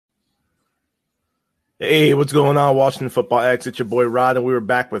Hey, what's going on, Washington Football X? It's your boy Rod, and we were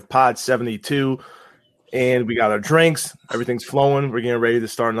back with Pod 72, and we got our drinks. Everything's flowing. We're getting ready to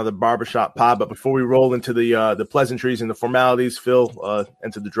start another barbershop pod, but before we roll into the pleasantries and the formalities, Phil,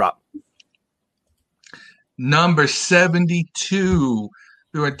 enter the drop. Number 72.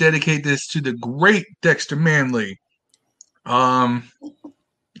 We want to dedicate this to the great Dexter Manley. God,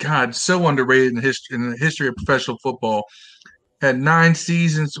 so underrated in the history of professional football. Had 9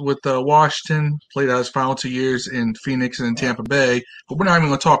 seasons with Washington, played out his final 2 years in Phoenix and in Tampa Bay. But we're not even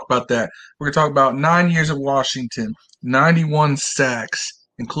going to talk about that. We're going to talk about 9 years of Washington, 91 sacks,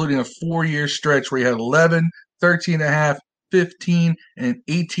 including a 4-year stretch where he had 11, 13.5, 15, and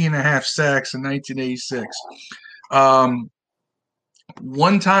 18.5 sacks in 1986.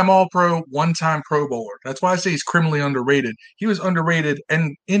 One-time All-Pro, one-time Pro Bowler. That's why I say he's criminally underrated. He was underrated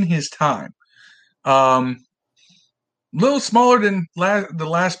and in his time. Little smaller than the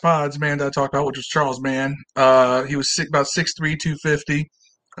last pods man that I talked about, which was Charles Mann. He was about 6'3", 250,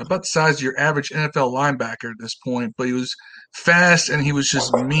 about the size of your average NFL linebacker at this point. But he was fast and he was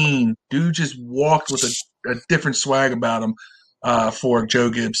just mean. Dude just walked with a different swag about him for Joe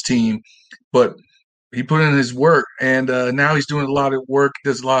Gibbs' team. But he put in his work, and now he's doing a lot of work.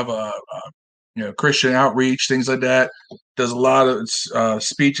 Does a lot of Christian outreach, things like that. Does a lot of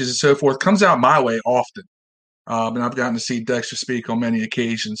speeches and so forth. Comes out my way often. And I've gotten to see Dexter speak on many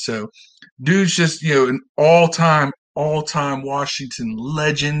occasions. So, dude's just, an all-time Washington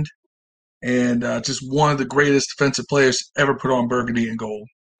legend and just one of the greatest defensive players ever put on burgundy and gold.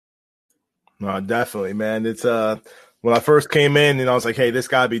 No, definitely, man. It's when I first came in, and I was like, hey, this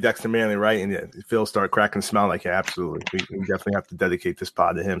got to be Dexter Manley, right? And Phil started cracking a smile like, yeah, absolutely. We definitely have to dedicate this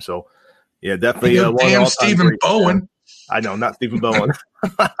pod to him. So, yeah, definitely. Damn, Stephen Bowen. I know, not Stephen Bowen.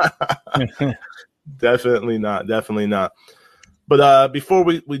 Definitely not. But before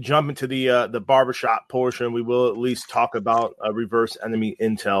we jump into the barbershop portion, we will at least talk about reverse enemy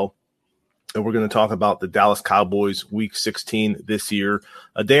intel. And we're going to talk about the Dallas Cowboys Week 16 this year.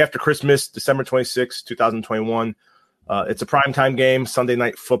 A day after Christmas, December 26, 2021. It's a primetime game, Sunday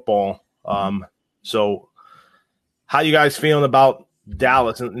Night Football. So how you guys feeling about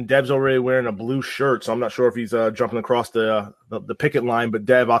Dallas? And Dev's already wearing a blue shirt, so I'm not sure if he's jumping across the picket line. But,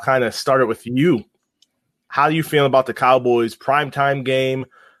 Dev, I'll kind of start it with you. How do you feel about the Cowboys primetime game?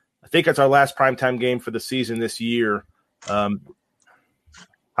 I think it's our last primetime game for the season this year. How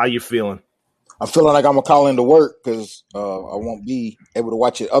you feeling? I'm feeling like I'm going to call into work because I won't be able to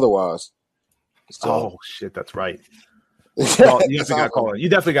watch it otherwise. So, oh, shit, that's right. Well, you definitely got to call in. You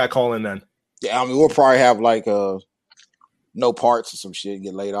definitely got to call in then. Yeah, I mean, we'll probably have like no parts or some shit and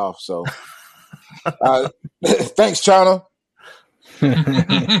get laid off. So thanks, China.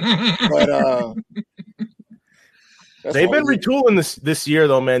 But they've been retooling this year,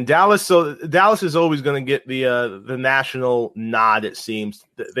 though, man. Dallas is always going to get the national nod. It seems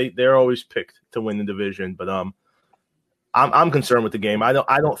they're always picked to win the division, but I'm concerned with the game. I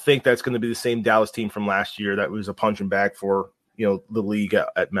don't think that's going to be the same Dallas team from last year that was a punching bag for the league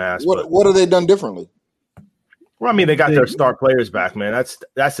at mass. What have they done differently? Well, I mean, they got their star players back, man.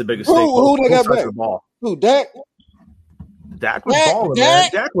 That's the biggest thing. Who they got back? The ball? Who, Dak? Dak was balling, man.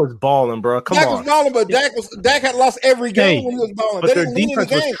 Dak was balling, bro. Dak was balling, but Dak had lost every game when he was balling. But their defense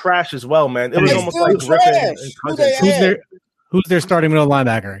was trash as well, man. It was almost like Griffin and Cousins. Who's their starting middle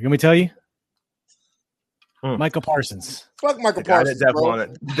linebacker? You want me to tell you? Michael Parsons. Fuck Michael Parsons, Dev bro. on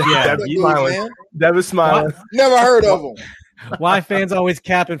it. Dev was smiling. Never heard of him. Why fans always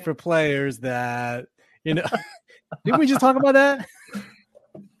capping for players that, didn't we just talk about that?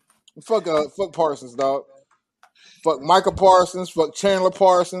 Fuck Parsons, dog. Fuck Michael Parsons. Fuck Chandler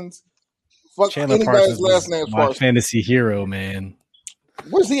Parsons. Fuck Chandler anybody's Parsons last name Parsons. Fantasy hero, man.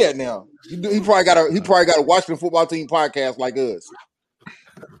 Where's he at now? He probably got a Washington football team podcast like us.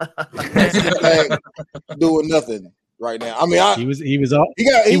 Doing nothing right now. I mean, he was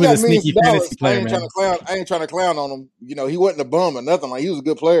a sneaky fantasy player, I ain't trying to clown on him. He wasn't a bum or nothing. Like, he was a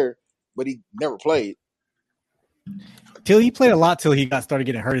good player, but he never played. He played a lot till he started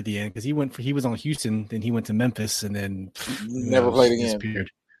getting hurt at the end because he was on Houston, then he went to Memphis, and then never played again.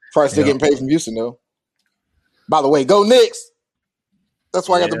 Probably still getting paid from Houston though. By the way, go Knicks. That's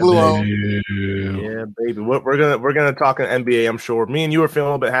why I got the blue on. Yeah, baby. We're gonna talk an NBA. I'm sure. Me and you are feeling a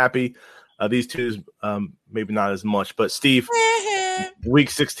little bit happy. These two, maybe not as much. But Steve, Week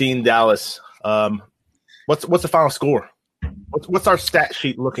 16, Dallas. What's the final score? What's our stat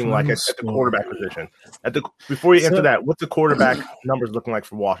sheet looking like at the quarterback position? Before you answer that, what's the quarterback numbers looking like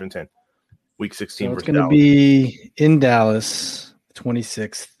for Washington? Week 16 so versus it's going to be in Dallas,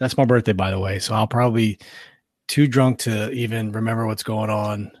 26th. That's my birthday, by the way. So I'll probably too drunk to even remember what's going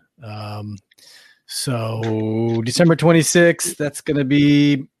on. So December 26th, that's going to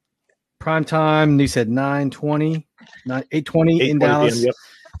be prime time. You said 8:20 in Dallas. PM, yep.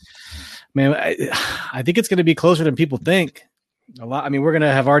 Man, I think it's going to be closer than people think. A lot. I mean, we're going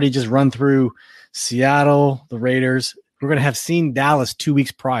to have already just run through Seattle, the Raiders. We're going to have seen Dallas 2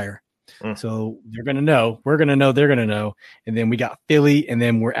 weeks prior. So they're going to know. We're going to know. They're going to know. And then we got Philly, and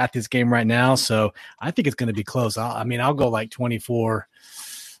then we're at this game right now. So I think it's going to be close. I'll go like 24.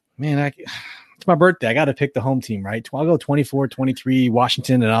 Man, it's my birthday. I got to pick the home team, right? I'll go 24-23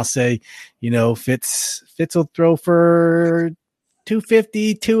 Washington, and I'll say, Fitz will throw for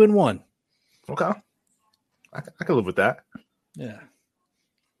 250, 2-1. Okay. I can live with that. Yeah.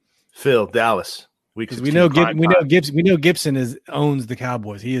 Phil, Dallas. Because we know Gibson owns the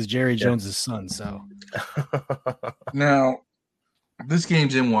Cowboys. He is Jerry Jones' son. So now, this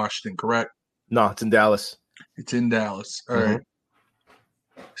game's in Washington, correct? No, it's in Dallas. It's in Dallas. All right.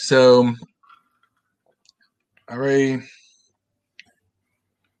 So, hell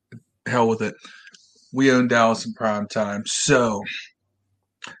with it. We own Dallas in prime time. So,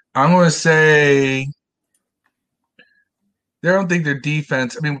 I'm going to say I don't think their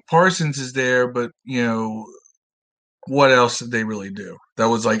defense. I mean, Parsons is there, but what else did they really do? That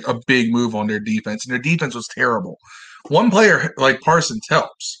was like a big move on their defense, and their defense was terrible. One player like Parsons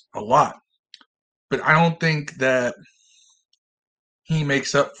helps a lot, but I don't think that he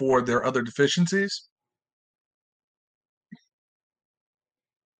makes up for their other deficiencies.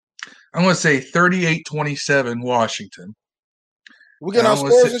 I'm going to say 38-27 Washington. We getting our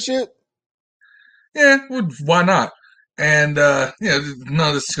scores and shit? Yeah, why not? And, none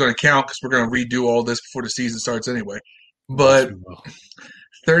of this is going to count because we're going to redo all this before the season starts anyway. But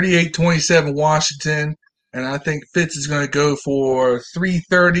 38-27 Washington, and I think Fitz is going to go for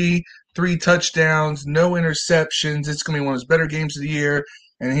 330, 3 touchdowns, no interceptions. It's going to be one of his better games of the year,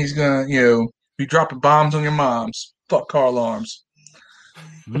 and he's going to, be dropping bombs on your moms. Fuck car alarms.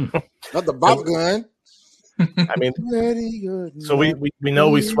 Not the bop gun. I mean, so we know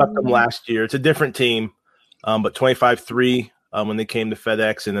we swept them last year. It's a different team. But 25-3 when they came to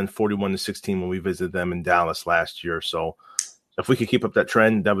FedEx, and then 41-16 when we visited them in Dallas last year. So if we could keep up that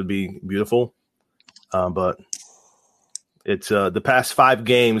trend, that would be beautiful. But it's the past 5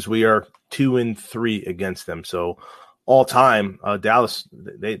 games we are 2-3 against them. So all time, Dallas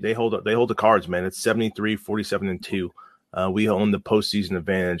they hold the cards, man. It's 73-47-2. We own the postseason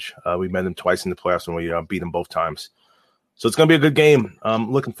advantage. We met them twice in the playoffs, and we beat them both times. So it's going to be a good game.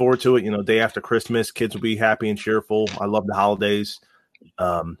 Looking forward to it. Day after Christmas, kids will be happy and cheerful. I love the holidays.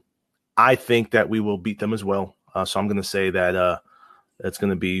 I think that we will beat them as well. So I'm going to say that it's going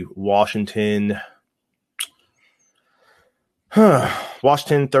to be Washington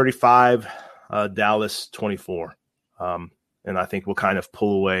 35, Dallas 24. And I think we'll kind of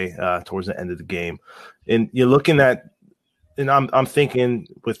pull away towards the end of the game. And you're looking at, and I'm thinking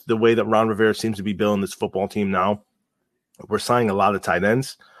with the way that Ron Rivera seems to be building this football team now, we're signing a lot of tight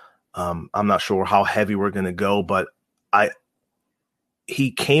ends. I'm not sure how heavy we're going to go, but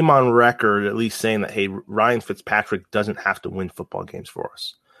he came on record at least saying that, hey, Ryan Fitzpatrick doesn't have to win football games for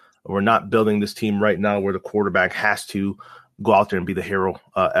us. We're not building this team right now where the quarterback has to go out there and be the hero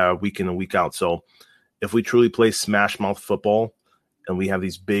week in and week out. So if we truly play smash mouth football and we have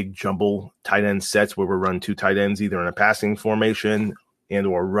these big jumble tight end sets where we're running 2 tight ends either in a passing formation and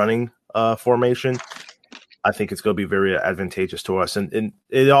or running formation, I think it's going to be very advantageous to us. And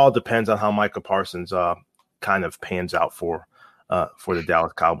it all depends on how Micah Parsons kind of pans out for the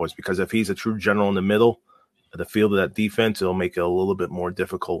Dallas Cowboys, because if he's a true general in the middle of the field of that defense, it'll make it a little bit more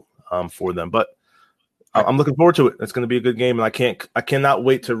difficult for them. But I'm looking forward to it. It's going to be a good game, and I cannot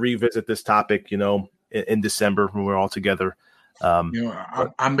wait to revisit this topic, in December when we're all together. I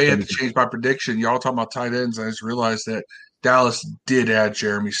may have to change my prediction. Y'all talking about tight ends. I just realized that Dallas did add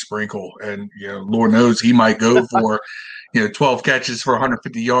Jeremy Sprinkle, and Lord knows he might go for 12 catches for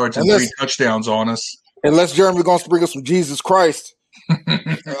 150 yards and 3 touchdowns on us. Unless Jeremy going to sprinkle some Jesus Christ.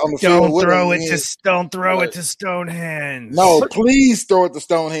 Don't throw it to Stonehands. No, please throw it to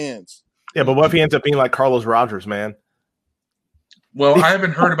Stonehands. Yeah, but what if he ends up being like Carlos Rogers, man? Well, I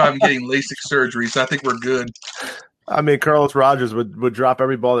haven't heard about him getting LASIK surgery, so I think we're good. I mean, Carlos Rogers would drop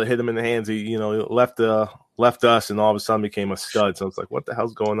every ball that hit him in the hands. He left us, and all of a sudden became a stud. So it's like, what the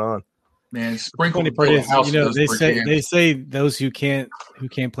hell's going on? Man, Sprinkle. They say those who can't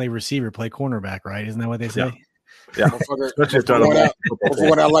play receiver play cornerback, right? Isn't that what they say? Yeah.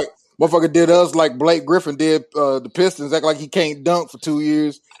 Motherfucker did us like Blake Griffin did the Pistons. Act like he can't dunk for 2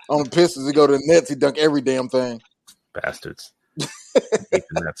 years on the Pistons. He go to the Nets. He dunk every damn thing. Bastards.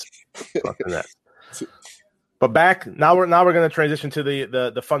 Fucking Nets. But back now we're going to transition to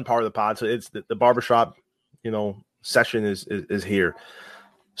the fun part of the pod. So it's the barbershop, session is here.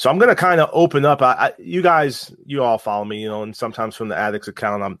 So I'm going to kind of open up. You all follow me, and sometimes from the Addicts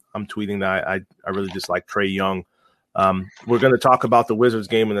account, I'm tweeting that I really dislike Trae Young. We're going to talk about the Wizards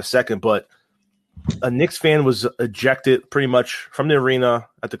game in a second, but a Knicks fan was ejected pretty much from the arena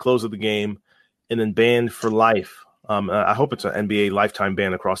at the close of the game and then banned for life. I hope it's an NBA lifetime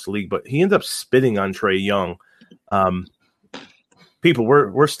ban across the league, but he ended up spitting on Trae Young. People,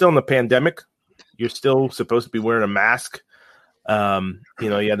 we're still in the pandemic. You're still supposed to be wearing a mask. He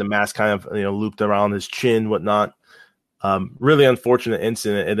had the mask kind of looped around his chin, whatnot. Really unfortunate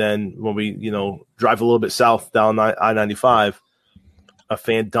incident. And then when we drive a little bit south down I-95, a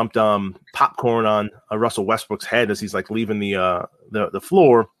fan dumped popcorn on Russell Westbrook's head as he's like leaving the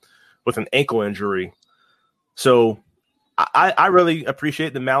floor with an ankle injury. So I really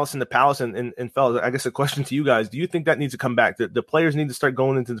appreciate the malice in the palace. And fellas, I guess a question to you guys: do you think that needs to come back? The players need to start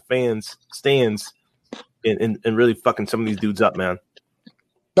going into the fans' stands and really fucking some of these dudes up, man.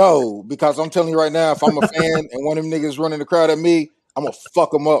 No, because I'm telling you right now, if I'm a fan and one of them niggas running the crowd at me, I'm gonna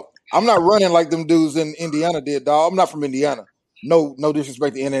fuck them up. I'm not running like them dudes in Indiana did, dog. I'm not from Indiana. No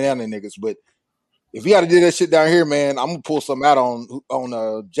disrespect to Indiana niggas, but if you got to do that shit down here, man, I'm gonna pull something out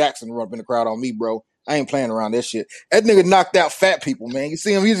on Jackson run up in the crowd on me, bro. I ain't playing around that shit. That nigga knocked out fat people, man. You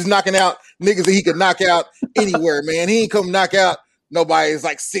see him? He's just knocking out niggas that he could knock out anywhere, man. He ain't come knock out nobody is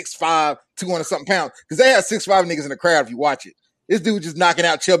like 6'5", 200-something pounds. Because they have 6'5" niggas in the crowd if you watch it. This dude just knocking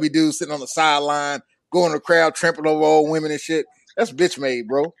out chubby dudes sitting on the sideline, going to the crowd, trampling over old women and shit. That's bitch made,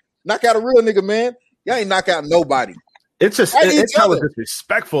 bro. Knock out a real nigga, man. Y'all ain't knock out nobody. It's just it's kind of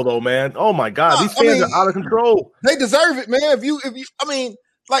disrespectful though, man. Oh my God. These fans are out of control. They deserve it, man.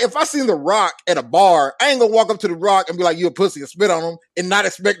 If I seen The Rock at a bar, I ain't gonna walk up to The Rock and be like, you a pussy and spit on him and not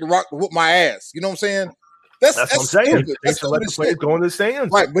expect The Rock to whoop my ass. You know what I'm saying? That's what I'm saying. They should let the players go in the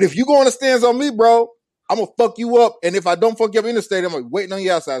stands. Right, but if you go in the stands on me, bro, I'm gonna fuck you up. And if I don't fuck you up in the stadium, I'm like waiting on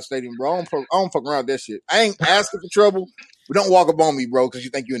you outside the stadium, bro. I don't fuck around with that shit. I ain't asking for trouble, but don't walk up on me, bro, because you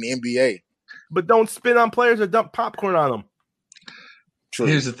think you're in the NBA. But don't spit on players or dump popcorn on them. True.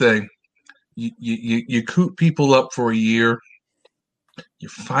 Here's the thing. You coop people up for a year. You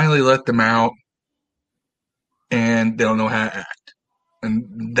finally let them out, and they don't know how to act.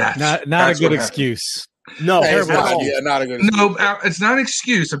 And that's not a good excuse. No, it's not a good excuse. No, it's not an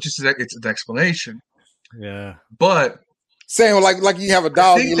excuse. It's an explanation. Yeah. But saying like you have a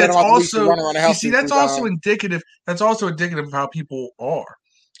dog, you let them out the run around the house. That's also indicative. That's also indicative of how people are.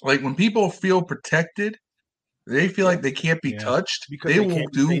 Like when people feel protected, they feel like they can't be touched. Because they will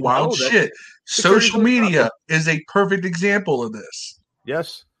do wild shit. Social media is a perfect example of this.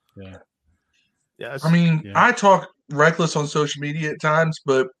 Yes. Yeah. Yes. I mean, I talk reckless on social media at times,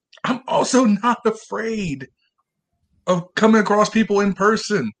 but I'm also not afraid of coming across people in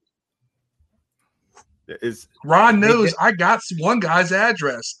person. Ron knows I got one guy's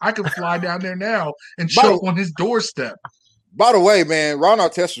address. I can fly down there now and show up on his doorstep. By the way, man, Ron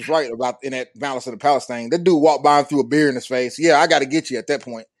Artest was right about in that Malice of the Palace thing. That dude walked by and threw a beer in his face. Yeah, I got to get you at that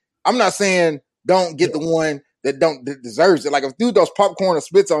point. I'm not saying don't get the one that deserves it. Like if dude does popcorn or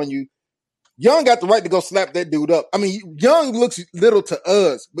spits on you, Young got the right to go slap that dude up. I mean, Young looks little to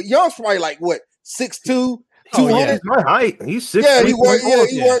us, but Young's probably like what 6'2", 200. He's my height. He's 6'3". Yeah,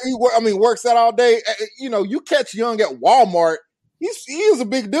 he works out all day. You catch Young at Walmart. He is a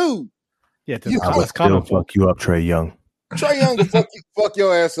big dude. Yeah, that's common. Fuck you up, Trae Young. Trae Young will fuck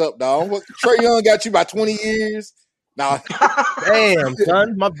your ass up, dog. Trae Young got you by 20 years. Nah. Damn,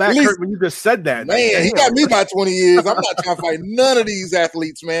 son. My back hurt when you just said that. Man, he got me by 20 years. I'm not trying to fight none of these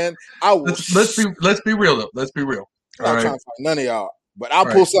athletes, man. Let's be real though. Let's be real. I'm not trying to fight none of y'all. But I'll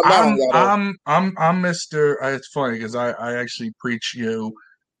pull something out on y'all. I'm Mr. It's funny because I actually preach you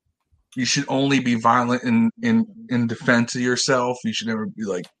should only be violent in defense of yourself. You should never be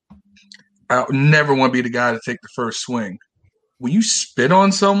like I never want to be the guy to take the first swing. When you spit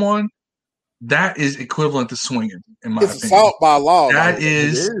on someone, that is equivalent to swinging, in my opinion. It's assault by law. That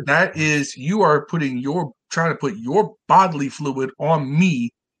is you are trying to put your bodily fluid on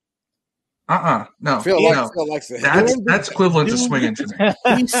me. No. That's equivalent to swinging to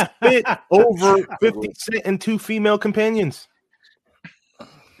me. He spit over 50 Cent and two female companions.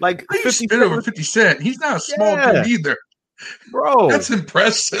 Like 50 spit over 50 Cent. He's not a small dude either. Bro. That's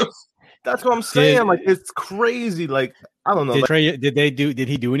impressive. That's what I'm saying. It's crazy. Like, I don't know. Did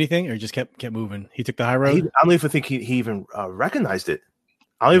he do anything or just kept moving? He took the high road? I don't even think he even recognized it.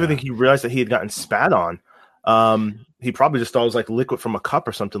 I don't even think he realized that he had gotten spat on. He probably just thought it was like liquid from a cup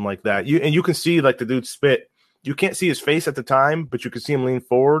or something like that. You can see like the dude spit. You can't see his face at the time, but you can see him lean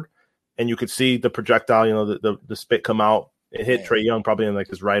forward and you could see the projectile, the spit come out. It hit Trae Young probably in like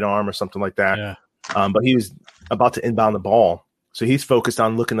his right arm or something like that. Yeah. But he was about to inbound the ball, so he's focused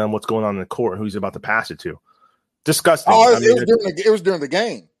on looking on what's going on in the court and who he's about to pass it to. Disgusting. Oh, it was during the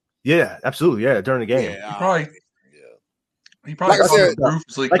game. Yeah, absolutely. Yeah, during the game. Yeah. He probably Like I said,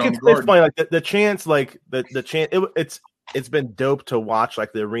 it's funny. Like the chance, like the chance. It's been dope to watch.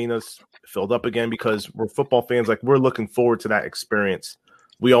 Like the arenas filled up again because we're football fans. Like we're looking forward to that experience.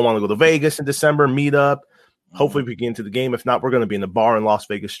 We all want to go to Vegas in December, meet up. Hopefully we get into the game. If not, we're going to be in the bar in Las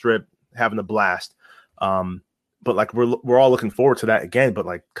Vegas Strip having a blast. But like we're all looking forward to that again. But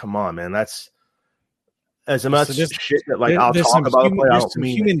like, come on, man, that's as much shit that like I'll talk about. There's some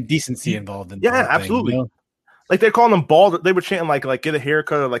human decency involved in that. Yeah, absolutely. Like they're calling them bald. They were chanting like get a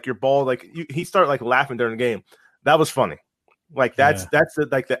haircut or like you're bald. Like he started like laughing during the game. That was funny. Like that's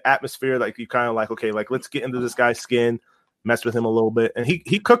the atmosphere. Like you kind of like, okay, like let's get into this guy's skin, mess with him a little bit. And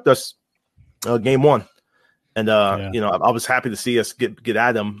he cooked us game one. And I was happy to see us get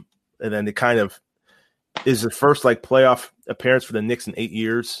at him. And then it kind of is the first like playoff appearance for the Knicks in 8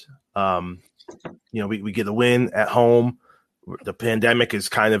 years. We get a win at home. The pandemic is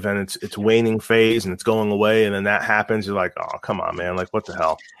kind of in its waning phase and it's going away, and then that happens. You're like, oh, come on, man! Like, what the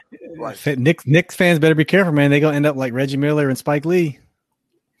hell? Right. Knicks fans better be careful, man. They're gonna end up like Reggie Miller and Spike Lee.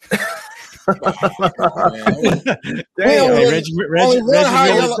 Damn, Reggie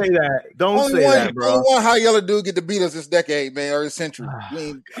don't say that. Don't say that, bro. Only one high yellow dude get to beat us this decade, man, or this century.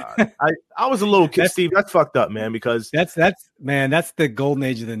 I was a little kid, Steve. That's fucked up, man. Because that's the golden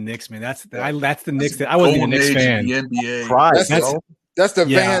age of the Knicks, man. That's the Knicks. I wasn't a Knicks fan. The NBA. Pride, that's the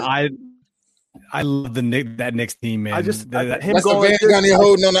Van. I love that Knicks team, man. I just him that's the Van Gundy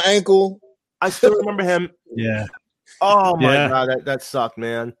holding on the ankle. I still remember him. Yeah. Oh my god, that sucked,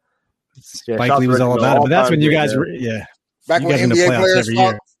 man. Spike Lee was all about it, but that's when you guys were, Back when NBA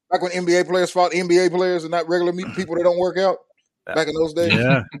players fought NBA players and not regular people that don't work out. Back in those days,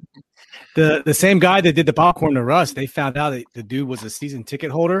 yeah. The same guy that did the popcorn to Russ, they found out that the dude was a season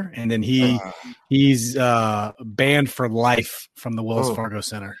ticket holder, and then he's banned for life from the Wells Fargo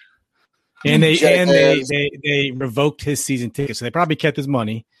Center. And they revoked his season ticket, so they probably kept his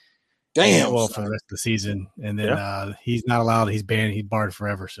money. Damn. Well, for the rest of the season, and then he's not allowed. He's banned. He's barred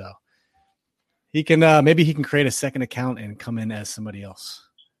forever. So he can maybe he can create a second account and come in as somebody else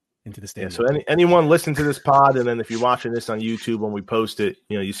into the stadium. Yeah, so anyone listening to this pod, and then if you're watching this on YouTube when we post it,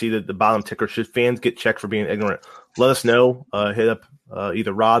 you see that the bottom ticker, should fans get checked for being ignorant? Let us know. Hit up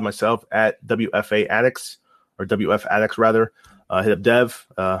either Rod, myself at WFA Addicts or WF Addicts rather. Hit up Dev,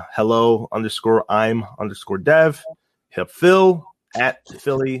 hello_I'm_Dev. Hit up Phil at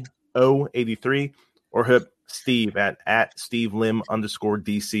Philly 083 or hit up Steve at Steve Lim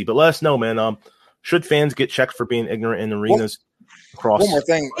 _DC. But let us know, man. Should fans get checked for being ignorant in arenas across? One more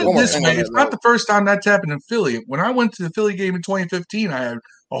thing. It's not the first time that's happened in Philly. When I went to the Philly game in 2015, I had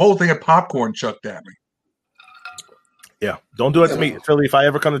a whole thing of popcorn chucked at me. Yeah, don't do it to me, Philly. If I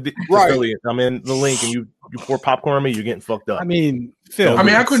ever come to Philly, I'm in the link, and you pour popcorn on me, you're getting fucked up. I mean, Phil.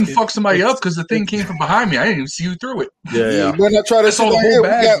 I couldn't fuck somebody up because the thing came from behind me. I didn't even see you through it. Yeah. When I try to saw the whole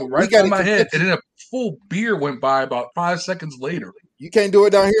bag right on my head, and then a full beer went by about 5 seconds later. You can't do it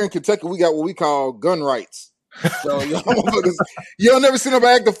down here in Kentucky. We got what we call gun rights. So you'll never see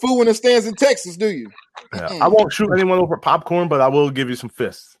nobody act the fool in the stands in Texas, do you? Yeah. I won't shoot anyone over popcorn, but I will give you some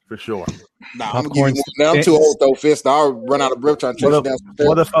fists for sure. Nah, I'm gonna give you one. I'm too old though, fist. I'll run out of breath trying to chase you down.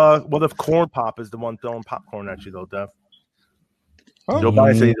 What if Corn Pop is the one throwing popcorn at you though, Dev? Huh? Joe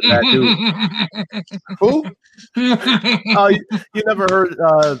Biden said he's a bad dude. Who? You never heard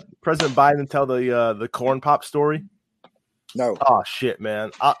President Biden tell the Corn Pop story? No. Oh shit,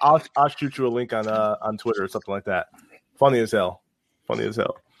 man! I'll shoot you a link on Twitter or something like that. Funny as hell. That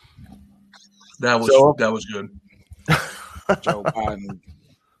was good. Joe Biden.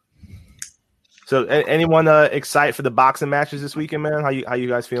 So, anyone excited for the boxing matches this weekend, man? How you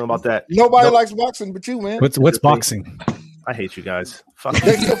guys feeling about that? Nobody likes boxing but you, man. What's boxing? I hate you guys. Fuck.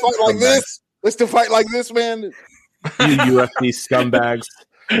 They still fight like this. Let's still fight like this, man. You UFC scumbags.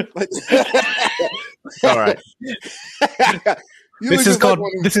 All right. This is called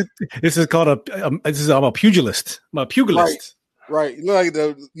I'm a pugilist. I'm a pugilist. Right.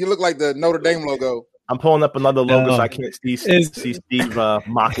 You look like the Notre Dame logo. I'm pulling up another logo so I can't see Steve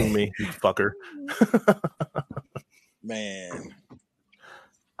mocking me, you fucker. Man.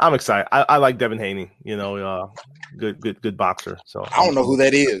 I'm excited. I like Devin Haney, good boxer. So I don't know who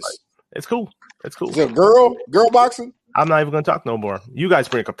that is. It's cool. Is it a girl boxing? I'm not even going to talk no more. You guys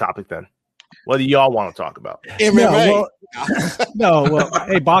bring up topic then. What do y'all want to talk about? MMA.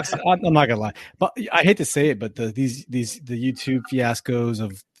 Hey, boxing. I'm not gonna lie, but I hate to say it, but the YouTube fiascos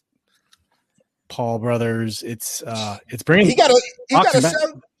of Paul brothers. It's bringing. He got a back.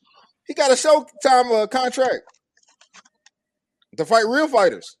 Showtime contract to fight real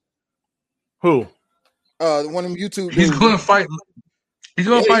fighters. Who? One of them YouTube. He's dudes. going to fight. He's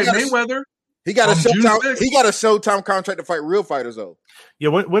going to fight Mayweather. He got a June Showtime. 6th. He got a Showtime contract to fight real fighters though. Yeah,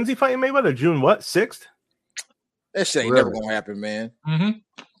 when's he fighting Mayweather? June what? 6th? That shit ain't Really? never gonna happen, man. Mm-hmm.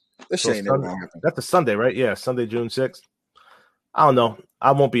 That shit ain't never gonna happen. That's a Sunday, right? Yeah, Sunday, June 6th. I don't know.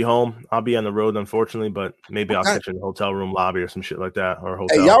 I won't be home. I'll be on the road, unfortunately, but maybe I'll catch you in the hotel room lobby or some shit like that, or a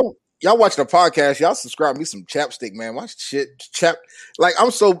hotel. Hey, y'all watch the podcast. Y'all subscribe me some chapstick, man. Watch shit. Like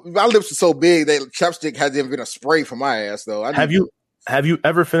my lips are so big that chapstick hasn't been a spray for my ass though. Have you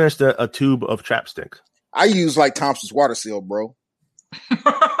ever finished a tube of chapstick? I use like Thompson's water seal, bro.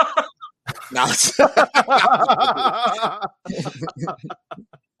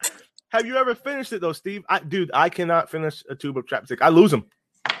 Have you ever finished it though, Steve? I cannot finish a tube of chapstick. I lose them.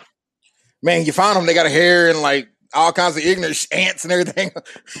 Man, you find them, they got a hair and like all kinds of ignorant ants and everything.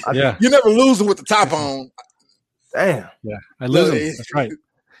 Yeah. You never lose them with the top on. Damn. Yeah, I lose them. That's right.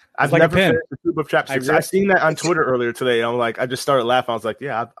 I've like never a pen. finished a tube of chapsticks. I seen that on Twitter earlier today. I'm like, I just started laughing. I was like,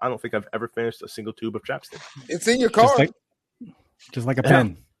 yeah, I don't think I've ever finished a single tube of chapstick. It's in your car. Just like a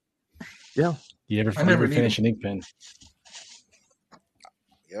pen. Yeah. You ever finish an ink pen?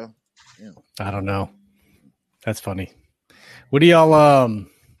 Yeah. I don't know. That's funny. What do y'all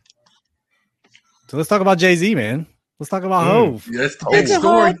So let's talk about Jay-Z, man. Let's talk about Hove. Yeah, that's the big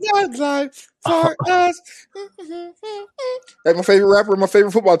story. That's my favorite rapper, my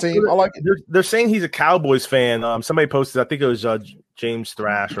favorite football team. I like it. They're saying he's a Cowboys fan. Somebody posted, I think it was James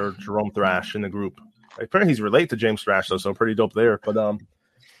Thrash or Jerome Thrash in the group. Apparently he's related to James Thrash, though, so pretty dope there. But I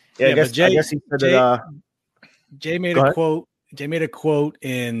guess he said that. Jay made a quote. Jay made a quote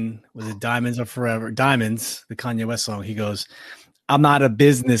in, was it Diamonds or Forever? Diamonds, the Kanye West song. He goes, "I'm not a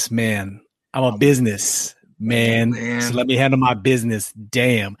businessman. I'm a business man. So let me handle my business."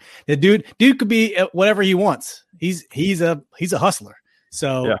 Damn, the dude could be whatever he wants. He's a hustler.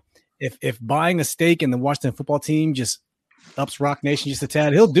 So if buying a stake in the Washington football team just ups Rock Nation just a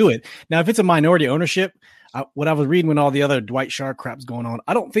tad, he'll do it. Now, if it's a minority ownership, what I was reading when all the other Dwight Schrute crap's going on,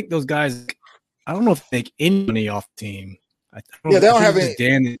 I don't think those guys. I don't know if they make any money off the team. They don't have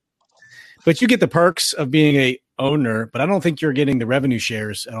any. But you get the perks of being a owner, but I don't think you're getting the revenue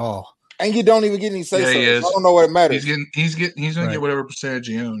shares at all. And you don't even get any say so. He is. I don't know what it matters. He's going to get whatever percentage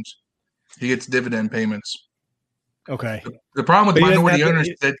he owns. He gets dividend payments. Okay. The problem with minority owners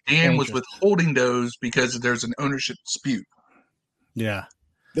is that Dan was withholding those because there's an ownership dispute. Yeah.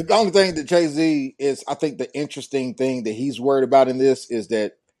 The only thing that Jay-Z is, I think the interesting thing that he's worried about in this is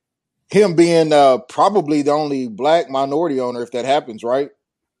that him being probably the only black minority owner, if that happens, right?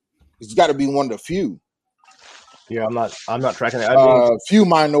 He's got to be one of the few. Yeah, I'm not tracking it. Few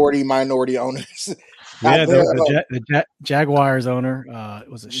minority owners. Yeah, the Jaguars owner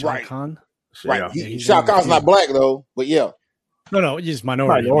was it Shah Khan? Right. Shah Khan's not black though, but yeah. No, just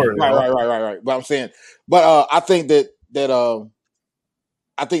minority. Right. But I'm saying, I think that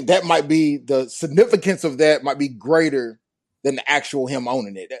might be the significance of that might be greater than the actual him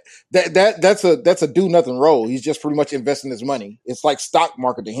owning it. That's a do nothing role. He's just pretty much investing his money. It's like stock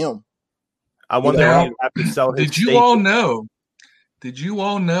market to him. I wonder how he have to sell his Did you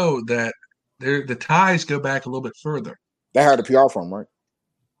all know that the ties go back a little bit further? They hired a PR firm, right?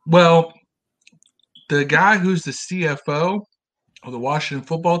 Well, the guy who's the CFO of the Washington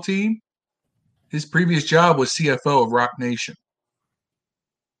football team, his previous job was CFO of Rock Nation.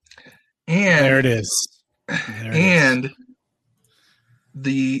 And there it is. It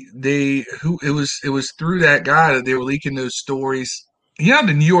was through that guy that they were leaking those stories.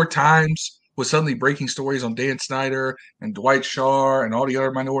 The New York Times was suddenly breaking stories on Dan Snyder and Dwight Schrute and all the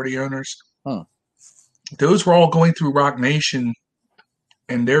other minority owners. Huh. Those were all going through Rock Nation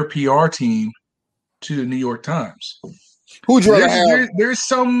and their PR team to the New York Times. Who'd you rather have? There's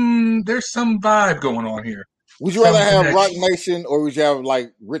some vibe going on here. Would you rather have Rock Nation or would you have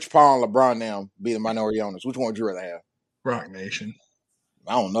like Rich Paul and LeBron now be the minority owners? Which one would you rather have? Rock Nation.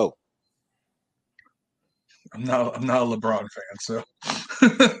 I don't know. I'm not a LeBron fan, so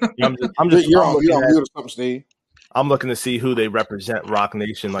I'm just you're on mute or something, Steve. I'm looking to see who they represent Rock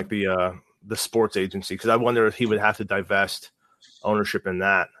Nation, like the sports agency, because I wonder if he would have to divest ownership in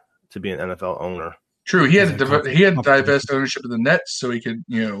that to be an NFL owner. True, he had to divest ownership of the Nets so he could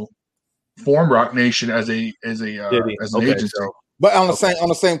form Rock Nation as an agency. So, but on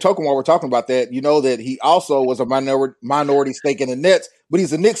the same token, while we're talking about that, you know that he also was a minority stake in the Nets, but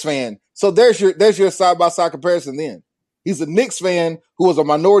he's a Knicks fan. So there's your side by side comparison. Then he's a Knicks fan who was a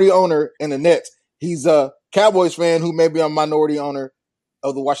minority owner in the Nets. He's a Cowboys fan who may be a minority owner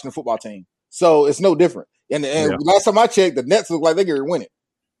of the Washington football team. So it's no different. And last time I checked, the Nets look like they're going to win it.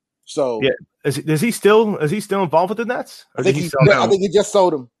 So yeah, is he still involved with the Nets? I think he just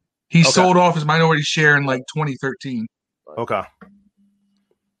sold them. He sold off his minority share in like 2013. Okay.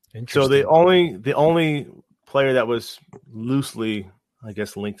 So the only player that was loosely, I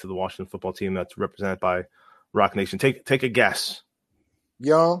guess, linked to the Washington football team that's represented by Rock Nation. Take a guess.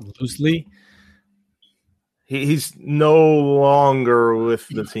 Young. Loosely. He's no longer with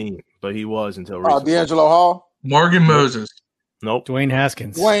the team, but he was until recently. D'Angelo Hall. Morgan Moses. Nope. Dwayne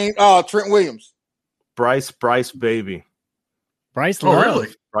Haskins. Trent Williams. Bryce baby. Bryce Love. Oh, really?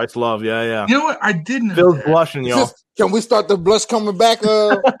 Bryce Love, yeah. You know what? I didn't. Phil's blushing, y'all. Can we start the blush coming back?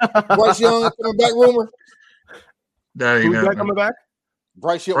 Bryce Young coming back rumor. That Who's that coming back?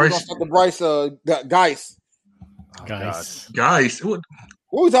 Bryce Young. We're gonna start the Bryce Geis. Guys. What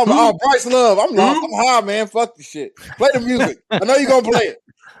we talking about? Bryce Love. I'm lost. I'm high, man. Fuck this shit. Play the music. I know you're gonna play it.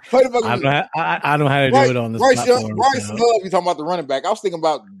 Play the fucking music. I know how to do it on this platform. Bryce Love, you talking about the running back. I was thinking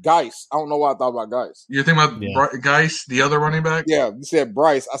about Geis. I don't know why I thought about Geis. You're thinking about Geis, the other running back? Yeah, you said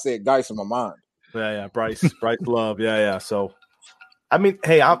Bryce. I said Geis in my mind. Yeah. Bryce Love. Yeah. So, I mean,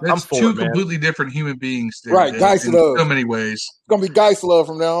 hey, I'm for two it, man. completely different human beings. Right, Geis Love. In so many ways. It's going to be Geis Love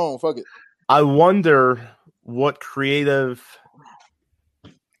from now on. Fuck it. I wonder what creative,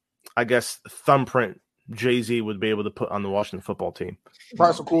 I guess, thumbprint Jay-Z would be able to put on the Washington football team.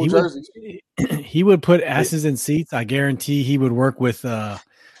 Probably some cool jerseys. He would put asses in seats. I guarantee he would work with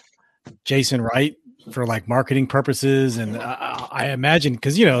Jason Wright for like marketing purposes. And I imagine,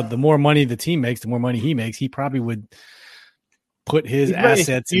 because, the more money the team makes, the more money he makes, he probably would put his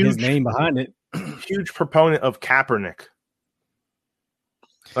assets and his name behind it. Huge proponent of Kaepernick.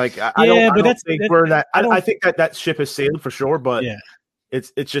 Like, I think that ship has sailed for sure, but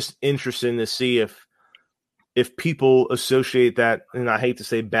it's just interesting to see if people associate that, and I hate to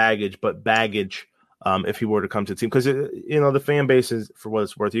say baggage, if he were to come to the team, because the fan base is, for what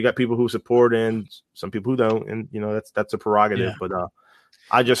it's worth, you got people who support and some people who don't, and that's a prerogative. But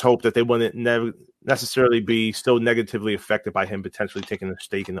I just hope that they wouldn't necessarily be so negatively affected by him potentially taking a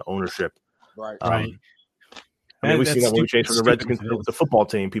stake in the ownership. Right. I mean, we see that when we change from the Redskins to the football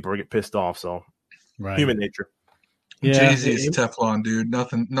team, people get pissed off. So, human nature. Yeah, Jay-Z is Teflon, dude.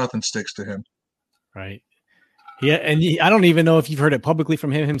 Nothing sticks to him. Right. Yeah, and I don't even know if you've heard it publicly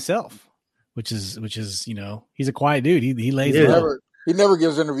from him himself, which is he's a quiet dude. He lays low. He never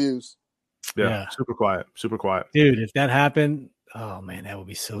gives interviews. Yeah, super quiet. Dude, if that happened, oh man, that would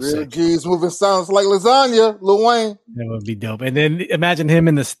be so sick. G's moving sounds like lasagna, Lil Wayne. That would be dope. And then imagine him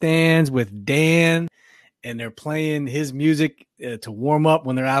in the stands with Dan, and they're playing his music to warm up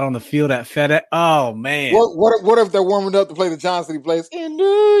when they're out on the field at FedEx. Oh man, what if they're warming up to play the Johnson he plays in New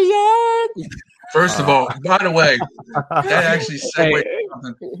York? First of all, by the way, that actually segues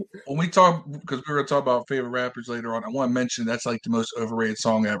something. When we talk, because we're going to talk about favorite rappers later on, I want to mention that's like the most overrated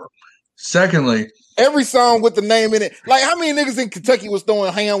song ever. Secondly, every song with the name in it. Like, how many niggas in Kentucky was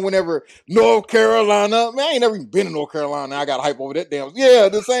throwing ham whenever North Carolina? Man, I ain't never even been to North Carolina. I got hype over that damn. Yeah,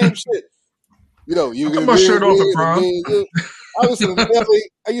 the same shit. You got my shirt off at prom.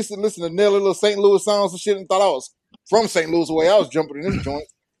 I used to listen to Nelly, little St. Louis songs and shit, and thought I was from St. Louis the way I was jumping in them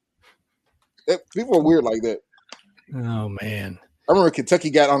joints. People are weird like that. Oh man! I remember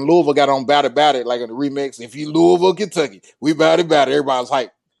Louisville got on Bout It like in the remix. If you Louisville, Kentucky, we Bout It. Everybody was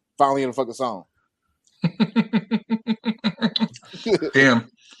hyped. Finally in the fucking song. Damn,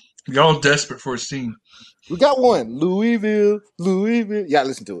 y'all desperate for a scene. We got one, Louisville. You gotta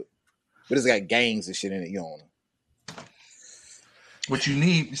listen to it, but it's got gangs and shit in it. You don't know. What you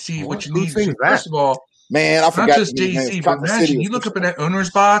need, first of all, man, I forgot. Not just Jay-Z, but imagine you look up in that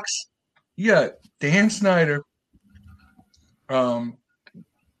owner's box. You got Dan Snyder.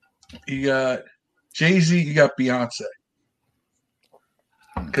 You got Jay-Z. You got Beyonce.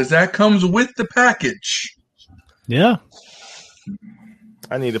 Because that comes with the package. Yeah.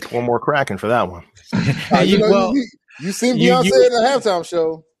 I need to pour more Kraken for that one. You seen Beyonce in the halftime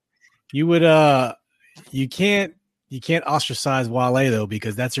show. You would you can't ostracize Wale though,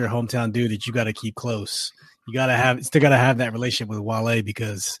 because that's your hometown dude that you got to keep close. You still gotta have that relationship with Wale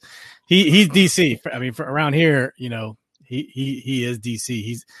because he's DC. I mean, for around here, he is DC.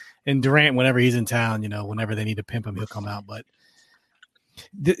 He's in Durant whenever he's in town. Whenever they need to pimp him, he'll come out. But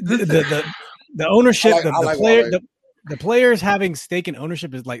the ownership, the players having stake in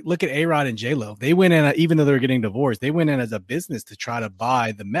ownership is like, look at A-Rod and J-Lo. They went in, even though they were getting divorced, they went in as a business to try to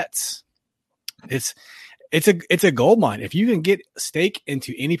buy the Mets. It's a gold mine. If you can get stake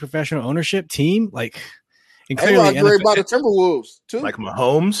into any professional ownership team, like. A-Rod's worried about the Timberwolves too. Like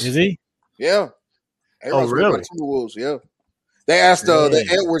Mahomes, is he? Yeah. A-Rod's really? Timberwolves, yeah. They asked the Dang.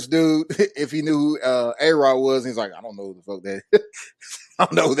 Edwards dude if he knew who A-Rod was. He's like, I don't know who the fuck that is. I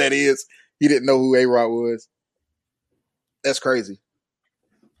don't know who that is. He didn't know who A-Rod was. That's crazy.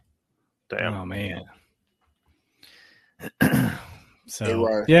 Damn. Oh man. So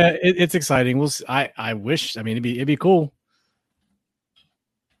A-Rod. yeah, it's exciting. I wish. I mean, it'd be cool.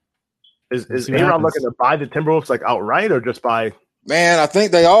 Is see what A-Rod happens. looking to buy the Timberwolves like outright or just by? Man, I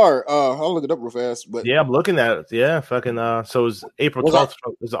think they are. I'll look it up real fast. But Yeah, I'm looking at it. Yeah, fucking. So it's April Was 12th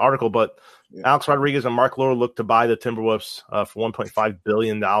is the article, but Yeah. Alex Rodriguez and Mark Lore look to buy the Timberwolves for $1.5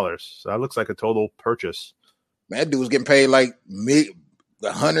 billion. So that looks like a total purchase. man, that dude was getting paid like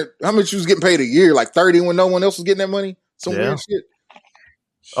 100. How much he was getting paid a year? Like 30 when no one else was getting that money? Some Yeah. weird shit.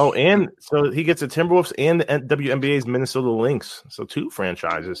 Oh, and so he gets the Timberwolves and the WNBA's Minnesota Lynx. So 2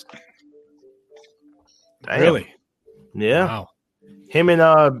 franchises. Damn. Really? Yeah. Wow. Him and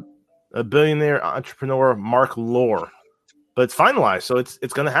a billionaire entrepreneur, Mark Lore. But it's finalized, so it's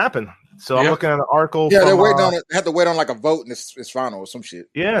going to happen. So I'm Yeah. looking at an article. Yeah, from, they're waiting on it. They have to wait on like a vote and it's final or some shit.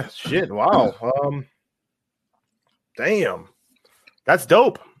 Yeah, shit. Wow. Damn. That's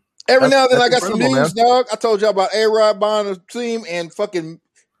dope. Every That's- now and then I that's got some incredible, news, dog. I told y'all about A-Rod buying a team and fucking.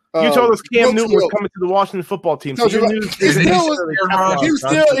 You told us Cam Brooks Newton was Hill. coming to the Washington football team. So Told you your about- news he isn't still was- necessarily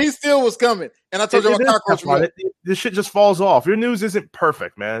capitalized on. He still was coming. And I told you It about is cockroach milk. capitalized. This shit just falls off. Your news isn't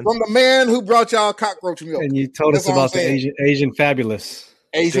perfect, man. From the man who brought y'all cockroach milk. And you told That's us all I'm about the saying. Asian fabulous.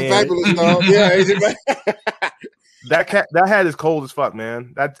 Asian Damn. fabulous, dog. Yeah, Asian That hat is cold as fuck,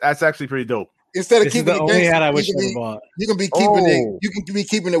 man. That's actually pretty dope. Instead of This is keeping the it only gangster, hat I you wish can I be- ever bought. You can be keeping it. Oh. You can be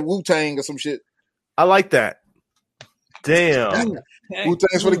keeping it Wu-Tang or some shit. I like that. Damn.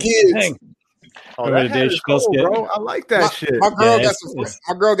 Wu-Tang's for the kids. Dang. Oh, Remember that the hat Dave is Chappelle cold, skit? bro. I like that shit. My girl Yeah, got it's-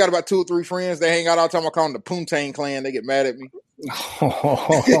 my girl got about 2 or 3 friends. They hang out all the time. I call them the Poontang clan. They get mad at me.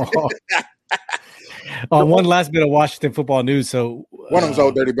 One last bit of Washington football news. So One of them's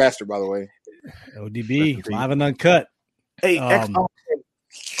old dirty bastard, by the way. ODB live and uncut. Hey,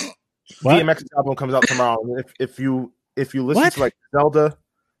 What? DMX's album comes out tomorrow. If you listen What? to like Zelda,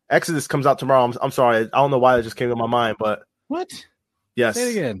 Exodus comes out tomorrow. I'm sorry, I don't know why that just came to my mind, but What? yes, Say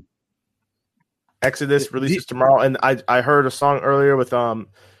it again. Exodus releases tomorrow, and I heard a song earlier with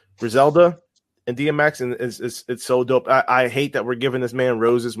Griselda and DMX, and it's so dope. I hate that we're giving this man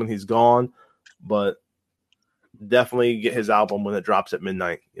roses when he's gone, but definitely get his album when it drops at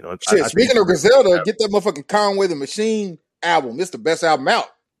midnight. You know, Shit, I speaking think- of Griselda, get that motherfucking Conway the Machine album. It's the best album out.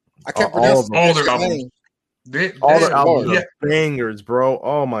 I can't All pronounce of them. All that their shit's albums. name. all the Damn, albums Lord. are bangers, bro.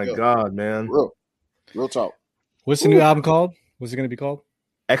 Oh my Yeah. god, man! Real talk. What's the new album called? What's it going to be called?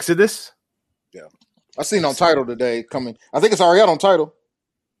 Exodus. I seen on title today coming. I think it's already out on title.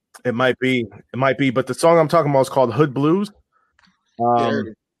 It might be, but the song I'm talking about is called Hood Blues. There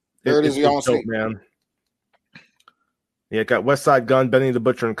it is. It's Y'all dope, see. man. Yeah, it got West Side Gun, Benny the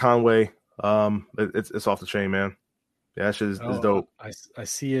Butcher, and Conway. It's off the chain, man. Yeah, that shit is dope. I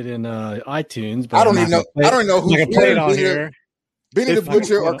see it in iTunes. But I don't I'm even not know. gonna play I don't know I'm not who's gonna play it better, on here. Benny the If I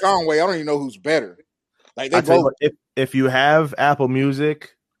Butcher can- or Conway. I don't even know who's better. Like they I tell you both. what, if you have Apple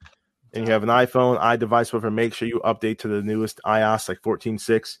Music and you have an iPhone, iDevice, whatever, make sure you update to the newest iOS, like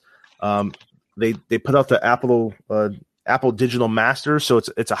 14.6. They put out the Apple Digital Master, so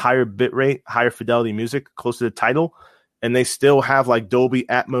it's a higher bit rate, higher fidelity music, close to the title, and they still have like Dolby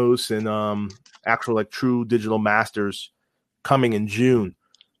Atmos and actual like true digital masters coming in June.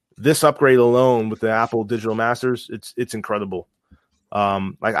 This upgrade alone with the Apple Digital Masters, it's incredible.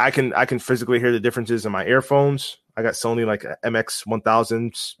 Like I can physically hear the differences in my earphones. I got Sony like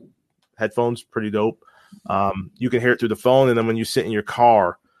MX1000 headphones, pretty dope. You can hear it through the phone, and then when you sit in your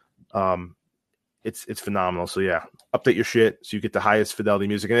car, it's phenomenal. So yeah, update your shit so you get the highest fidelity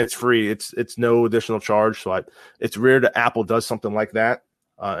music, and it's free. It's no additional charge. So it's rare that Apple does something like that,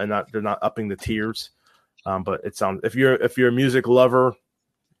 and they're not upping the tiers. But it sounds if you're a music lover,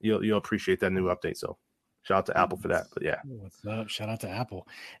 you'll appreciate that new update. So shout out to Apple for that. But yeah, What's up? Shout out to Apple.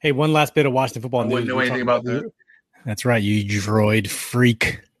 Hey, one last bit of Washington football I news. wouldn't know We're anything talking about that. That's right, you droid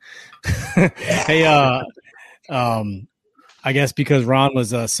freak. Hey, I guess because Ron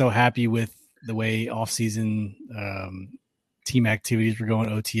was so happy with the way off-season team activities were going,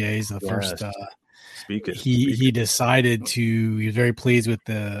 OTAs, the first. speak it. He decided to. He was very pleased with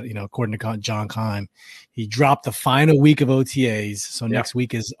the. According to John Keim, he dropped the final week of OTAs. So next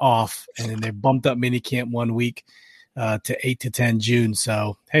week is off, and then they bumped up minicamp 1 week to 8 to 10 June.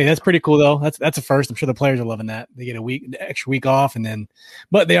 So hey, that's pretty cool though. That's a first. I'm sure the players are loving that. They get an extra week off, and then,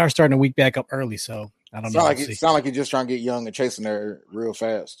 but they are starting a week back up early. So I don't know. Sound like you're just trying to get young and chasing there real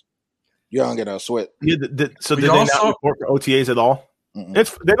fast. Young and Sweat. Yeah, so We did they not also- report for OTAs at all?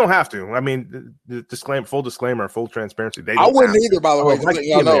 They don't have to. I mean, the full disclaimer, full transparency. I wouldn't either. By the way, like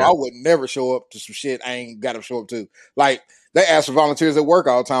y'all know, I would never show up to some shit I ain't got to show up to. Like they ask for volunteers at work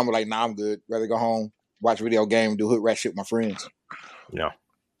all the time, but like, nah, I'm good. Rather go home, watch a video game, and do hood rat shit with my friends.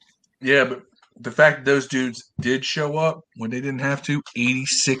 Yeah, but the fact that those dudes did show up when they didn't have to,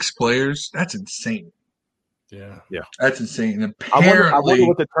 86 players, that's insane. Yeah, that's insane. And apparently, I wonder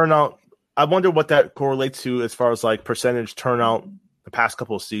what the turnout. I wonder what that correlates to as far as like percentage turnout the past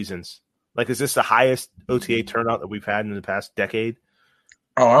couple of seasons. Like, is this the highest OTA turnout that we've had in the past decade?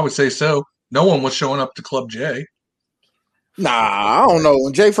 Oh, I would say so. No one was showing up to Club J. Nah, I don't know.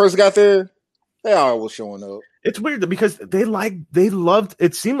 When Jay first got there, they all was showing up. It's weird because they loved.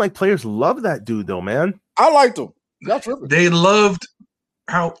 It seemed like players loved that dude though, man. I liked him. Y'all tripping. They loved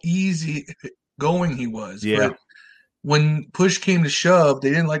how easy going he was. Yeah. But when push came to shove,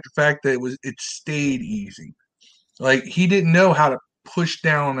 they didn't like the fact that it stayed easy. Like he didn't know how to push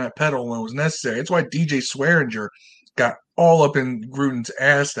down that pedal when it was necessary. That's why DJ Swearinger got all up in Gruden's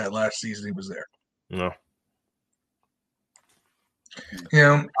ass that last season he was there. No. You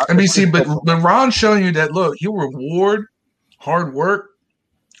know, NBC, but Ron's showing you that look, he'll reward hard work.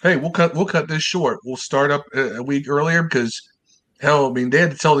 Hey, we'll cut this short. We'll start up a week earlier because hell, I mean, they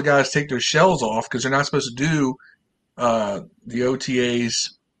had to tell the guys to take their shells off because they're not supposed to do the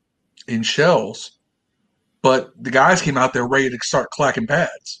OTAs in shells. But the guys came out there ready to start clacking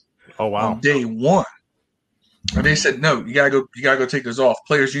pads. Oh wow! On day one, and they said, "No, you gotta go take this off."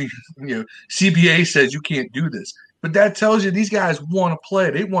 Players union, CBA says you can't do this, but that tells you these guys want to play.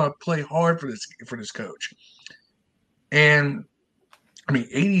 They want to play hard for this coach. And I mean,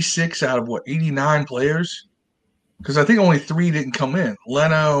 86 out of 89 players, because I think only 3 didn't come in: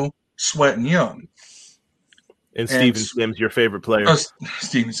 Leno, Sweat, and Young. And Steven Sims, your favorite player? Oh,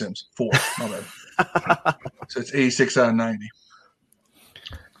 Steven Sims, 4. My bad. So it's 86 out of 90.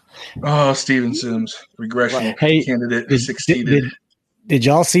 Oh, Steven Sims, regression candidate, succeeded. Did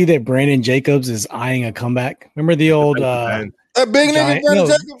y'all see that Brandon Jacobs is eyeing a comeback? Remember the old that big nigga, Brandon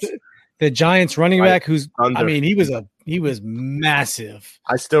Jacobs, the Giants running back, who's I mean, he was massive.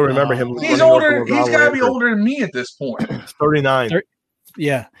 I still remember him. He's older. He's got to be older than me at this point. 39.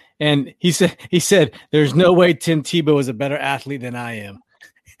 Yeah, and he said, "There's no way Tim Tebow is a better athlete than I am."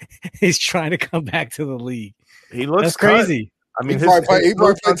 He's trying to come back to the league. He looks That's crazy. I mean,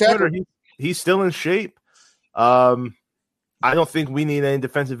 he's still in shape. I don't think we need any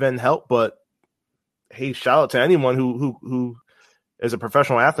defensive end help, but hey, shout out to anyone who is a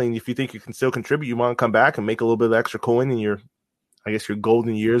professional athlete. And if you think you can still contribute, you want to come back and make a little bit of extra coin in your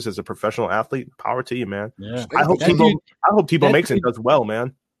golden years as a professional athlete. Power to you, man. Yeah. I hope Tebow makes it does well,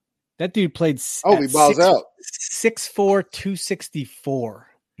 man. That dude played. He balls out. 6'4", 264.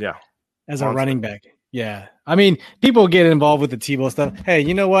 Yeah, as a running back. Yeah, I mean, people get involved with the Tebow stuff. Hey,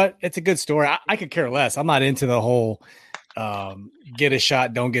 you know what? It's a good story. I could care less. I'm not into the whole get a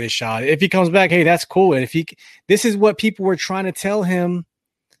shot, don't get a shot. If he comes back, hey, that's cool. And this is what people were trying to tell him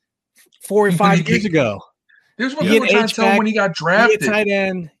 4 or 5 years ago. This is what people were trying to tell him when he got drafted. Tight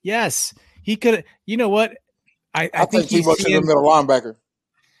end. Yes, he could. You know what? I think Tebow should be a middle linebacker.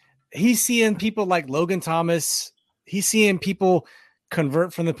 He's seeing people like Logan Thomas. He's seeing people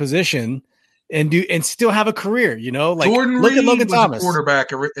convert from the position and still have a career, like Jordan look Reed at Logan was Thomas. A quarterback.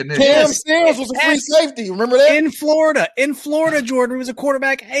 Cam Sims was a free safety. Remember that? In Florida, Jordan was a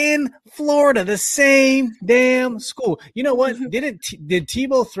quarterback in Florida, the same damn school. You know what? Did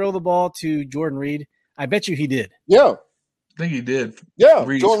Tebow throw the ball to Jordan Reed? I bet you he did. Yeah. I think he did. Yeah.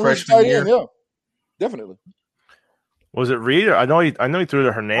 Reed's Jordan Reed's freshman year. Yeah. Definitely. Was it Reed? I know he threw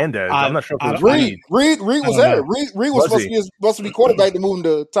to Hernandez. I'm not sure if it was Reed. Reed was there. Reed was supposed to be quarterback to move him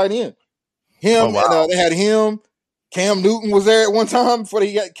to tight end. And they had him. Cam Newton was there at one time before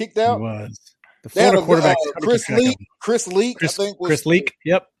he got kicked out. He was. The Florida quarterback. Chris Leak, I think. Chris Leak,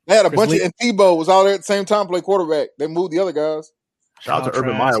 yep. They had a bunch of – and Tebow was all there at the same time play quarterback. They moved the other guys. Shout out to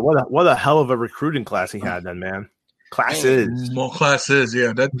Urban Meyer. What a hell of a recruiting class he had then, man. Classes. Well, classes,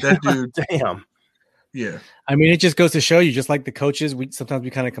 yeah. That dude. Damn. Yeah. I mean, it just goes to show you, just like the coaches, sometimes we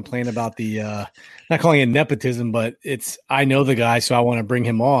kind of complain about the not calling it nepotism, but it's I know the guy, so I want to bring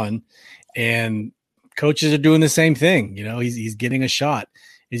him on. And coaches are doing the same thing. He's getting a shot.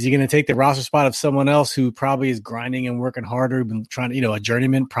 Is he going to take the roster spot of someone else who probably is grinding and working harder, been trying to, a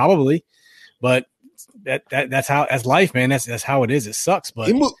journeyman? Probably. But that's life, man. That's how it is. It sucks. But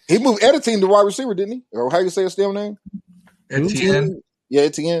he moved Etienne to wide receiver, didn't he? Or how you say his damn name? Etienne. Yeah,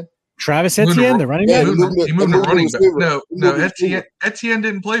 Etienne. Travis Etienne, the running back? He moved the running back. No, Etienne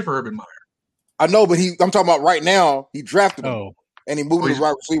didn't play for Urban Meyer. I know, but I'm talking about right now. He drafted him, and he moved him to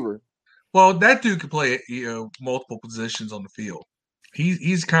wide receiver. Well, that dude could play multiple positions on the field.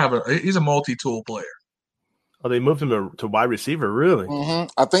 He's kind of he's a multi-tool player. Oh, they moved him to wide receiver, really? Mm-hmm.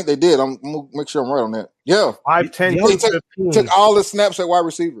 I think they did. I'm gonna make sure I'm right on that. Yeah, 5'10", took all the snaps at wide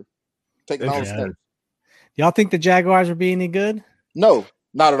receiver. Taking all the snaps. Y'all think the Jaguars will be any good? No,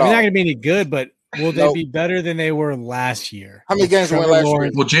 not at all. They're not going to be any good, but will they be better than they were last year? How many games they won last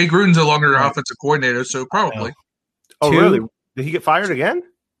year? Well, Jay Gruden's no longer their offensive coordinator, so probably. Oh, really? Did he get fired again?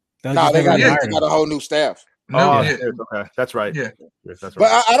 No, they got a whole new staff. No, okay, that's right. Yeah, yes, that's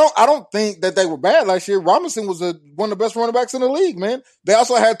right. But I don't think that they were bad last year. Robinson was one of the best running backs in the league, man. They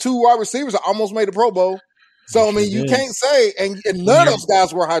also had 2 wide receivers that almost made the Pro Bowl. So I mean, you can't say, and none of those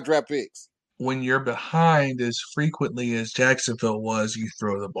guys were high draft picks. When you're behind as frequently as Jacksonville was, you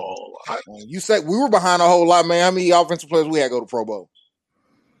throw the ball a lot. You said we were behind a whole lot, man. How many offensive players we had go to Pro Bowl?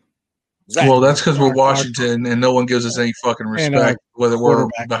 Exactly. Well, that's because we're Washington and no one gives us any fucking respect, whether we're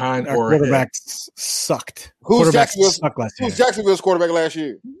behind or quarterback sucked. Who's Jacksonville's quarterback last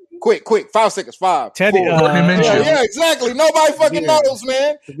year? Quick, 5 seconds, 5. Teddy Minshew. Yeah, exactly. Nobody fucking knows,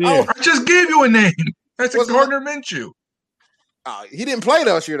 man. I just gave you a name. That's Gardner Minshew. He didn't play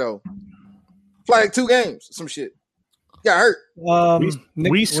last year though. Played like 2 games, some shit. Got hurt.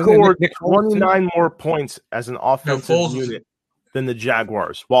 We scored 29 more points as an offensive unit than the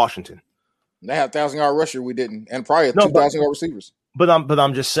Jaguars. Washington. They had 1,000-yard rusher. We didn't, and probably 2,000-yard receivers. But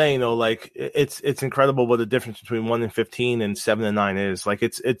I'm just saying though, like it's incredible what the difference between 1-15 and 7-9 is. Like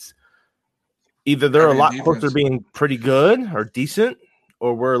it's either they're a lot closer to being pretty good or decent,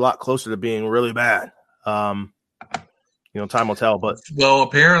 or we're a lot closer to being really bad. Time will tell. But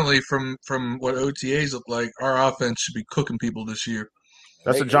apparently from what OTAs look like, our offense should be cooking people this year.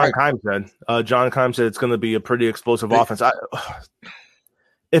 That's what John Keim said. John Keim said it's going to be a pretty explosive offense.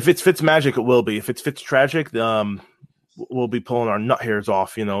 If it's Fitzmagic, it will be. If it's Fitztragic, we'll be pulling our nut hairs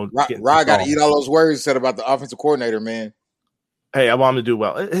off. Rod got to eat all those words he said about the offensive coordinator, man. Hey, I want him to do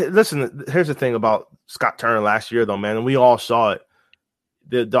well. Listen, here's the thing about Scott Turner last year, though, man, and we all saw it.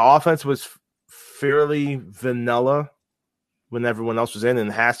 The offense was fairly vanilla when everyone else was in, and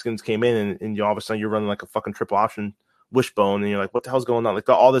Haskins came in, and all of a sudden you're running like a fucking triple option wishbone, and you're like, what the hell's going on? Like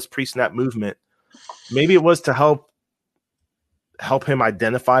all this pre-snap movement. Maybe it was to help him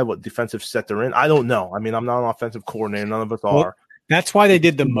identify what defensive set they're in. I don't know. I mean, I'm not an offensive coordinator. None of us are. Well, that's why they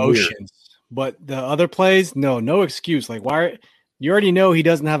did the motions. But the other plays, no excuse. Like, why? You already know he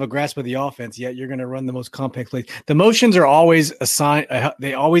doesn't have a grasp of the offense, yet you're going to run the most complex plays. The motions are always assigned.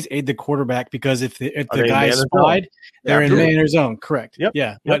 They always aid the quarterback because if the guy is spied, they're in man or zone. Correct. Yep.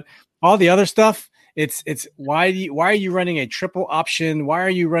 Yeah. Yep. But all the other stuff, it's why are you running a triple option? Why are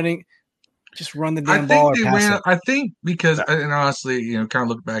you running? Just run the damn ball. I think because, and honestly, kind of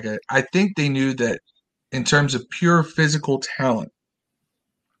look back at it, I think they knew that in terms of pure physical talent,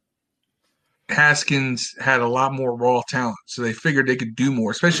 Haskins had a lot more raw talent, so they figured they could do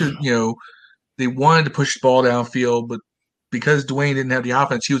more. Especially, they wanted to push the ball downfield, but because Dwayne didn't have the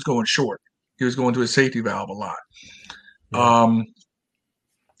offense, he was going short. He was going to his safety valve a lot,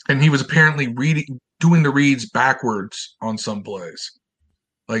 and he was apparently doing the reads backwards on some plays.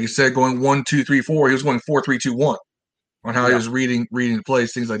 Like you said, going 1, 2, 3, 4. He was going 4, 3, 2, 1 on how he was reading the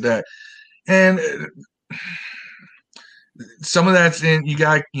plays, things like that. And some of that's in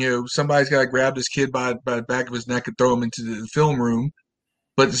somebody's got to grab this kid by the back of his neck and throw him into the film room.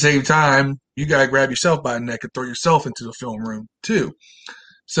 But at the same time, you got to grab yourself by the neck and throw yourself into the film room too.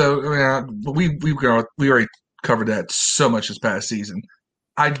 So we already covered that so much this past season.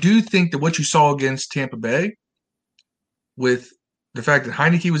 I do think that what you saw against Tampa Bay with the fact that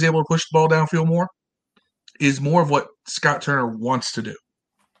Heineke was able to push the ball downfield more is more of what Scott Turner wants to do.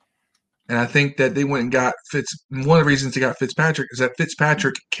 And I think that they went and got one of the reasons they got Fitzpatrick is that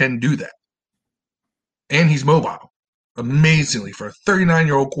Fitzpatrick can do that. And he's mobile. Amazingly, for a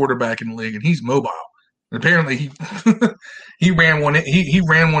 39-year-old quarterback in the league, and he's mobile. And apparently he ran one in. He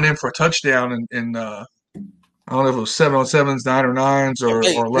ran one in for a touchdown in I don't know if it was 7-on-7s, 9-on-9s, or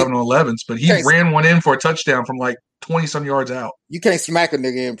 11-on-11s, but he ran one in for a touchdown from like 20-some yards out. You can't smack a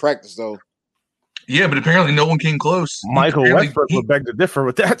nigga in practice, though. Yeah, but apparently no one came close. Michael Westbrook would beg to differ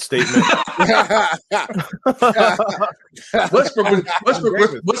with that statement.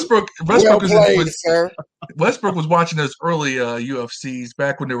 Westbrook was watching those early UFCs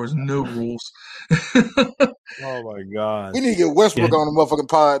back when there was no rules. Oh my God! We need to get Westbrook on the motherfucking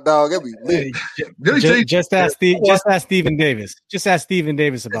pod, dog. That'd be lit. Just ask Stephen Davis. Just ask Stephen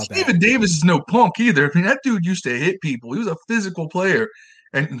Davis about that. Stephen Davis is no punk either. I mean, that dude used to hit people. He was a physical player,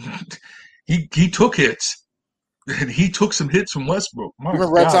 and he took hits. And he took some hits from Westbrook. Remember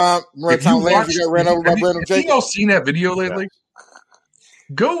that time Landry got ran over by Brandon Jacobs? Have y'all seen that video lately?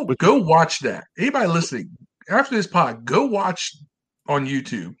 Yeah. Go watch that. Anybody listening, after this pod, go watch on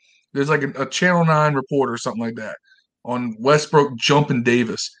YouTube. There's like a Channel 9 reporter or something like that on Westbrook jumping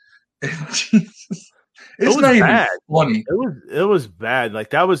Davis. And Jesus, it's not even funny. It was bad.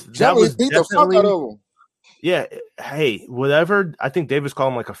 Like that was beat the fuck out of him. Yeah. Hey, whatever. I think Davis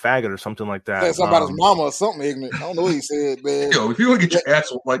called him like a faggot or something like that. Said something about his mama or something ignorant. I don't know what he said, man. Yo, if you want to get your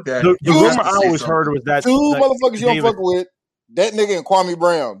ass whooped like that, the rumor I always heard was that two motherfuckers you don't fuck with. That nigga and Kwame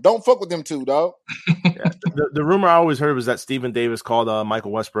Brown. Don't fuck with them two, dog. Yeah. The rumor I always heard was that Stephen Davis called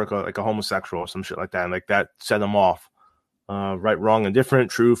Michael Westbrook like a homosexual or some shit like that, and like that set him off. Right, wrong, and different,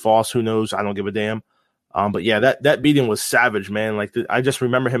 true, false, who knows? I don't give a damn. But yeah, that beating was savage, man. Like I just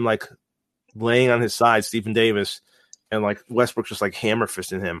remember him like laying on his side, Stephen Davis, and like Westbrook just like hammer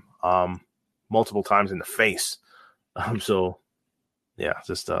fisting him multiple times in the face. So yeah,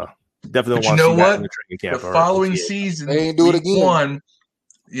 just definitely want to see that in the training camp. The following season, they ain't do it again. One,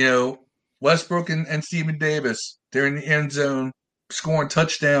 Westbrook and Stephen Davis, they're in the end zone scoring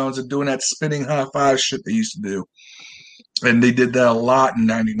touchdowns and doing that spinning high five shit they used to do. And they did that a lot in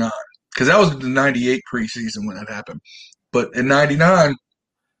 99. Because that was the 98 preseason when that happened. But in 99,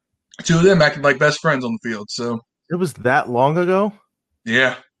 two of them acted like best friends on the field. So it was that long ago?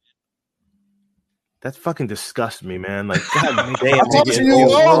 Yeah. That fucking disgusts me, man. Like, God damn. I told you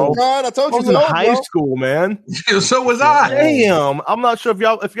old, God. I told you I was in high school, man. So was I. Damn. I'm not sure if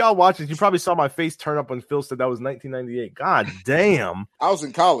y'all watch this. You probably saw my face turn up when Phil said that was 1998. God damn. I was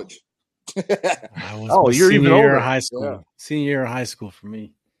in college. You're even older. High school. Yeah. Senior year of high school for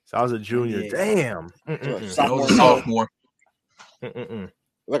me. So I was a junior. Damn. I was a sophomore.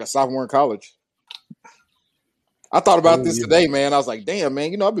 Like a sophomore in college. I thought about this today, man. I was like, damn,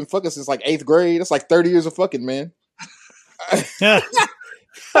 man, I've been fucking since like 8th grade. That's like 30 years of fucking, man.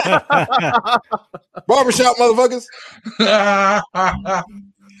 Barbershop, motherfuckers.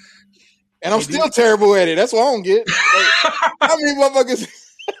 And I'm still terrible at it. That's what I don't get. Like, how many motherfuckers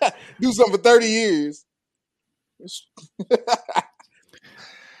do something for 30 years?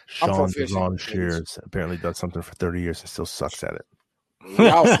 Sean Shears apparently does something for 30 years and still sucks at it.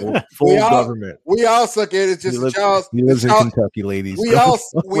 Full government. We all suck at it. It's just he lives in Kentucky, ladies. We all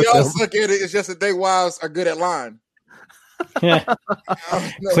suck at it. It's just that they wives are good at lying. Yeah.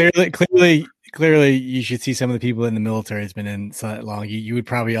 Clearly, you should see some of the people in the military that's been in so that long. You would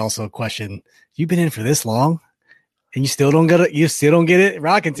probably also question, you've been in for this long and you still don't get it. You still don't get it.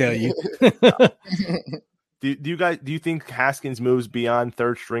 Rock can tell you. Do you think Haskins moves beyond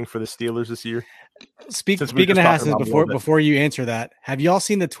third string for the Steelers this year? Speaking of Haskins, before you answer that, have y'all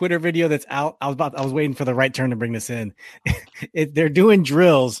seen the Twitter video that's out? I was waiting for the right turn to bring this in. They're doing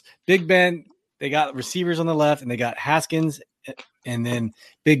drills. Big Ben, they got receivers on the left, and they got Haskins, and then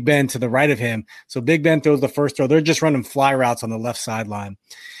Big Ben to the right of him. So Big Ben throws the first throw. They're just running fly routes on the left sideline,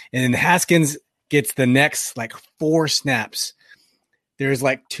 and then Haskins gets the next like 4 snaps. There's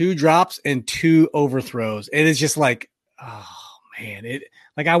like 2 drops and 2 overthrows. It is just like, oh man,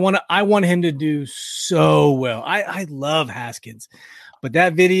 I want him to do so well. I love Haskins, but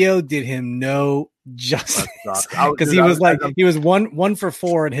that video did him no justice because he was 1 for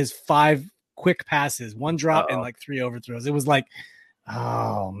 4 in his 5 quick passes, 1 drop and like 3 overthrows. It was like,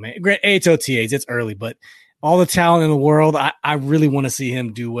 oh man, great. It's OTAs, it's early, but all the talent in the world. I really want to see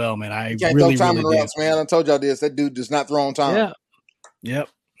him do well, man. I really do. Man, I told y'all this. That dude does not throw on time. Yeah. Yep,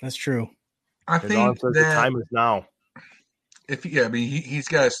 that's true. I think that the time is now.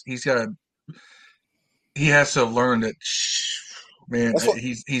 He has to have learned that, man.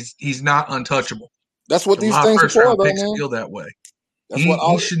 He's not untouchable. That's what these things are for, though, man. Feel that way.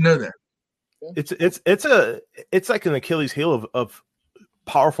 He should know that. It's like an Achilles heel of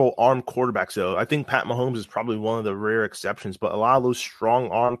powerful arm quarterbacks. Though I think Pat Mahomes is probably one of the rare exceptions, but a lot of those strong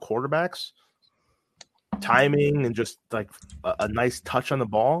arm quarterbacks. Timing and just like a nice touch on the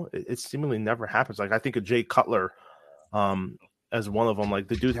ball, it seemingly never happens. Like I think of Jay Cutler as one of them. Like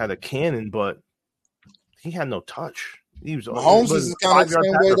the dude had a cannon, but he had no touch. Mahomes is kind of the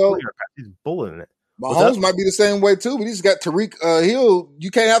same way though. He's bullying it. Mahomes might be the same way too, but he's got Tariq Hill. You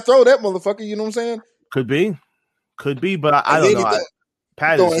can't out-throw that motherfucker. You know what I'm saying? Could be, but I don't know.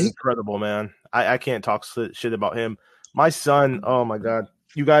 Pat is incredible, man. I can't talk shit about him. My son, oh my god.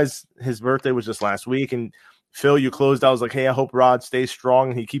 You guys, his birthday was just last week, and Phil, you closed out. I was like, hey, I hope Rod stays strong,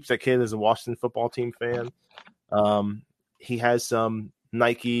 and he keeps that kid as a Washington football team fan. He has some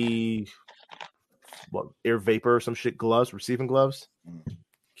Nike Air Vapor or some shit gloves, receiving gloves.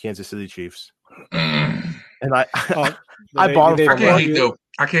 Kansas City Chiefs. And I bought them.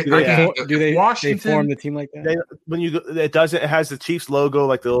 I can't. Do they Washington form the team like that? It has the Chiefs logo,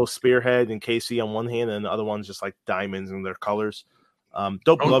 like the little spearhead and KC on one hand, and the other one's just like diamonds in their colors.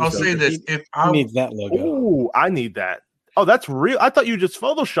 Dope gloves. I'll say this: if I need that logo, I need that. Oh, that's real. I thought you just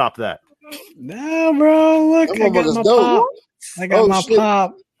photoshopped that. No, bro. Look, That I got motherfucker's my dope. pop. I got Oh, my shit.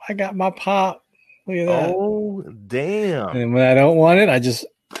 pop. I got my pop. Look at that. Oh, damn. And when I don't want it, I just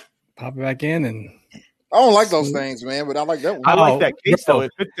pop it back in and. I don't like those things, man, but I like that one. I like Oh, that case bro. though.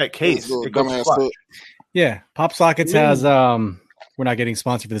 It fits that case. Little It goes dumbass clutch. foot. Yeah, Pop Sockets has we're not getting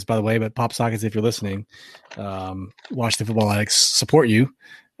sponsored for this, by the way, but Pop Sockets, if you're listening, Washington Football Addicts support you.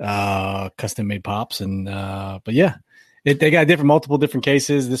 Custom made pops, and but yeah, they got multiple different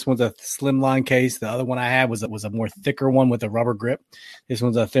cases. This one's a slimline case. The other one I had was a more thicker one with a rubber grip. This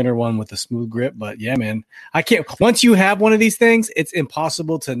one's a thinner one with a smooth grip. But yeah, man, I can't. Once you have one of these things, it's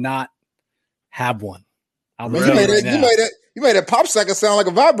impossible to not have one. Man, you made that pop socket sound like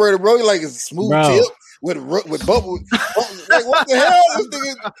a vibrator, bro. You like a smooth tip with bubble. Like, what the hell? This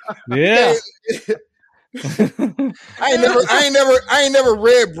thing Yeah. I ain't never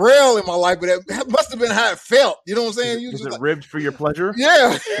read Braille in my life, but that must have been how it felt. You know what I'm saying? Is it ribbed for your pleasure?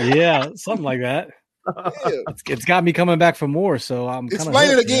 Yeah. Yeah, something like that. Yeah. It's got me coming back for more, so I'm kind of explain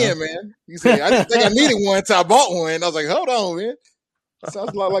it again, man. You say I didn't think I needed one until I bought one. I was like, hold on, man.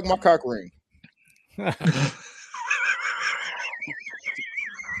 Sounds a lot like my cock ring. I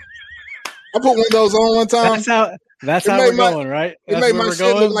put one of those on one time. That's how we're going, right? It made my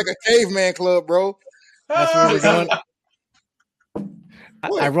shit look like a caveman club, bro. That's where we're going.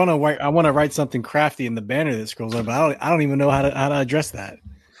 I want to write something crafty in the banner that scrolls on, but I don't even know how to address that.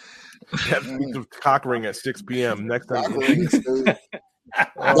 Cock ring at 6 p.m. next time.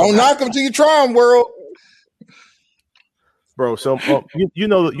 Don't knock them till you try them, world. Bro, so you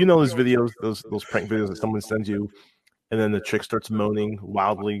know those videos, those prank videos that someone sends you, and then the chick starts moaning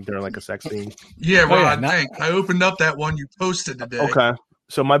wildly during like a sex scene. Yeah, Rod. I opened up that one you posted today. Okay,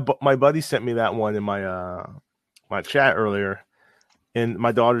 so my buddy sent me that one in my my chat earlier, and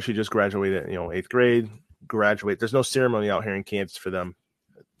my daughter, she just graduated, 8th grade. There's no ceremony out here in Kansas for them.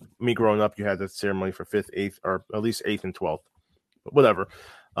 Me growing up, you had the ceremony for 5th, 8th, or at least 8th and 12th, but whatever.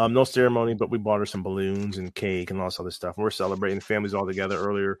 No ceremony, but we bought her some balloons and cake and all this other stuff. We're celebrating, the family's all together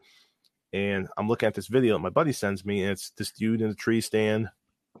earlier. And I'm looking at this video that my buddy sends me, and it's this dude in a tree stand,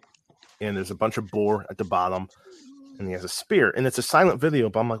 and there's a bunch of boar at the bottom, and he has a spear. And it's a silent video,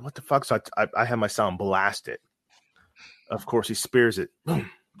 but I'm like, what the fuck? So I have my sound blasted. Of course, he spears it.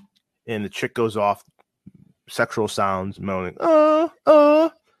 And the chick goes off, sexual sounds, moaning,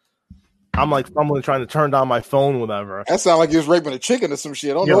 I'm like fumbling, trying to turn down my phone, whatever. That sounds like you was raping a chicken or some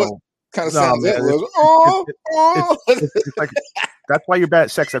shit. I don't know what kind of sound that was. It's like, that's why you're bad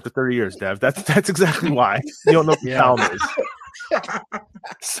at sex after 30 years, Dev. That's exactly why. You don't know what the sound is.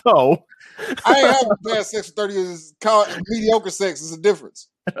 So I ain't having bad sex for 30 years. Mediocre sex is a difference.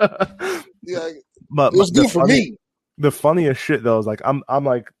 Yeah, but it was good for me. The funniest shit though is like I'm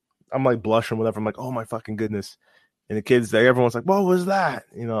like blushing, whatever. I'm like, oh my fucking goodness. And the kids, everyone's like, what was that?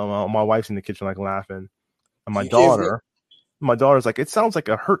 My wife's in the kitchen like laughing. And my daughter's like, it sounds like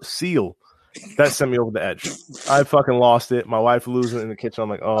a hurt seal. That sent me over the edge. I fucking lost it. My wife losing it in the kitchen. I'm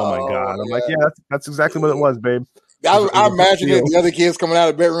like, oh my God. I'm like, yeah, that's exactly what it was, babe. I imagine it, the other kids coming out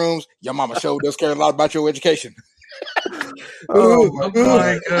of bedrooms. Your mama showed us care a lot about your education. Oh my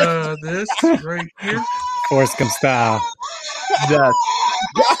God, this right here. Forrest Gump style. Yes.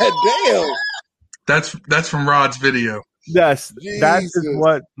 God damn. That's from Rod's video. Yes, Jesus. that is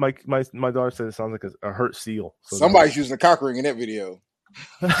what my daughter said. It sounds like a hurt seal. So somebody's using a cock ring in that video.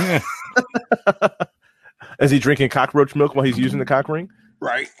 Is he drinking cockroach milk while he's using the cock ring?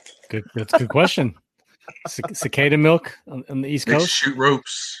 Right. Good. That's a good question. Cicada milk on the East Coast. Shoot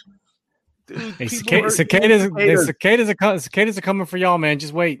ropes. Dude, hey, cicadas are coming for y'all, man.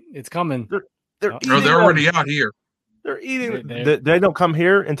 Just wait, it's coming. They're already out here. They're eating. They don't come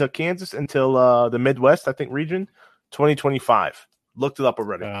here into Kansas until the Midwest, I think, region 2025. Looked it up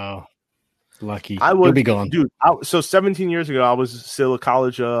already. Oh, lucky. You'll be gone, dude. So 17 years ago, I was still a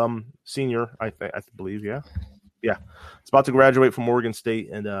college senior. I believe, yeah. It's about to graduate from Oregon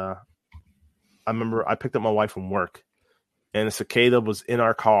State, and I remember I picked up my wife from work, and a cicada was in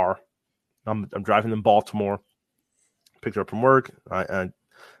our car. I'm driving in Baltimore. Picked her up from work. I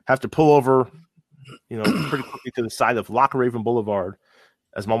have to pull over, pretty quickly to the side of Loch Raven Boulevard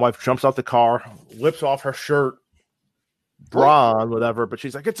as my wife jumps out the car, whips off her shirt, bra on, whatever, but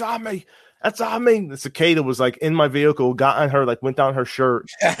she's like, it's on me. That's on me. The cicada was like in my vehicle, got on her, like went down her shirt.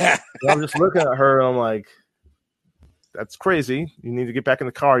 I'm just looking at her and I'm like, that's crazy. You need to get back in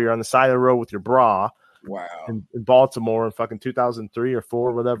the car. You're on the side of the road with your bra. Wow. In Baltimore in fucking 2003 or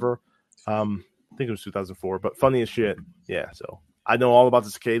 4, whatever. I think it was 2004, but funny as shit. Yeah, so I know all about the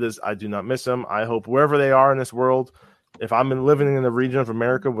cicadas. I do not miss them. I hope wherever they are in this world, if I'm living in the region of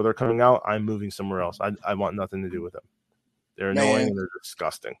America where they're coming out, I'm moving somewhere else. I want nothing to do with them. They're Man. annoying and they're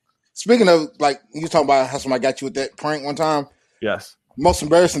disgusting. Speaking of, like, you talking about how somebody got you with that prank one time. Yes. Most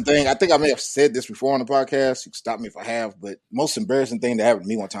embarrassing thing, I think I may have said this before on the podcast. You can stop me if I have, but most embarrassing thing that happened to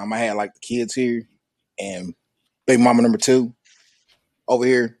me one time, I had like the kids here and baby mama number 2 over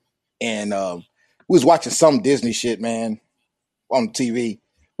here, and we was watching some Disney shit, man, on the TV.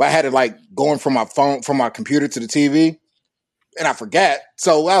 But I had it like going from my phone, from my computer to the TV, and I forgot.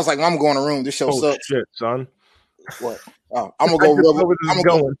 So I was like, I'm going to the room. This show sucks. Shit, son. What? Oh, I'm gonna go rub. I'm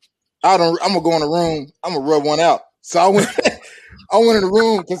gonna go in the room. I'm gonna rub one out. So I went. I went in the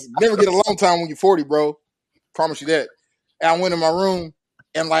room because never get a long time when you're 40, bro. Promise you that. And I went in my room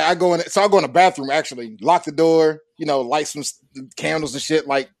and like I go in the bathroom, actually lock the door, light some candles and shit,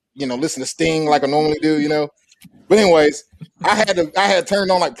 like, listen to Sting like I normally do, But anyways, I had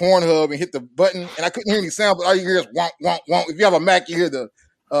turned on like Pornhub and hit the button and I couldn't hear any sound, but all you hear is wonk, wonk, wonk. If you have a Mac, you hear the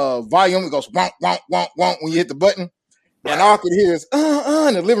volume, it goes wonk, wonk, wonk, wonk when you hit the button. And all I could hear is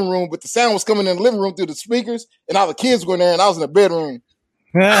in the living room, but the sound was coming in the living room through the speakers, and all the kids were in there, and I was in the bedroom.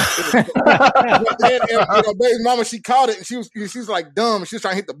 And baby mama, she caught it, and she was like dumb. She was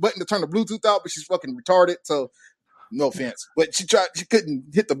trying to hit the button to turn the Bluetooth out, but she's fucking retarded. So no offense, but she couldn't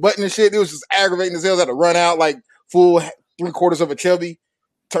hit the button and shit. It was just aggravating as hell. I had to run out like full 3/4 of a chubby,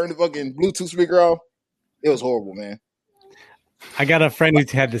 turn the fucking Bluetooth speaker off. It was horrible, man. I got a friend who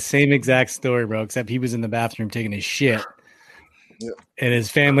had the same exact story, bro, except he was in the bathroom taking his shit. Yeah. And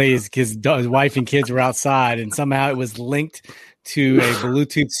his family, his wife and kids were outside, and somehow it was linked to a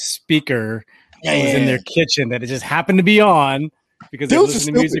Bluetooth speaker that was in their kitchen that it just happened to be on because they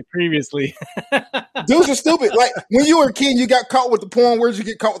listened to music previously. Dudes are stupid. Like, when you were a kid, you got caught with the porn. Where'd you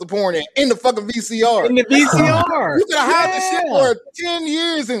get caught with the porn at? In the fucking VCR. In the VCR. You could hide the shit for 10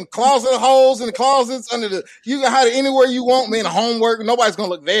 years in closet holes, in the closets, you can hide it anywhere you want, man. Homework, nobody's gonna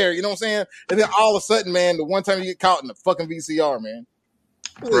look there, you know what I'm saying? And then all of a sudden, man, the one time you get caught in the fucking VCR, man.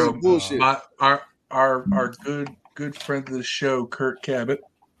 Bro, bullshit. Our good friend of the show, Kurt Cabot.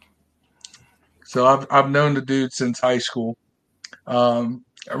 So I've known the dude since high school. One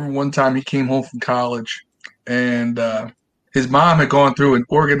time he came home from college, and his mom had gone through and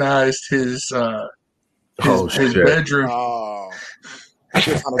organized his bedroom. Oh.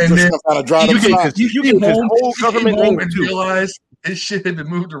 And then you get home and realize his shit had been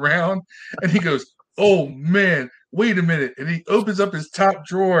moved around, and he goes, "Oh man, wait a minute!" And he opens up his top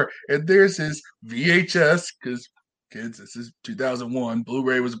drawer, and there's his VHS, because kids, this is 2001.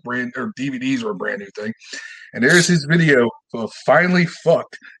 Blu-ray was DVDs were a brand new thing. And there's his video of Finally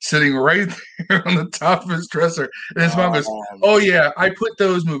Fucked sitting right there on the top of his dresser. And his mom goes, "Oh yeah, I put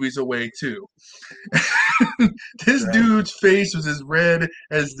those movies away too." This dude's face was as red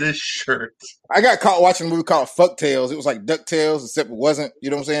as this shirt. I got caught watching a movie called Fuck Tales. It was like DuckTales, except it wasn't. You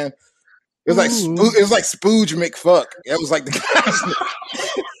know what I'm saying? It was like Spooge McFuck. It was like the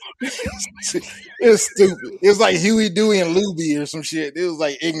it was stupid. It was like Huey, Dewey, and Louie or some shit. It was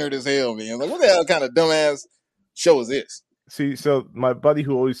like ignorant as hell, man. Like, what the hell kind of dumbass show is this? See, so my buddy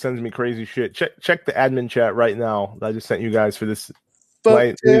who always sends me crazy shit, check the admin chat right now. I just sent you guys for this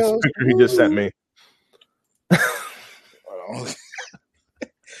picture he just sent me.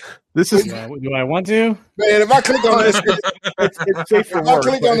 This is. Do I want to? Man, if I click on this shit, it's safe for if work, I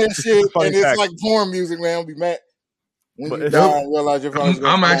click on this shit and it's fact. like porn music, man, I'll be mad. When you die and realize your family's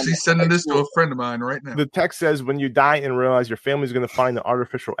I'm actually sending this to a friend of mine right now. The text says, "When you die and realize your family's going to find the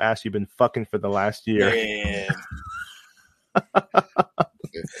artificial ass you've been fucking for the last year." Man.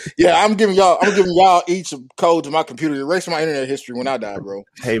 Yeah, I'm giving y'all each a code to my computer, erasing my internet history when I die, bro.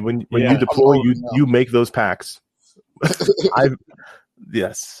 Hey, when you deploy, you make those packs.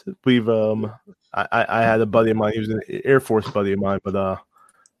 Yes, we've I had a buddy of mine. He was an Air Force buddy of mine, but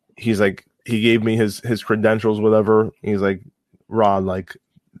he's like, he gave me his credentials, whatever. He's like, Rod, like,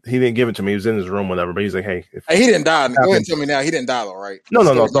 he didn't give it to me. He was in his room, whatever. But he's like, hey, he didn't die. Go ahead and tell me now. He didn't die, though, right? No,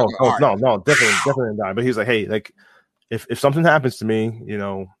 definitely didn't die. But he's like, hey, like, if something happens to me,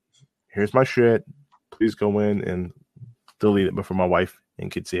 here's my shit. Please go in and delete it before my wife and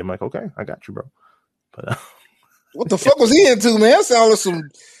kids see it. I'm like, okay, I got you, bro. But what the fuck was he into, man? That sounded like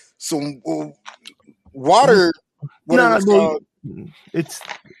some water. It's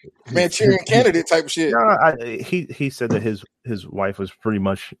Manchurian Candidate type of shit. No, he said that his wife was pretty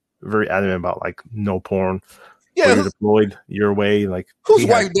much very adamant about like no porn. Yeah, you're deployed your way. Like, whose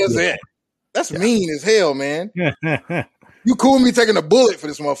wife does that? That's mean as hell, man. You cool with me taking a bullet for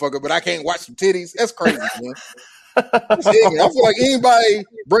this motherfucker, but I can't watch some titties? That's crazy, man. I feel like anybody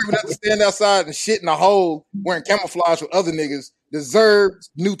brave enough to stand outside and shit in a hole wearing camouflage with other niggas deserves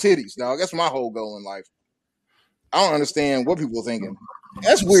new titties, dog. That's my whole goal in life. I don't understand what people are thinking.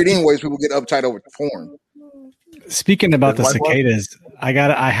 That's weird anyways, people get uptight over porn. Speaking about the There's my one. cicadas,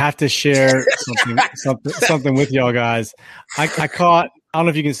 I have to share something with y'all guys. I caught. I don't know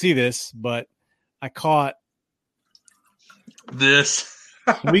if you can see this, but I caught This.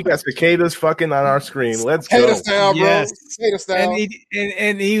 We got cicadas fucking on our screen. Let's Cicada go. style, bro. Yes. Cicada style.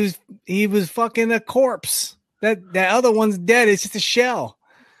 and he was fucking a corpse. That other one's dead. It's just a shell.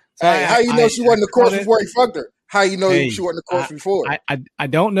 So Hey, how you know she wasn't the corpse before he fucked her? How you know she wasn't the corpse before? I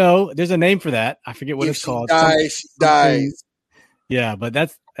don't know. There's a name for that. I forget what If it's she called. dies, she dies. Yeah, but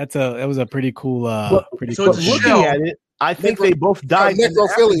that was a pretty cool. Pretty so cool. it's Looking shell. at it, I think they both died. and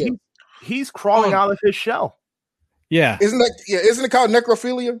necrophilia. He's crawling out of his shell. Yeah, Isn't it called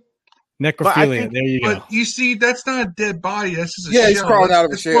necrophilia? necrophilia. There you go. But you see, that's not a dead body. That's just a Yeah, shell. he's crawling out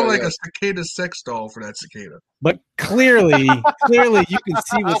of a it's shell, more like yeah. a cicada sex doll for that cicada. But clearly, you can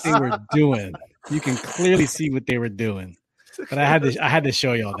see what they were doing. You can clearly see what they were doing. But I had to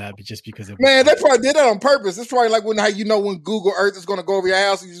show y'all that, but just because it was Man, they probably did that on purpose. It's probably like when Google Earth is going to go over your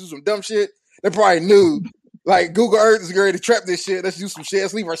house and you do some dumb shit. They probably knew, like, Google Earth is ready to trap this shit. Let's do some shit.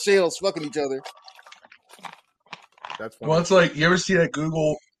 Let's leave our shells fucking each other. That's funny. Well, it's like, you ever see that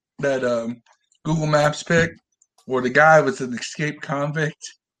Google Maps pic where the guy was an escaped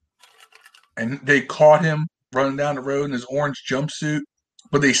convict and they caught him running down the road in his orange jumpsuit,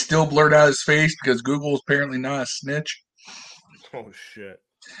 but they still blurred out his face because Google is apparently not a snitch. Oh shit!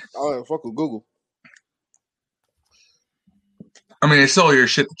 Oh, fuck with Google. I mean, they sell your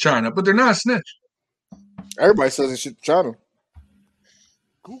shit to China, but they're not a snitch. Everybody says this shit to China.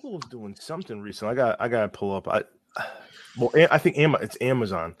 Google's doing something recently. I got to pull up. I think it's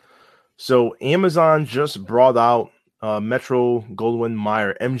Amazon. So Amazon just brought out Metro Goldwyn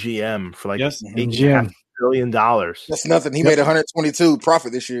Mayer (MGM) for like $8.5 billion. That's nothing. He made 122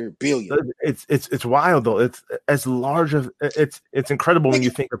 profit this year, billion. It's wild though. It's as large of it's incredible when you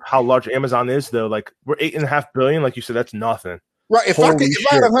think of how large Amazon is though. Like we're $8.5 billion. Like you said, that's nothing. Right. If I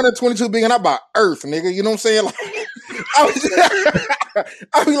had 122 billion, I'd buy Earth, nigga. You know what I'm saying? Like,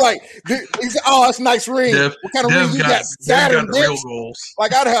 I'd be like, oh, that's a nice ring. What kind of ring you got? Saturn, got real goals.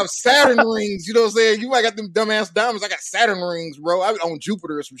 Like, I'd have Saturn rings. You know what I'm saying? You might got them dumbass diamonds. I got Saturn rings, bro. I would own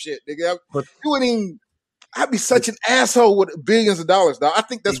Jupiter or some shit, nigga. You wouldn't even. I'd be such an asshole with billions of dollars, dog. I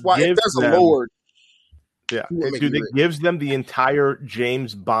think that's why if there's a Lord. Yeah, dude, it gives them the entire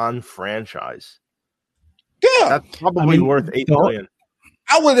James Bond franchise. Yeah, that's probably worth $8 billion.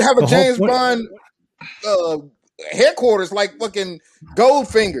 I would have a James Bond headquarters like fucking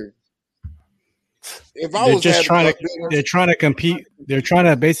Goldfinger. If I was they're trying to compete. They're trying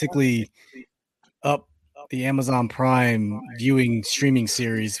to basically up the Amazon Prime viewing streaming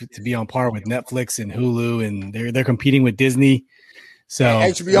series to be on par with Netflix and Hulu, and they're competing with Disney. So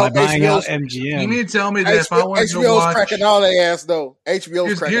HBO buying out MGM. You need to tell me that if I want to go watch, cracking all their ass though.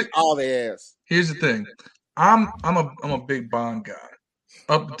 HBO's cracking all their ass. Here's the thing. I'm a big Bond guy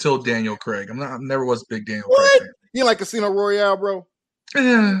up until Daniel Craig. I never was a big Daniel Craig fan. You like Casino Royale, bro?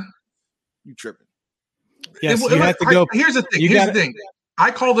 Yeah. You tripping? Yes, you have to go. Here's the thing. Here's the thing.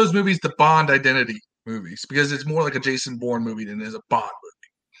 I call those movies the Bond identity movies because it's more like a Jason Bourne movie than it is a Bond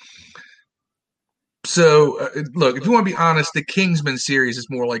movie. So, look, if you want to be honest, the Kingsman series is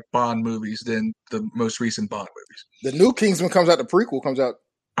more like Bond movies than the most recent Bond movies. The new Kingsman comes out. The prequel comes out.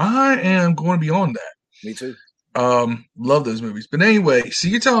 I am going to be on that. Me too. Love those movies. But anyway, so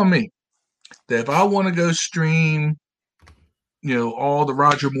you're telling me that if I want to go stream, all the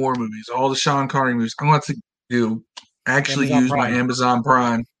Roger Moore movies, all the Sean Connery movies, I want to actually use my Amazon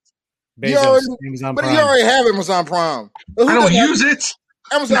Prime. You already have Amazon Prime. I don't use it.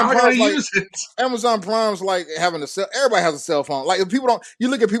 Amazon Prime's like having a cell. Everybody has a cell phone. Like if people don't, you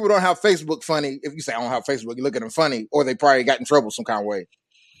look at people who don't have Facebook funny. If you say I don't have Facebook, you look at them funny, or they probably got in trouble some kind of way.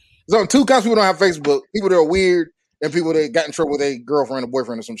 There's only two kinds of people who don't have Facebook: people that are weird and people that got in trouble with a girlfriend or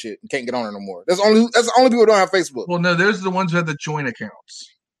boyfriend or some shit and can't get on it no more. That's the only people who don't have Facebook. Well, no, those are the ones who have the joint accounts.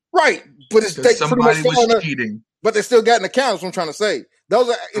 Right, but somebody was cheating. But they still got an account. That's what I'm trying to say. Those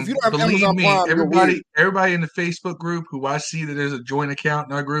are if you don't have Amazon Prime, everybody in the Facebook group who I see that there's a joint account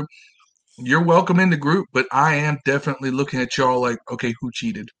in our group, you're welcome in the group. But I am definitely looking at y'all like, okay, who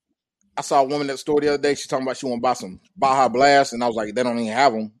cheated? I saw a woman at the store the other day. She's talking about she want to buy some Baja Blast, and I was like, they don't even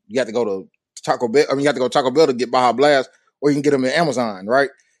have them. You have to go to Taco Bell. I mean, you have to go to Taco Bell to get Baja Blast, or you can get them in Amazon, right?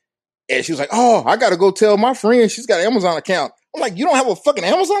 And she was like, oh, I got to go tell my friend she's got an Amazon account. I'm like, you don't have a fucking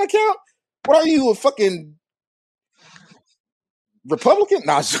Amazon account? What are you, a fucking Republican?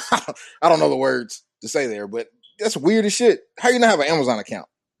 Nah, I don't know the words to say there, but that's weird as shit. How you not have an Amazon account?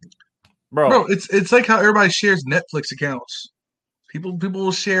 Bro, it's like how everybody shares Netflix accounts. People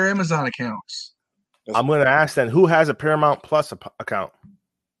will share Amazon accounts. I'm going to ask then, who has a Paramount Plus account?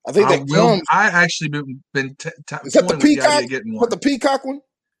 I think that comes. I actually been Is that the Peacock? Getting one. What the Peacock one?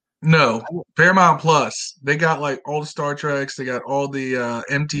 No, Paramount Plus. They got like all the Star Treks. They got all the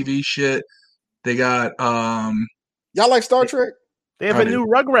MTV shit. They got y'all like Star Trek? They have a new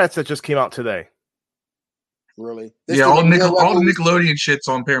Rugrats that just came out today. Really? All the Nickelodeon shit's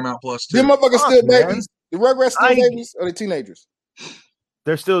on Paramount Plus too. Them motherfuckers still babies. The Rugrats still babies, or they teenagers?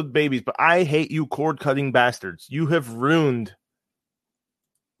 They're still babies, but I hate you cord cutting bastards. You have ruined.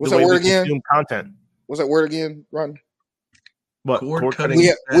 What's that word again? Content. What's that word again, Ron? What cord cutting?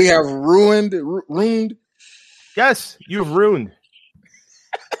 We have ruined. Yes, you've ruined.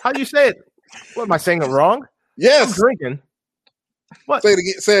 How do you say it? What am I saying it wrong? Yes, I'm drinking. What?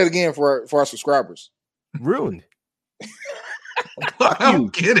 Say it again for our subscribers. Ruined. I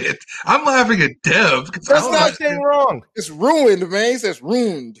don't get it. I'm laughing at Dev. That's not saying wrong. It's ruined, man. He says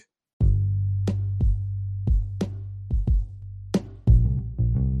ruined.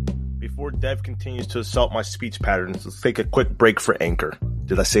 Before Dev continues to assault my speech patterns, let's take a quick break for Anchor.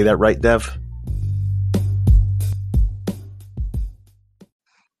 Did I say that right, Dev?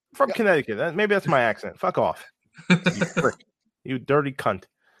 From Connecticut. Maybe that's my accent. Fuck off. You prick. You dirty cunt.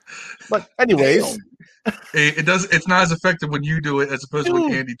 But anyways. It's not as effective when you do it as opposed to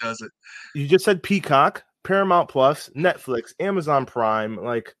when Andy does it. You just said Peacock, Paramount Plus, Netflix, Amazon Prime,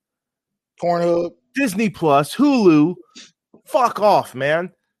 like Pornhub, Disney Plus, Hulu. Fuck off,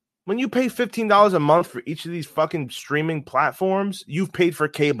 man. When you pay $15 a month for each of these fucking streaming platforms, you've paid for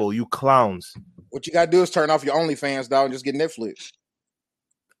cable, you clowns. What you got to do is turn off your OnlyFans, dog, and just get Netflix.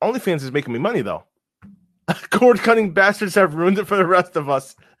 OnlyFans is making me money, though. Cord-cutting bastards have ruined it for the rest of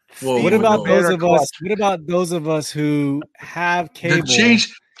us. Well, what about those of us? What about those of us who have cable? Change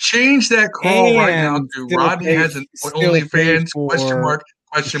that call right now to Rodney has an OnlyFans ?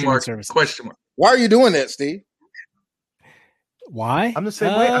 Why are you doing that, Steve? Why? I'm the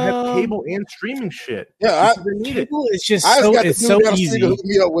same way. I have cable and streaming shit. Yeah, cable is just so easy. To hook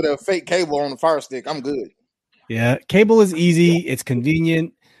me up with a fake cable on the Fire Stick. I'm good. Yeah, cable is easy. It's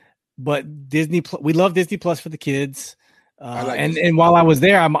convenient. But Disney, we love Disney Plus for the kids. And while I was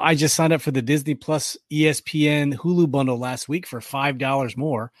there, I just signed up for the Disney Plus ESPN Hulu bundle last week for $5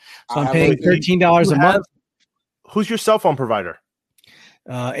 more. So I'm paying $13 a month. Who's your cell phone provider?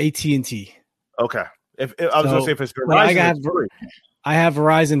 AT&T. Okay. I was going to say if it's Verizon, I have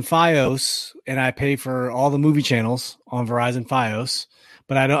Verizon Fios, and I pay for all the movie channels on Verizon Fios.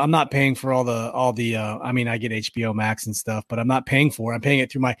 But I'm not paying for all the. I mean, I get HBO Max and stuff, but I'm not paying for it. I'm paying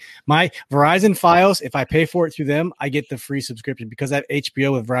it through my Verizon Fios. If I pay for it through them, I get the free subscription because I have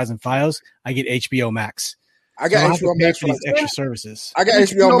HBO with Verizon Fios. I get HBO Max. I got HBO Max for these extra services. I got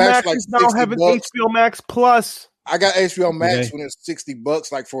HBO Max like now having HBO Max Plus. I got HBO Max when it's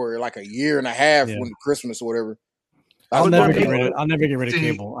 $60, like for like a year and a half when Christmas or whatever. I'll never get rid of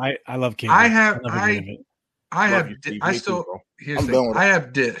cable. I love cable. I have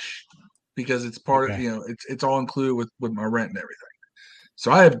Dish because it's part of it's all included with my rent and everything.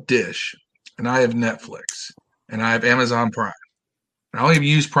 So I have Dish and I have Netflix and I have Amazon Prime. And I don't even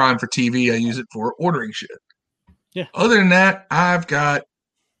use Prime for TV. I use it for ordering shit. Yeah. Other than that, I've got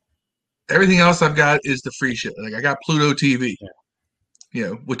everything else. I've got is the free shit. Like I got Pluto TV,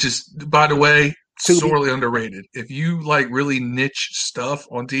 which is, by the way, sorely underrated. If you like really niche stuff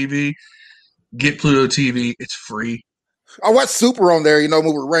on TV, get Pluto TV. It's free. I watched Super on there, with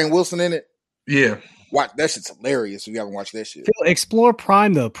Rainn Wilson in it. Yeah. Watch that shit's hilarious if you haven't watched that shit. Explore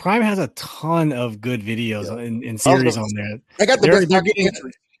Prime though. Prime has a ton of good videos in series on there. They got the best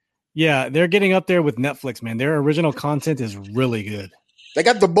documentaries. Yeah, they're getting up there with Netflix, man. Their original content is really good. They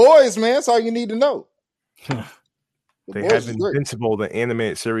got The Boys, man. That's all you need to know. They have Invincible, the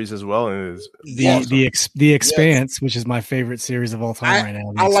animated series as well, and the Expanse, which is my favorite series of all time right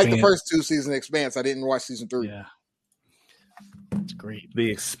now. I like the first 2 seasons of Expanse. I didn't watch season 3. Yeah, it's great. The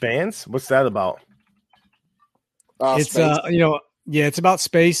Expanse, what's that about? It's it's about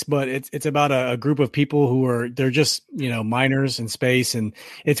space, but it's about a group of people who they're just miners in space, and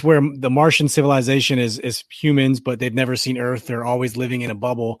it's where the Martian civilization is humans, but they've never seen Earth. They're always living in a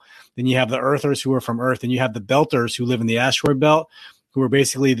bubble. Then you have the Earthers who are from Earth, and you have the Belters who live in the asteroid belt, who are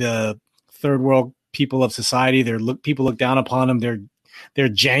basically the third world people of society. People look down upon them. They're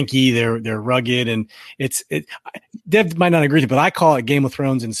janky, they're rugged, and Dev might not agree with it, but I call it Game of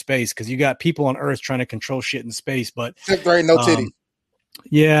Thrones in space because you got people on Earth trying to control shit in space. But except there ain't no titties.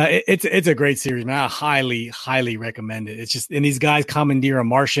 Yeah, it's a great series, man. I highly recommend it. It's just, and these guys commandeer a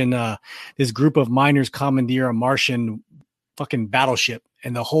Martian. This group of miners commandeer a Martian fucking battleship,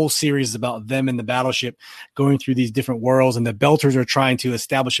 and the whole series is about them in the battleship going through these different worlds. And the Belters are trying to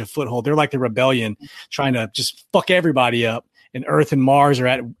establish a foothold. They're like the rebellion, trying to just fuck everybody up. and Earth and Mars are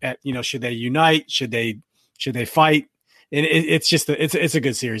at should they unite? Should they fight? And it's just it's a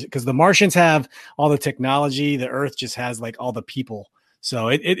good series because the Martians have all the technology. The Earth just has like all the people. So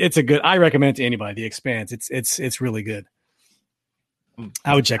it's a good. I recommend it to anybody. The Expanse. It's really good.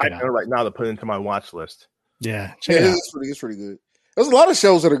 I would check it out right now to put it into my watch list. Yeah, check it out. It's pretty good. There's a lot of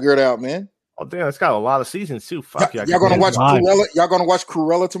shows that are good out, man. Oh damn, it's got a lot of seasons too. Fuck y'all gonna watch Cruella? Y'all gonna watch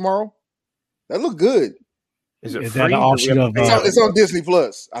Cruella tomorrow? That look good. Is it Is free? that an offshoot of? It's on Disney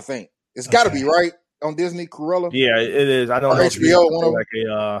Plus, I think. It's got to be right on Disney. Cruella. Yeah, it is. I don't or know. HBO, like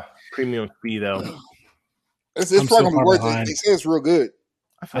a premium fee though. It's probably gonna be worth it. They say it's real good.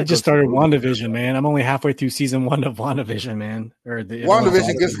 I just started WandaVision, man. I'm only halfway through season 1 of WandaVision, man.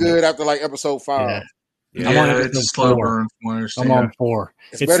 WandaVision gets good after like episode 5. Yeah, it's a slow burn. I'm on 4.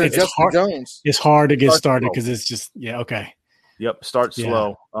 It's better than Jessica Jones. It's hard to get started because it's just okay. Yep, start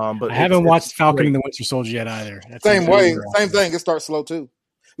slow. But I haven't watched Falcon and the Winter Soldier yet either. Same thing. It starts slow too.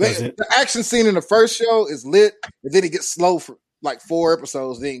 The action scene in the first show is lit, and then it gets slow for like 4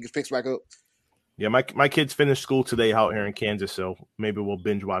 episodes. Then it gets picked back up. Yeah, my kids finished school today out here in Kansas, so maybe we'll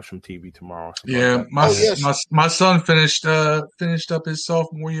binge watch some TV tomorrow. Yeah, my son finished up his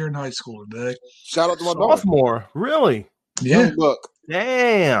sophomore year in high school today. Shout out to my daughter. Sophomore, really? Yeah.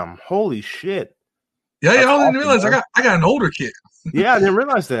 Damn! Holy shit! Yeah, y'all didn't realize I got an older kid. Yeah, I didn't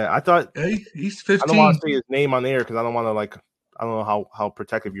realize that. I thought he's 15. I don't want to say his name on the air because I don't want to I don't know how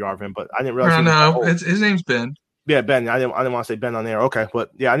protective you are of him, but I didn't realize. No, his name's Ben. Yeah, Ben. I didn't want to say Ben on there. Okay, but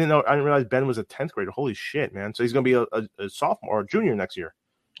yeah, I didn't realize Ben was a 10th grader. Holy shit, man! So he's gonna be a sophomore or junior next year.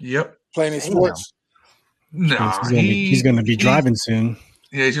 Yep, playing in sports. No, he's gonna be driving soon.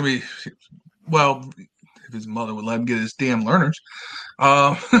 Yeah, he's gonna be. Well, if his mother would let him get his damn learners.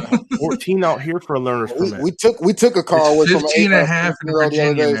 14 out here for a learner's permit. We took a car away from 15 and a half in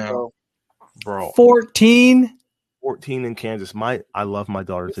Virginia now. Bro, 14 in Kansas. I love my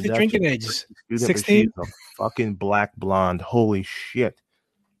daughter to death. Drinking age 16. She's a fucking black blonde. Holy shit!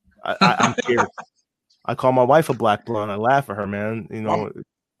 I'm scared. I call my wife a black blonde. I laugh at her, man. You know,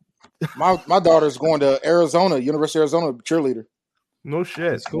 my daughter's going to Arizona, University of Arizona, cheerleader. No shit.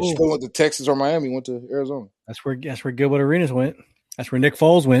 That's cool. She went to Texas or Miami. Went to Arizona. That's where Gilbert Arenas went. That's where Nick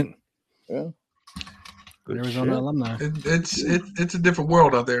Foles went. Yeah. Good Arizona shit. alumni. It's a different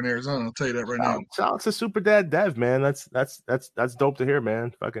worle out there in Arizona. I'll tell you that right now. Shout out to Super Dad Dev, man. That's dope to hear,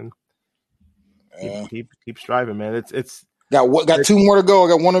 man. Fucking keep striving, man. It's got 2 more to go. I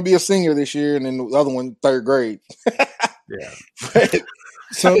got one to be a senior this year, and then the other one 3rd grade. Yeah.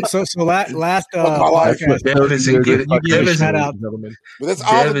 So last Dev isn't good. Dev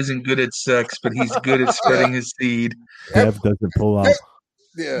isn't good at sex, but he's good at spreading his seed. Dev doesn't pull out.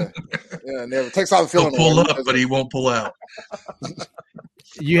 Yeah, never takes all the feeling. He'll pull up, but he won't pull out.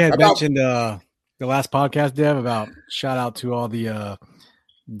 You had mentioned the last podcast, Dev, about shout out to all the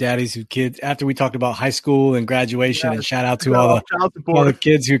daddies who kids after we talked about high school and graduation, and shout out to all the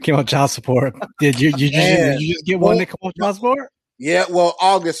kids who came on child support. Did you just get one that come on child support? Yeah, well,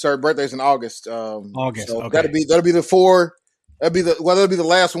 August. Our birthday's in August. August. So okay. That'll be the 4. That'll be the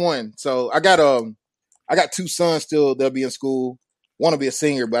last one. So I got 2 sons still. They'll be in school. Want to be a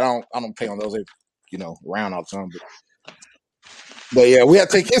senior, but I don't pay on those. Around all the time. But yeah, we had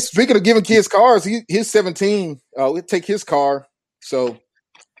to take his. Speaking of giving kids cars, he's 17. We take his car. So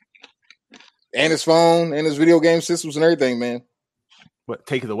and his phone and his video game systems and everything, man. What?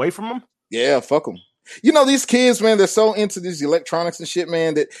 Take it away from him? Yeah, fuck them. These kids, man, they're so into these electronics and shit,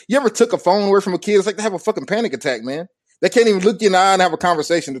 man, that you ever took a phone away from a kid, it's like they have a fucking panic attack, man. They can't even look you in the eye and have a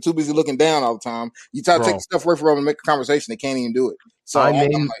conversation. They're too busy looking down all the time. You try to take stuff away from them and make a conversation, they can't even do it. So I'm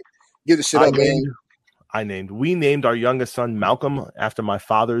like, give the shit up, man. We named our youngest son Malcolm after my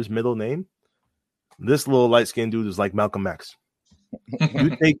father's middle name. This little light-skinned dude is like Malcolm X.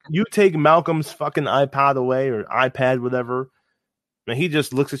 You take Malcolm's fucking iPod away or iPad, whatever, and he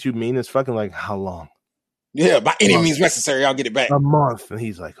just looks at you mean as fucking like, how long? Yeah, by any means necessary, I'll get it back. A month. And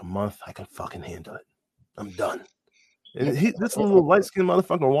he's like, a month? I can fucking handle it. I'm done. And this little light-skinned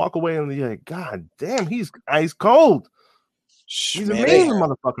motherfucker walk away and you're like, God damn, he's ice cold. He's a mean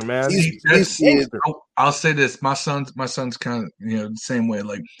motherfucker, man. I'll say this: my son's kind of the same way.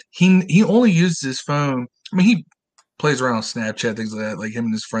 Like he only uses his phone. I mean, he plays around on Snapchat, things like that. Like him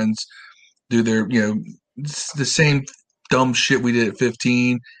and his friends do their the same dumb shit we did at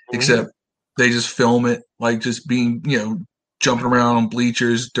 15, except they just film it, like just being jumping around on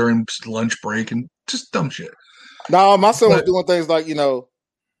bleachers during lunch break and just dumb shit. No, my son was doing things like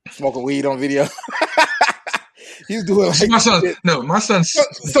smoking weed on video. He's doing like my son. No, my son's.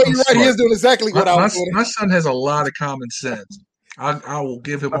 So you're right. He is doing exactly what I was doing. My son has a lot of common sense. I will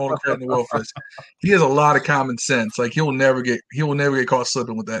give him all the credit in the world for this. He has a lot of common sense. Like he will never get caught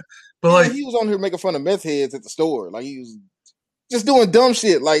slipping with that. But like he was on here making fun of meth heads at the store. Like he was just doing dumb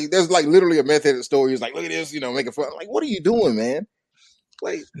shit. Like there's like literally a meth head at the store. He was like, look at this, making fun. Like, what are you doing, man?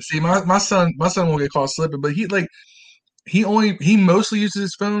 Like, see, my son won't get caught slipping, but he mostly uses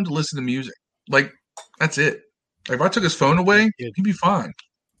his phone to listen to music. Like that's it. Like, if I took his phone away, he'd be fine.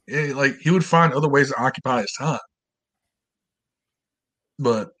 Like he would find other ways to occupy his time.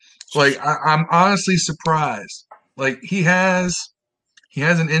 But like I'm honestly surprised. Like he has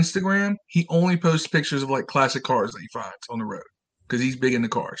an Instagram. He only posts pictures of like classic cars that he finds on the road because he's big into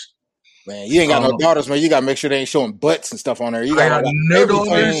cars. Man, you ain't got no daughters, man. You gotta make sure they ain't showing butts and stuff on there. You got no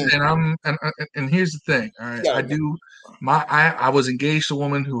daughters, and here's the thing. All right, I was engaged to a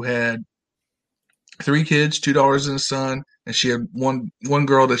woman who had 3 kids, 2 daughters and a son, and she had one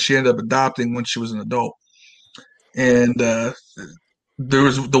girl that she ended up adopting when she was an adult. And there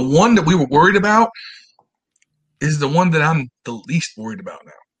was the one that we were worried about is the one that I'm the least worried about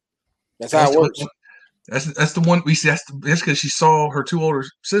now. That's how it works. That's the one we see. That's because she saw her 2 older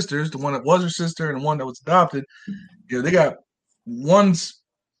sisters, the one that was her sister and the one that was adopted. They got one's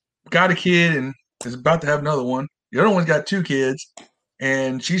got a kid and is about to have another one. The other one's got 2 kids,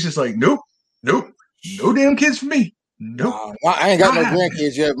 and she's just like, nope, no damn kids for me. Nope. I ain't got no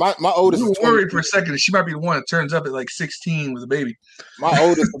grandkids yet. My oldest. We were worried for a second that she might be the one that turns up at like 16 with a baby. My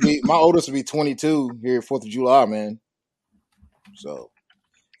oldest will be 22 here 4th of July, man. So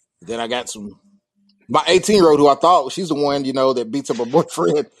then I got my 18-year-old who I thought she's the one, that beats up her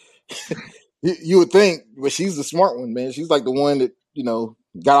boyfriend. you would think, but she's the smart one, man. She's like the one that,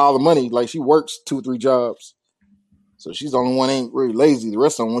 got all the money. Like she works 2 or 3 jobs. So she's the only one ain't really lazy. The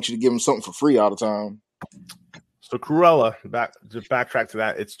rest of them want you to give them something for free all the time. So Cruella, backtrack to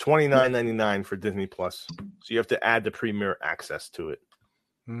that. It's $29.99 for Disney Plus. So you have to add the Premier access to it.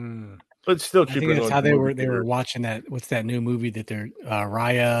 But it's still cheaper. I think that's how they were watching that. What's that new movie that they're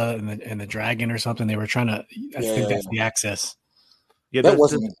Raya and the Dragon or something? They were trying to. I think that's the access. Yeah,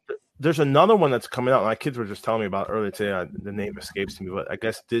 there's another one that's coming out. My kids were just telling me about earlier today. The name escapes me, but I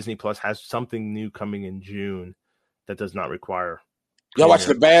guess Disney Plus has something new coming in June that does not require. Y'all watch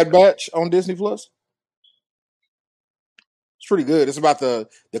The Bad Batch on Disney Plus? It's pretty good. It's about the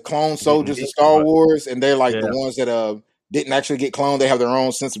clone soldiers in Star Wars, and they're like the ones that didn't actually get cloned. They have their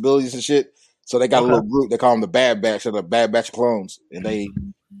own sensibilities and shit. So they got a little group. They call them the Bad Batch, or the Bad Batch clones, and they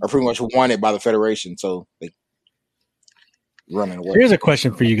are pretty much wanted by the Federation. So they running away. Here's a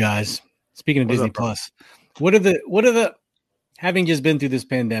question for you guys. Speaking of Disney Plus, what are the having just been through this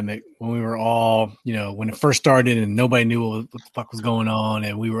pandemic when we were all, when it first started and nobody knew what the fuck was going on,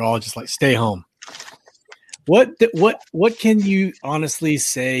 and we were all just like, stay home. What can you honestly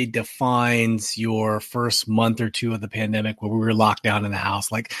say defines your first month or 2 of the pandemic where we were locked down in the house?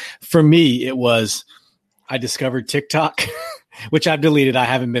 Like for me, it was I discovered TikTok, which I've deleted. I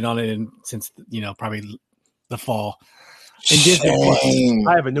haven't been on it since probably the fall. And Disney Plus.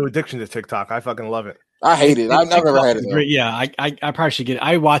 I have a new addiction to TikTok. I fucking love it. I hate it. I've never had it. Great. Yeah, I probably should get it.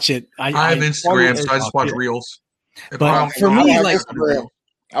 I watch it. I have Instagram, so I just watch Reels. But for me, like Instagram.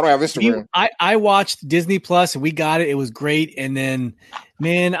 I don't have Instagram. I watched Disney Plus and we got it. It was great. And then,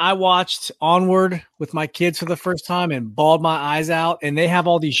 man, I watched Onward with my kids for the first time and bawled my eyes out. And they have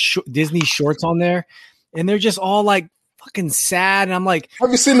all these Disney shorts on there, and they're just all like fucking sad. And I'm like,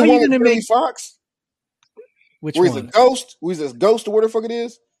 have you seen the one with Jamie Foxx? Which one? He's a ghost? He's a ghost or whatever the fuck it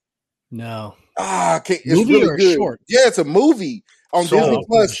is? No. It's movie really or good. Short? Yeah, it's a movie. On Disney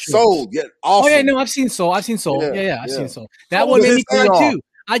Plus, Soul. Yeah, awesome. Oh yeah, no, I've seen Soul. I've seen Soul. Yeah, I've seen Soul. That one made me cry too.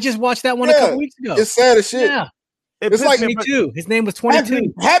 I just watched that one a couple weeks ago. It's sad as shit. Yeah. It's like me too. His name was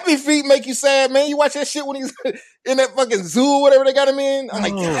 22. Happy Feet make you sad, man. You watch that shit when he's in that fucking zoo or whatever they got him in. I'm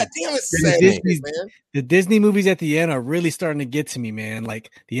like, God damn, it's sad, man. The Disney movies at the end are really starting to get to me, man.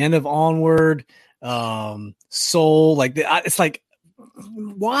 Like the end of Onward, Soul. Like it's like,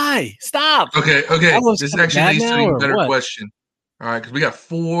 why? Stop. Okay. This actually leads to a better question. All right, because we got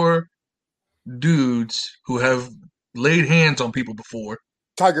 4 dudes who have laid hands on people before.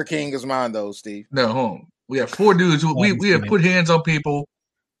 Tiger King is mine, though, Steve. No, hold on. We have 4 dudes who we have put hands on people.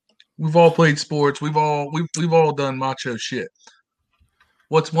 We've all played sports. We've all done macho shit.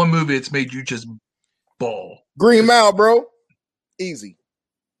 What's one movie that's made you just bawl? Green Mile, bro. Easy.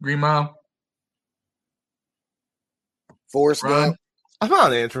 Green Mile. Forrest Gump. I'm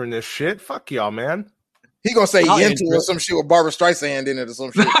not answering this shit. Fuck y'all, man. He gonna say Yentl or some shit with Barbara Streisand in it or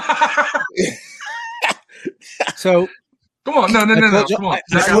some shit. So come on, no. Come on.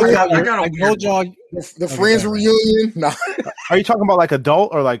 I told y'all the Friends reunion. No. Are you talking about like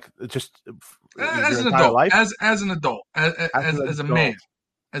adult or like just As your an entire adult, life? as an adult, as a man,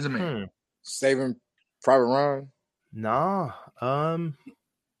 as a man. Saving Private Ryan. Nah.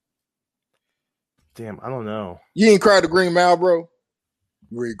 Damn, I don't know. You ain't cried the Green Mile, bro.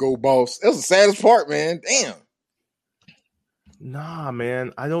 Where you go, boss? That was the saddest part, man. Damn. Nah,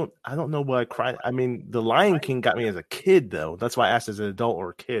 man. I don't know what I cried. I mean, The Lion King got me as a kid, though. That's why I asked as an adult or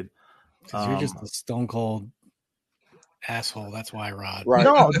a kid. Because you're just a stone cold asshole. That's why, Rod. Right.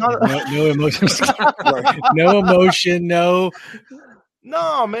 No, No emotion. Right. No emotion. No.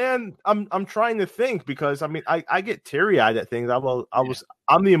 No, man. I'm trying to think because I mean I get teary eyed at things.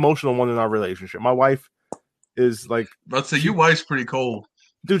 I'm the emotional one in our relationship. My wife is like, Let's say your wife's pretty cold.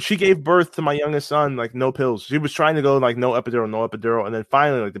 dude, she gave birth to my youngest son, like no pills. She was trying to go like no epidural, and then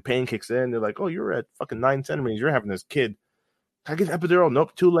finally like the pain kicks in. They're like, oh, you're at fucking 9 centimeters. You're having this kid. Can I get epidural?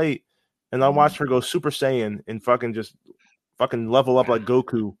 Nope, too late. And I watched her go Super Saiyan and fucking level up like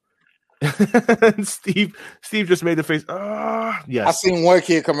Goku. And Steve just made the face. Yes. I seen one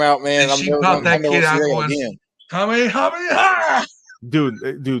kid come out, man. And she popped that kid out going, again. How many?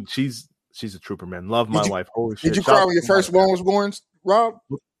 Dude, she's a trooper, man. Love my wife. Holy shit. Did you cry when your firstborn was born, Rob?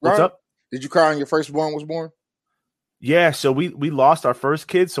 What's up? Did you cry when your firstborn was born? Yeah, so we lost our first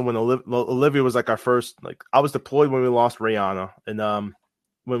kid. So when Olivia was like our first, like I was deployed when we lost Rihanna, and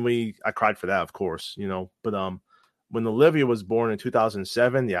I cried for that, of course, But when Olivia was born in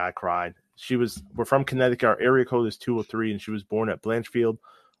 2007, yeah, I cried. We're from Connecticut. Our area code is 203, and she was born at Blanchfield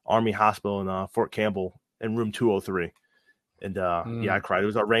Army Hospital in Fort Campbell in room 203. And yeah, I cried. It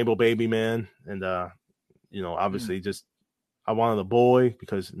was our rainbow baby, man. And obviously just I wanted a boy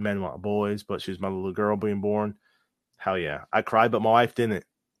because men want boys, but she was my little girl being born. Hell yeah. I cried, but my wife didn't.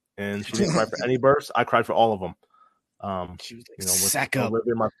 And she didn't cry for any births. I cried for all of them. She was like, with sack up.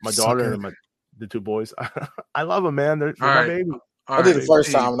 Olivia, my daughter and the two boys. I love them, man. They're my baby. I did the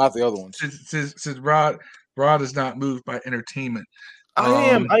first time, not the other one. Since Rod is not moved by entertainment.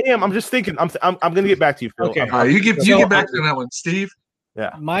 I am. I'm just thinking. I'm gonna get back to you, Phil. Okay. All right, you get back to that one, Steve.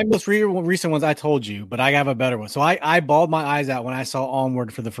 Yeah. My most recent ones I told you, but I have a better one. So I bawled my eyes out when I saw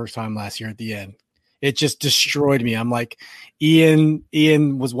Onward for the first time last year at the end. It just destroyed me. I'm like, Ian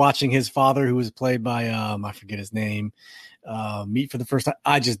was watching his father, who was played by I forget his name, meet for the first time.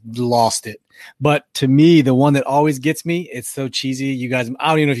 I just lost it. But to me, the one that always gets me, it's so cheesy. You guys, I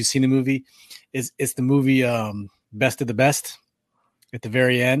don't even know if you've seen the movie. It's the movie Best of the Best at the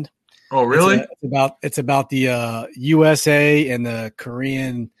very end. Oh, really? It's about the USA and the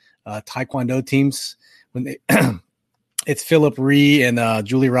Korean Taekwondo teams when they. It's Philip Ree and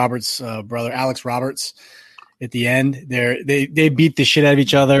Julie Roberts' brother, Alex Roberts. At the end, they beat the shit out of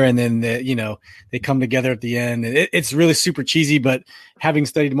each other, and then they come together at the end. And it's really super cheesy, but having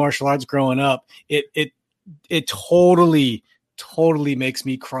studied martial arts growing up, it totally makes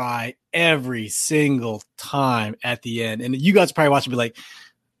me cry every single time at the end. And you guys probably watch it and be like,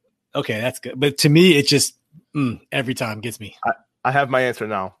 okay, that's good. But to me, it just every time gets me. I have my answer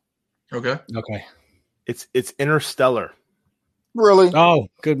now. Okay. It's Interstellar. Really? Oh,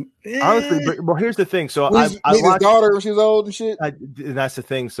 good. Honestly, well, here's the thing. So I watched his daughter when she was old and shit. And that's the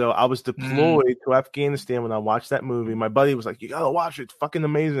thing. So I was deployed to Afghanistan when I watched that movie. My buddy was like, "You gotta watch it. It's fucking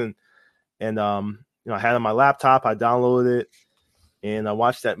amazing." And I had it on my laptop. I downloaded it, and I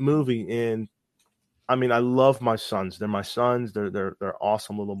watched that movie. And I mean, I love my sons. They're my sons. They're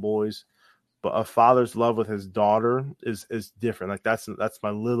awesome little boys. But a father's love with his daughter is different. Like that's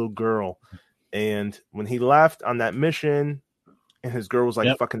my little girl. And when he left on that mission, and his girl was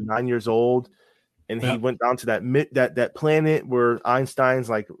like fucking 9 years old, and he went down to that planet where Einstein's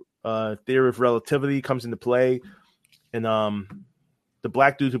like theory of relativity comes into play, and the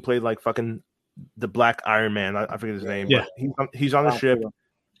black dude who played like fucking the Black Iron Man, I forget his name, but he's on the ship,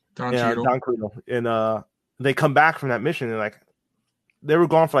 Don Cheadle, and they come back from that mission, and they were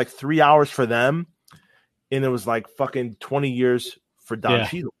gone for like 3 hours for them, and it was like fucking 20 years for Don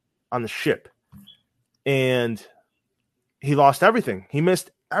Cheadle on the ship. And he lost everything. He missed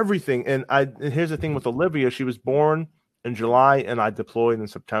everything. And here's the thing with Olivia. She was born in July, and I deployed in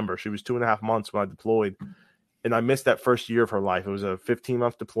September. She was 2.5 months when I deployed. And I missed that first year of her life. It was a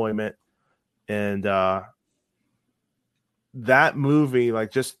 15-month deployment. And that movie,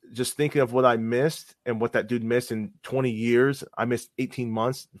 like just thinking of what I missed and what that dude missed in 20 years. I missed 18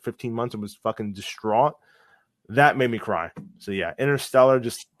 months, 15 months, and was fucking distraught. That made me cry. So yeah, Interstellar,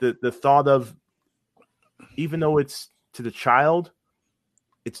 just the thought of, even though it's to the child,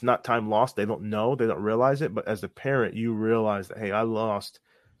 it's not time lost. They don't know. They don't realize it. But as a parent, you realize that, hey, I lost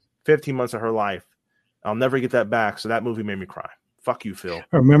 15 months of her life. I'll never get that back. So that movie made me cry. Fuck you, Phil.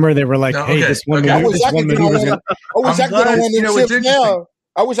 Remember, they were like, "Hey, this one." I wish I could get on one of them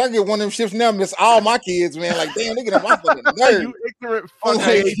I wish I could get one of them ships now. Miss all my kids, man. Like, damn, look at my fucking nerd. You ignorant I'm fuck.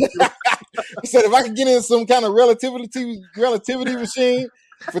 like, I said, if I could get in some kind of relativity machine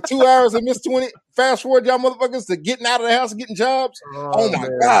for 2 hours and miss 20, fast forward y'all motherfuckers to getting out of the house and getting jobs. Oh my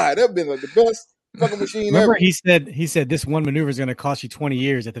man. God, that'd been like the best fucking machine Remember, ever. he said this one maneuver is going to cost you 20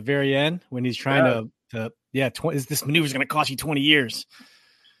 years at the very end when he's trying this maneuver is going to cost you 20 years.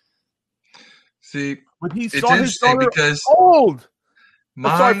 See, When he it's saw his interesting daughter because old. I'm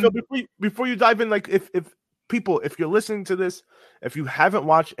sorry, mine, Phil. Before you dive in, like if you're listening to this, if you haven't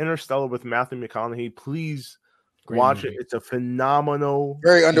watched Interstellar with Matthew McConaughey, please Great watch movie. it. It's a phenomenal,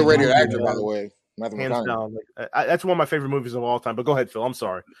 Very underrated movie, actor, by man. the way. Matthew Hands McConaughey. down. Like, that's one of my favorite movies of all time. But go ahead, Phil. I'm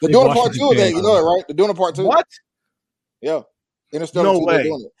sorry. They're Big doing a part Washington 2 of that. fan. You know it, right? They're doing a part 2. What? Yeah. Interstellar No 2, way. they're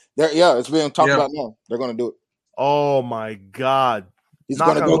doing it. Yeah, it's being talked Yeah. about now. They're going to do it. Oh my God. He's Knock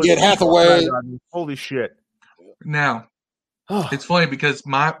going to on go wood. get Hathaway. Holy shit. now it's funny because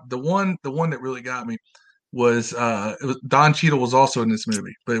the one that really got me was it was Don Cheadle was also in this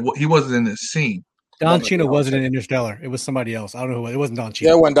movie, but he wasn't in this scene. Don No, Cheadle no, wasn't okay. in Interstellar. It was somebody else. I don't know who. It wasn't Don Yeah, it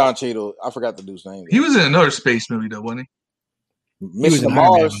Cheadle. wasn't Don Cheadle. I forgot the dude's name. He was in another space movie though, wasn't he? Mission to in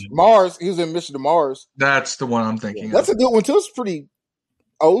Iron Man, Mars. Mars. He was in Mission to Mars. That's the one I'm thinking That's of. a good one too. It's pretty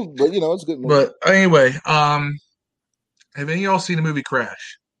old, but it's a good movie. But anyway, have any of y'all seen the movie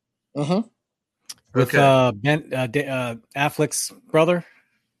Crash? Mm-hmm. With Okay. Ben Affleck's brother.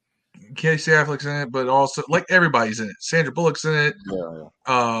 Casey Affleck's in it, but also like everybody's in it. Sandra Bullock's in it.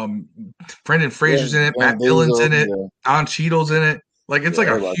 Yeah. Brendan Fraser's in it. Vin Matt Dillon's Diesel, in it. yeah. Don Cheadle's in it. Like it's Yeah, like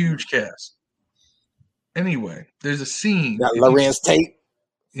a everybody. huge cast. Anyway, there's a scene. Got if you- Lorenz Tate.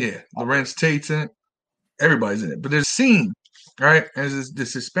 Yeah, Lorenz Tate's in it. Everybody's in it. But there's a scene, right? As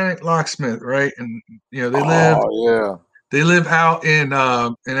this Hispanic locksmith, right? And they live out in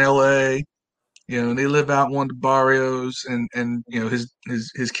LA. They live out in one of the barrios, and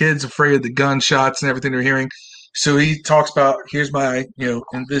his kid's afraid of the gunshots and everything they're hearing. So he talks about, here's my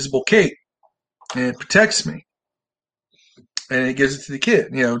invisible cape, and it protects me. And he gives it to the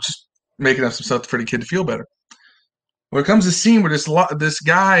kid, just making up some stuff for the kid to feel better. When it comes to the scene where this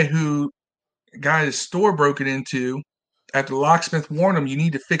guy got his store broken into, after the locksmith warned him, you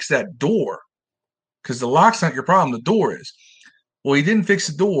need to fix that door because the lock's not your problem, the door is. Well, he didn't fix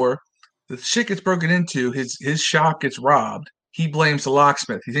the door. The shit gets broken into. His shop gets robbed. He blames the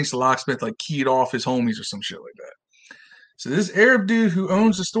locksmith. He thinks the locksmith like keyed off his homies or some shit like that. So this Arab dude who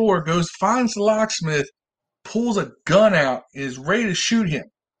owns the store goes, finds the locksmith, pulls a gun out, and is ready to shoot him.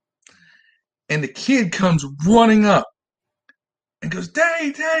 And the kid comes running up and goes,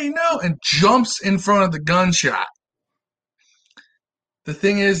 "Daddy, no!" and jumps in front of the gunshot. The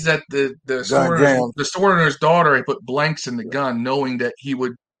thing is that the store owner's daughter had put blanks in the gun, knowing that he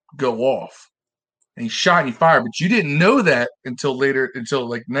would go off. And he shot and he fired, but you didn't know that until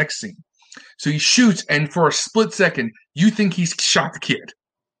like next scene. So he shoots, and for a split second, you think he's shot the kid,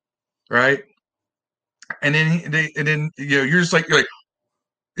 right? And then you're just like you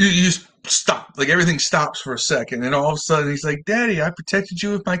just stop, like everything stops for a second, and all of a sudden he's like, "Daddy, I protected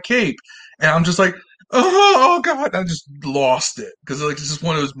you with my cape," and I'm just like, "Oh God!" I just lost it because like it's just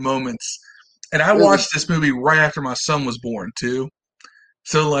one of those moments. And I watched this movie right after my son was born too,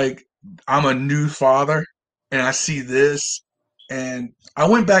 so like I'm a new father, and I see this, and I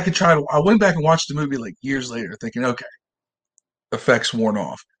went back and watched the movie like years later, thinking, okay, effects worn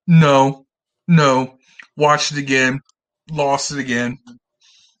off. No, watched it again, lost it again.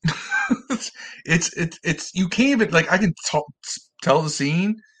 It's you can't even like I can tell the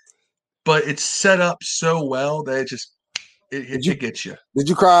scene, but it's set up so well that it gets you. Did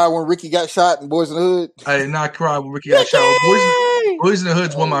you cry when Ricky got shot in Boys in the Hood? I did not cry when Ricky got shot. Boys in the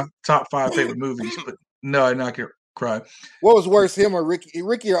Hood's one of my top 5 favorite movies, but no, I did not cry. What was worse, him or Ricky?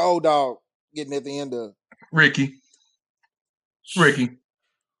 Ricky or Old Dog getting at the end of Ricky.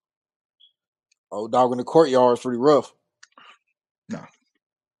 Old Dog in the courtyard is pretty rough. No.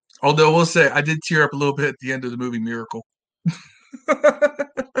 Although I will say I did tear up a little bit at the end of the movie Miracle.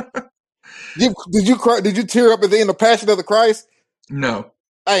 Did you cry? Did you tear up at the end of Passion of the Christ? No.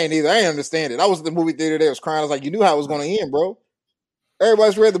 I ain't either. I ain't understand it. I was at the movie theater there, was crying. I was like, you knew how it was going to end, bro.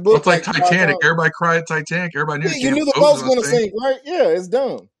 Everybody's read the book. It's like Titanic. Everybody cried at Titanic. Everybody knew you knew the boat was going to sink, right? Yeah, it's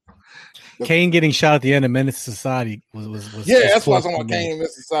dumb. Kane getting shot at the end of Menace Society was that's why I was on Kane in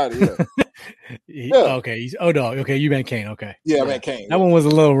Menace Society. Yeah. Okay, he's dog. Okay, you meant Kane. Okay, yeah, I meant Kane. That one was a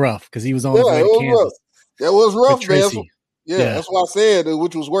little rough because he was on his way to Kansas. Rough. That was rough, man. Yeah, that's why I said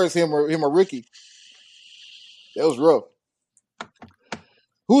which was worse, him or Ricky. That was rough.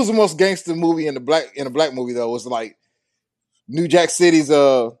 Who was the most gangster movie in the black movie though? Was like New Jack City's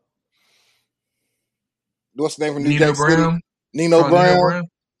what's the name from New Jack City? Nino Brown.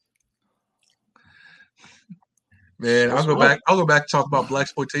 Man, I'll go back and talk about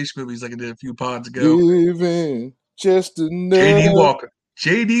blaxploitation movies like I did a few pods ago. Giving just enough.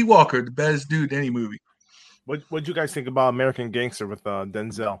 J.D. Walker, the best dude in any movie. What'd you guys think about American Gangster with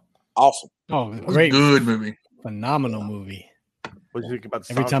Denzel? Awesome. Oh, It was a great. good movie. Phenomenal movie. What'd you think about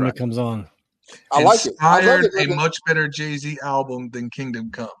the Every time soundtrack? it comes on. I like it. I love Inspired it. a much better Jay-Z album than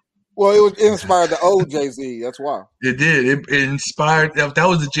Kingdom Come. Well, it inspired the old Jay-Z. That's why. It did. It inspired. That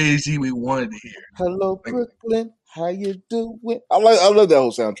was the Jay-Z we wanted to hear. Hello, Brooklyn. How you doing? I love that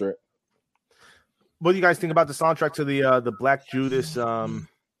whole soundtrack. What do you guys think about the soundtrack to the Black Judas?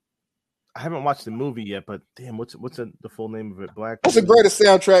 I haven't watched the movie yet, but damn, what's the full name of it? What's the greatest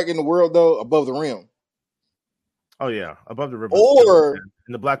soundtrack in the world, though? Above the Rim. Oh yeah, Above the River. Or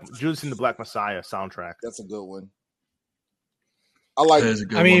in the Black Judas and the Black Messiah soundtrack. That's a good one. I like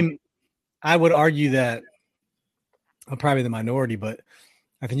it. I mean, I would argue that I'm probably the minority, but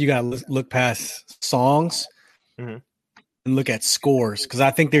I think you got to look past songs and look at scores, because I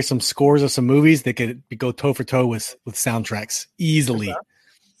think there's some scores of some movies that could go toe for toe with soundtracks easily.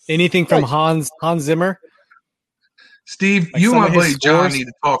 Anything from Hans Zimmer. Steve, like you and my buddy John scores, need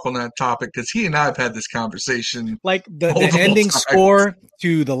to talk on that topic because he and I have had this conversation. Like the ending score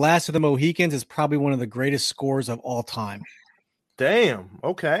to The Last of the Mohicans is probably one of the greatest scores of all time. Damn.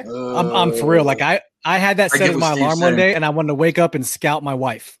 Okay. I'm for real. Like I had that set as my alarm one day, and I wanted to wake up and scout my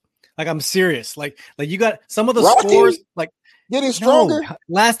wife. Like I'm serious. Like you got some of the scores like Getting Stronger. No,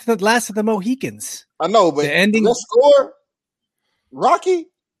 Last of the Mohicans. I know, but the ending that score, Rocky,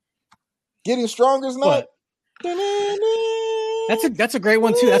 Getting Stronger is not. What? That's a great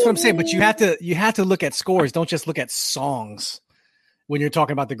one too. That's what I'm saying. But you have to look at scores. Don't just look at songs when you're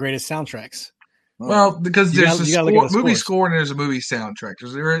talking about the greatest soundtracks. Well, because there's a movie scores. score and there's a movie soundtrack.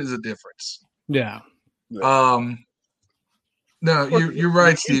 There is a difference. Yeah. No, you're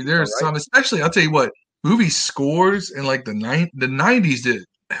right, Steve. There's some, especially I'll tell you what, movie scores in like the 90s did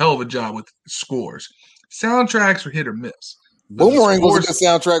a hell of a job with scores. Soundtracks were hit or miss. Boomerang was a good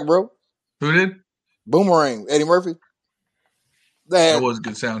soundtrack, bro. Who did? Boomerang, Eddie Murphy. That was a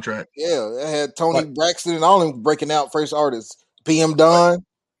good soundtrack. Yeah, it had Tony Braxton and all them breaking out first artists. PM Dawn,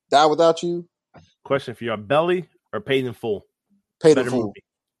 Die Without You. Question for you: Belly or Paid in Full? Paid in Full.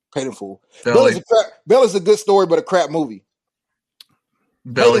 Paid in Full. Belly's a good story, but a crap movie.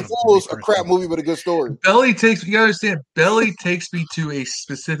 Paid in Full is a crap movie, but a good story. You gotta understand, Belly takes me to a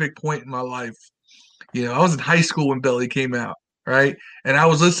specific point in my life. You know, I was in high school when Belly came out, right? And I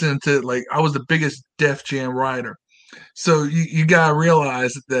was listening to, like, I was the biggest Def Jam rider. So you gotta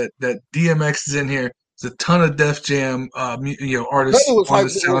realize that DMX is in here. There's a ton of Def Jam, artists on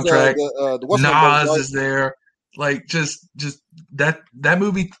the soundtrack. Nas is there. Like, just that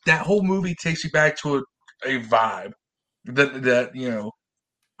movie, that whole movie takes you back to a vibe that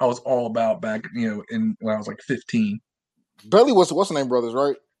I was all about back, when I was like 15. Belly was the What's the Name Brothers,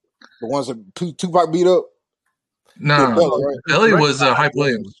 right? The ones that Tupac beat up. No. Belly was Hype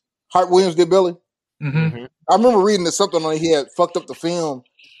Williams. Hype Williams did Belly. Mm-hmm. I remember reading that something on it. He had fucked up the film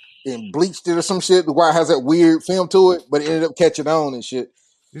and bleached it or some shit. The wire has that weird film to it, but it ended up catching on and shit.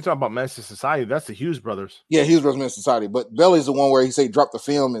 You're talking about Menace to Society. That's the Hughes brothers. Yeah, Hughes Brothers Menace to Society. But Belly's the one where he say drop the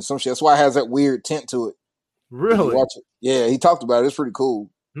film and some shit. That's why it has that weird tint to it. Really? Watch it. Yeah, he talked about it. It's pretty cool.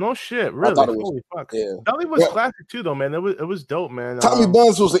 No shit, really. Holy fuck. Yeah. Belly was classic too, though, man. It was dope, man. Tommy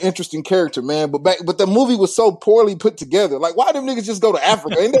Buns was an interesting character, man. But the movie was so poorly put together. Like, why them niggas just go to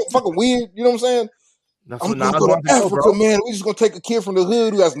Africa? Ain't that fucking weird? You know what I'm saying? That's I'm gonna go to Africa, man. We just gonna take a kid from the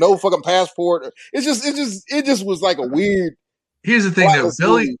hood who has no fucking passport. It just was like a weird. Here's the thing, though,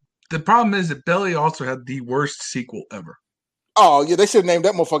 Belly. The problem is that Belly also had the worst sequel ever. Oh yeah, they should have named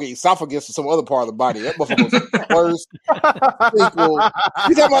that motherfucker esophagus or some other part of the body. That motherfucker was the worst sequel.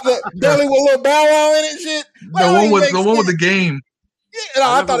 You talking about that Belly with a little Bow Wow in it, shit? The one with the game. Yeah,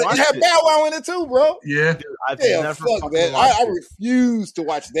 I thought it had Bow Wow in it too, bro. Yeah, dude, fuck that. I refuse to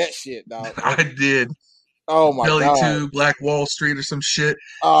watch that shit, dog. I did. Oh my Belly god, 2, Black Wall Street or some shit.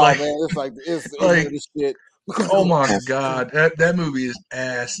 Oh man, it's this shit. Oh my god, that movie is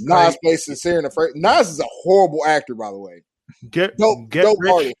ass. Nas plays Sincere in the first. Nas is a horrible actor, by the way. Get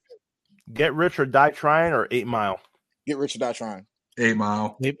Rich or Die Trying or 8 Mile. Get Rich or Die Trying. 8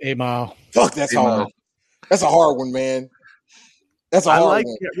 Mile. 8 Mile. Fuck, that's hard. Mile. That's a hard one, man. That's a hard one. I like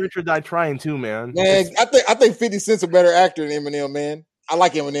Get Rich or Die Trying too, man. Man, I think 50 Cent's a better actor than Eminem, man. I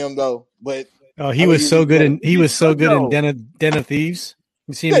like Eminem though, but he was so good in Den of Thieves.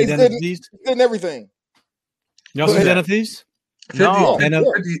 You seen Den of Thieves? Good in everything. You also Den of Thieves? 50, no,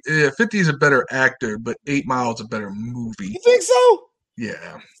 50 is a better actor, but 8 Mile is a better movie. You think so?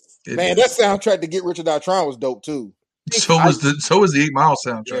 Yeah. Man, that soundtrack to Get Rich or Die Trying was dope too. So was the 8 Mile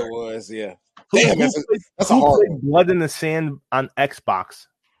Yeah, soundtrack. it was. Yeah. Who Damn, that's a hard played one. Blood in the Sand on Xbox?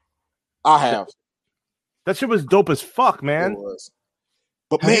 I have. That shit was dope as fuck, It man. was.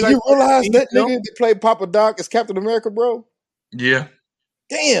 But Have man, you you guys realize seen that the film? nigga that played Papa Doc is Captain America, bro? Yeah.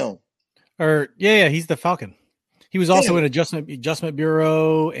 Damn. Or yeah, he's the Falcon. He was also Damn. in Adjustment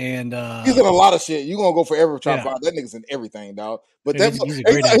Bureau and He's in a lot of shit. You gonna go forever trying to Yeah. find that nigga's in everything, dog. But Yeah, that he's a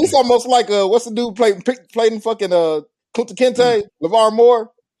great he's actor. almost like what's the dude played in fucking Kunta Kinte, LeVar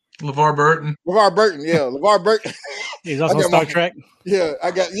Moore, LeVar Burton. LeVar Burton, yeah, LeVar Burton. He's also I on got Star my- Trek.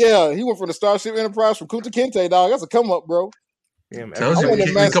 He went from the Starship Enterprise from Kunta Kinte, dog. That's a come up, bro. Damn, Tells you wonder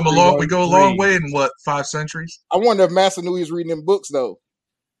if we come along. We go a long 313. way in what 5 centuries. I wonder if Massa knew he was reading them books though.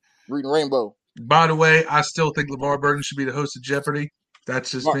 Reading Rainbow. By the way, I still think LeVar Burton should be the host of Jeopardy.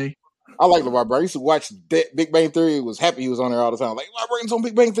 That's just me. I like LeVar Burton. I used to watch Big Bang Theory. Was happy he was on there all the time. Like LeVar Burton's on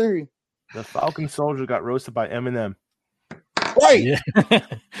Big Bang Theory. The Falcon Soldier got roasted by Eminem. Right. Yeah.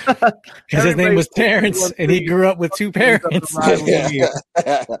 Because his name was Terrence and he grew up with 2 parents.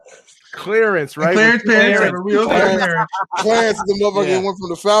 Clearance, right? Clarence parents have a real Clarence. parents. Clarence is the motherfucker Yeah. that went from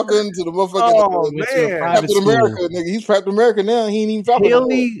the Falcon to the motherfucking Oh, Went to a man. private Captain school. America, nigga. He's Captain America now. He ain't even Falcon. no more.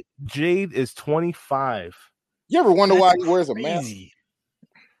 Haley Jade is 25. You ever wonder why he wears a mask? Crazy.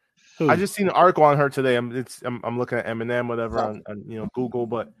 Who? I just seen an article on her today. I'm looking at Eminem, whatever, on Google,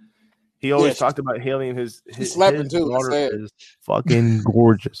 but he always Yeah, talked about Haley and his slapping too, daughter sad. is fucking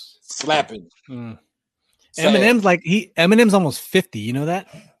gorgeous. Slapping. Mm. Sad. Eminem's almost 50. You know that?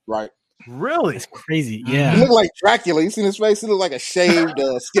 Right. Really? It's crazy. He Yeah. look like Dracula. You seen his face? He look like a shaved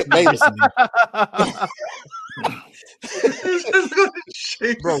Skip Bayless.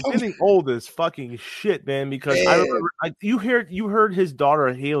 Bro, getting old is fucking shit, man. Because I Yeah. remember, you heard his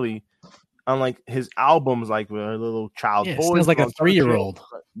daughter Haley on like his albums, like with her little child Yeah, voice. sounds like a and all that 3-year-old.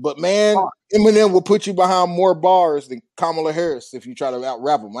 But man, Eminem will put you behind more bars than Kamala Harris if you try to out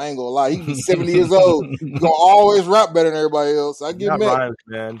rap him. I ain't gonna lie. He's 70 years old. He's gonna always rap better than everybody else. I shit. give Not him that. rhymes,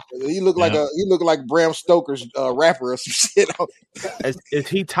 man. He looked like Bram Stoker's rapper or some shit. Is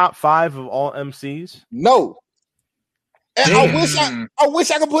he top 5 of all MCs? No. And Damn. I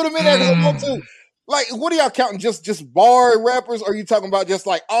wish I could put him in there because I want to. Like, what are y'all counting? Just bar rappers? Or are you talking about just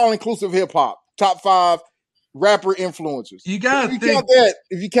like all inclusive hip hop? Top 5 rapper influencers. You gotta If think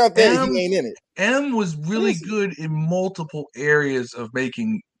you count that, he ain't in it. M was really good in multiple areas of making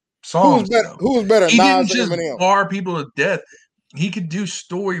Who was songs. better? though. Who was better? He didn't Nas or just Eminem? bar people to death. He could do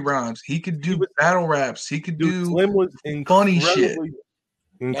story rhymes. He could do battle raps. He could Dude, do Slim was funny shit.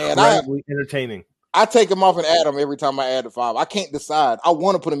 incredibly entertaining. I take him off and add him every time I add the 5. I can't decide. I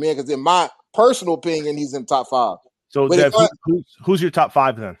want to put him in because in my personal opinion, he's in top 5. So, But Dev, if who's your top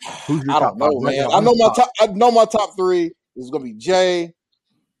 5 then? Who's your I top don't know, 5? Right man. now, I know who's my top? I know my top 3 is gonna be Jay,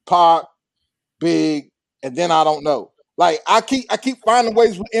 Pac, Big, and then I don't know. Like I keep finding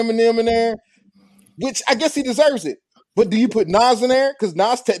ways with Eminem in there, which I guess he deserves it. But do you put Nas in there? Because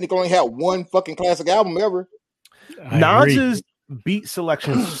Nas technically only had one fucking classic album ever. I agree. Nas's beat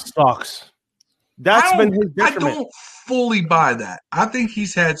selection sucks. That's been his I detriment. don't fully buy that. I think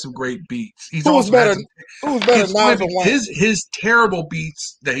he's had some great beats. He's Who's also better? had some, Who's better, it's Nas funny, or Wayne? his terrible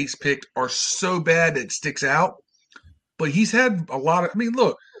beats that he's picked are so bad that it sticks out. But he's had a lot of. I mean,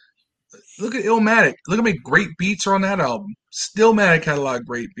 look at Illmatic. Look how many great beats are on that album. Stillmatic had a lot of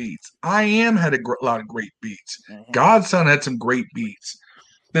great beats. I Am had a lot of great beats. Mhm. Godson had some great beats.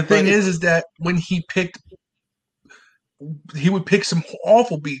 The thing is that when he would pick some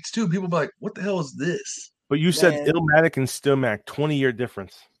awful beats too. People be like, "What the hell is this?" But you said Man. Illmatic and Stillmatic, 20-year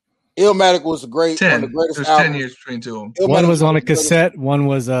difference. Illmatic was one of 10. the greatest There's albums. 10 years between two of them. Illmatic One was on one a of the greatest- cassette, one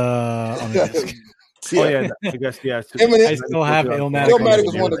was on a disc. Oh yeah, I guess yeah. Eminem- I still have Illmatic. Illmatic on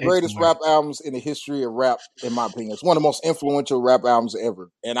is one of the tape greatest somewhere. rap albums in the history of rap, in my opinion. It's one of the most influential rap albums ever.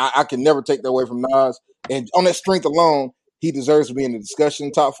 And I can never take that away from Nas. And on that strength alone, he deserves to be in the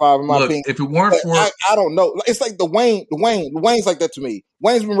discussion, top 5 in my Look, opinion. if it weren't But for I don't know. It's like the Wayne's like that to me.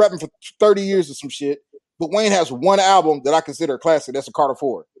 Wayne's been rapping for 30 years or some shit, but Wayne has one album that I consider a classic. That's a Carter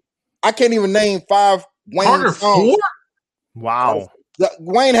 4. I can't even name 5 Wayne Carter songs. 4, Wow.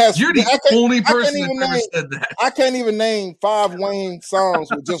 Wayne has. you're the I can't- only I can't person even that ever name- said that. I can't even name 5 Wayne songs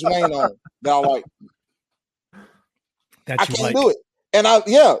with just Wayne on that I like. That I you can't like. do it. And I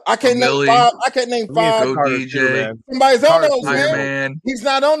can't Billy. name 5. I can't name Me and 5. Go Carter DJ. too, man. Somebody's on Carter those, Fire Iron man. Man. He's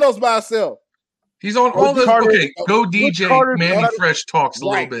not on those by himself. He's on all those. Carter- Okay, Go DJ. Carter- Manny Carter- Fresh talks a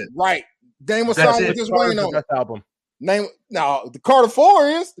Right, little bit. right. Name a That's song it. with just Carter's Wayne the on it. best album. Name the Carter 4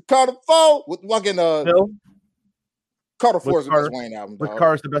 is the Carter 4 with fucking Phil, Carter 4 With is the best Carter- Wayne album. with Dog.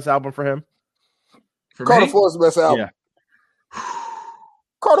 Carter's the best album for him. For Carter me, 4 is the best album. Yeah.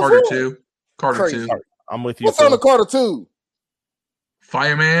 Carter Carter 4. 2. Carter Crazy. 2. I'm with you. What's on the Carter 2?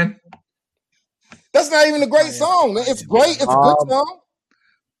 Fireman. That's not even a great song. Man. It's great. It's a good song.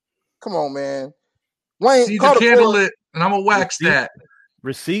 Come on, man. Wayne Need Carter the candle 4, lit, and I'm gonna wax that.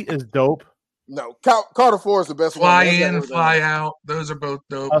 Receipt is dope. No, Carter 4 is the best Fly one. in and fly out. Those are both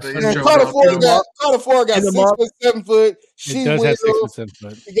dope. Man, Carter 4 got 6 foot, 7 foot. She does will. have 6 foot, 7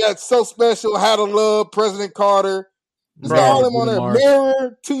 foot. He got So Special, How to Love, President Carter. It's got all them on there.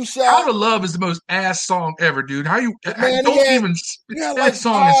 Mirror, Two Shot. How to Love is the most ass song ever, dude. How you man, don't even that like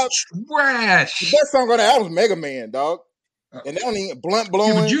song is trash. The best song on the album is Mega Man, dog. And they don't even blunt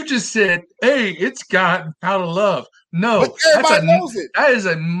blowing. Yeah, but you just said, hey, it's got How to Love. No, but everybody knows it. That is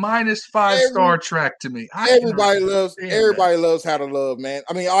a -5 star track to me. Everybody loves How to Love, man.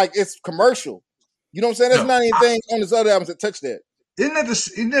 I mean, like it's commercial. You know what I'm saying? There's not anything on his other albums that touch that. Isn't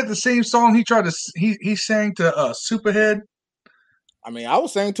that the same song he sang to Superhead? I mean, I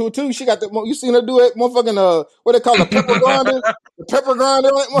was saying to it too. She got that. You seen her do it, motherfucking what they call it, pepper grinder? The pepper grinder.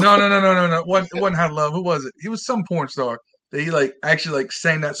 No. It wasn't How to Love. Who was it? He was some porn star that he actually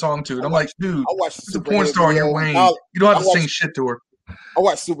sang that song to. And I'm like, dude, it's a porn star. You're Wayne. You don't have to sing shit to her. I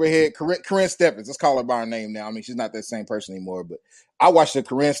watched Superhead. Corinne Stephens. Let's call her by her name now. I mean, she's not that same person anymore. But I watched the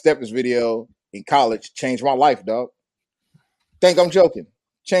Corinne Stephens video in college. Changed my life, dog. Think I'm joking.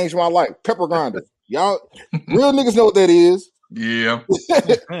 Changed my life. Pepper grinder. Y'all, real niggas know what that is. Yeah.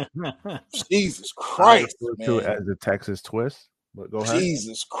 Jesus Christ, man. As a Texas twist. But go ahead.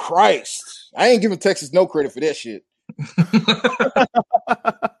 Jesus Christ. I ain't giving Texas no credit for that shit.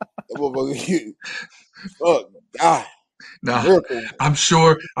 Oh God. No, I'm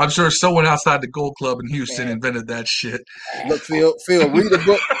sure someone outside the Gold Club in Houston invented that shit. Look, Phil, read the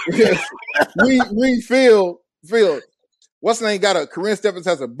book. read Phil. What's the name? Corinne Stephens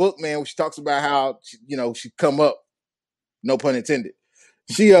has a book, man, where she talks about how she come up. No pun intended.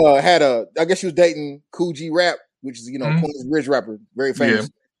 She had I guess she was dating Kool G Rap, which is Queens Bridge rapper, very famous.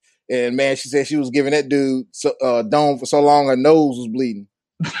 Yeah. And man, she said she was giving that dude dome for so long her nose was bleeding.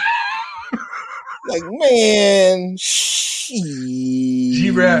 Like, man,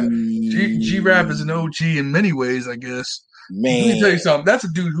 G-Rap is an OG in many ways, I guess. Man, let me tell you something. That's a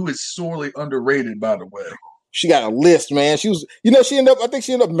dude who is sorely underrated, by the way. She got a list, man. She was, I think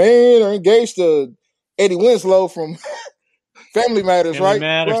she ended up married or engaged to Eddie Winslow from Family Matters, right?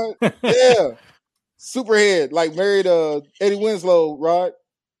 Yeah. Superhead, married Eddie Winslow, right?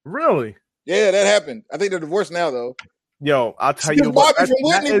 Really? Yeah, that happened. I think they're divorced now, though. Yo, I'll tell you what. Bobby from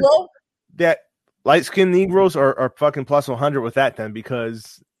Whitney, bro. That light-skinned Negroes are fucking plus 100 with that then,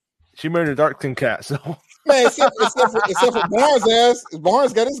 because she married a dark-skinned cat, so... Man, except for Barnes' ass.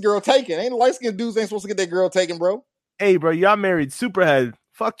 Barnes got his girl taken. Ain't light-skinned dudes ain't supposed to get their girl taken, bro. Hey, bro, y'all married Superhead.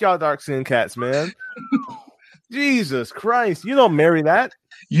 Fuck y'all dark-skinned cats, man. Jesus Christ. You don't marry that.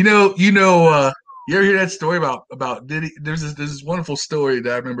 You ever hear that story about Diddy? There's this wonderful story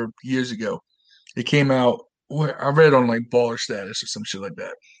that I remember years ago. It came out, I read it on Baller Status or some shit like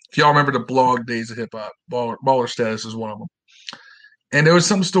that. If y'all remember the blog Days of Hip Hop, Baller Status is one of them. And there was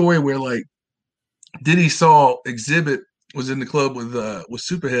some story where Diddy saw Exhibit was in the club with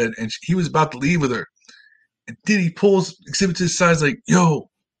Superhead, and he was about to leave with her. And Diddy pulls Exhibit to his side, like, "Yo,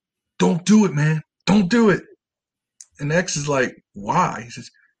 don't do it, man. Don't do it." And X is like, "Why?" He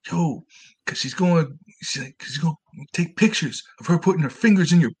says, "Yo, because she's going to take pictures of her putting her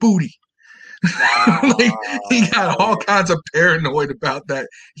fingers in your booty." He got all kinds of paranoid about that.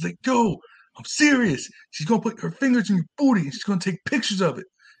 He's like, "Yo, I'm serious. She's going to put her fingers in your booty, and she's going to take pictures of it.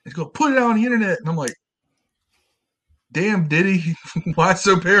 He's going to put it out on the internet." And I'm like, damn, Diddy, why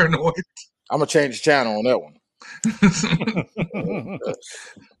so paranoid? I'm going to change the channel on that one.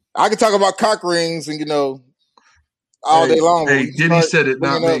 I can talk about cock rings and, all day long. Hey, Diddy said it,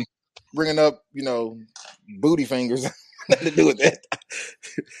 not me. Bringing up, booty fingers. Nothing to do with that.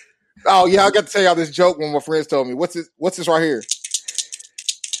 Oh, yeah, I got to tell y'all this joke when my friends told me. What's this right here?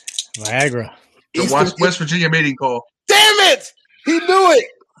 Viagra. The West Virginia mating call. Damn it! He knew it!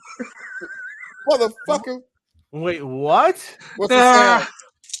 Motherfucker. Wait, what? What's the sound?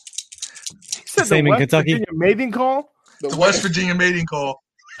 He said same in Kentucky. Virginia mating call? The West Virginia mating call.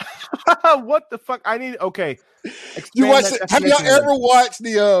 What the fuck? Okay. You watch it? Have y'all ever watched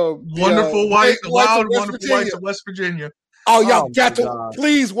the Wonderful Wife of West Virginia? Oh, y'all got to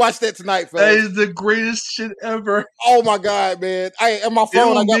please watch that tonight, fellas. That is the greatest shit ever. Oh my god, man! On my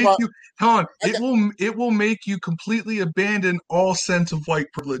phone, it will make you completely abandon all sense of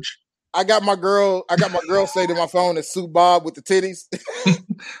white privilege. I got my girl say to my phone that Sue Bob with the titties.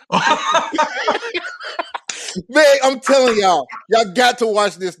 Man, I'm telling y'all got to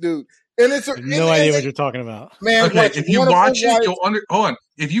watch this dude. And it's no idea what you're talking about. Man, okay, if you watch it,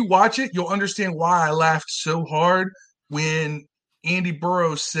 if you watch it, you'll understand why I laughed so hard when Andy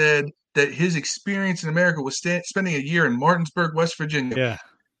Burroughs said that his experience in America was spending a year in Martinsburg, West Virginia. Yeah.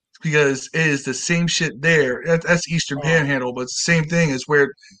 Because it is the same shit there. That's Eastern Panhandle, but it's the same thing as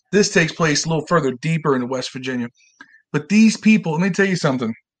where this takes place a little further deeper into West Virginia. But these people, let me tell you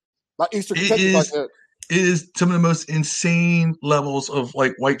something. Like Eastern Kentucky, like that. It is some of the most insane levels of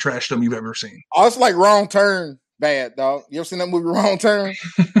like white trashdom you've ever seen. Oh, it's like Wrong Turn bad, dog. You ever seen that movie Wrong Turn?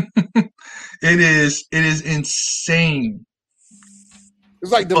 It is insane.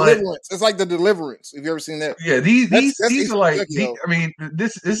 It's like Deliverance. It's like The Deliverance. Have you ever seen that? Yeah, these Eastern are like. Kentucky, I mean,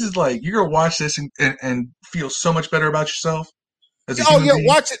 this is like you're gonna watch this and feel so much better about yourself.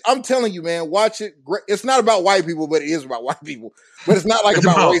 Watch it. I'm telling you, man, watch it. It's not about white people, but it is about white people. But it's not like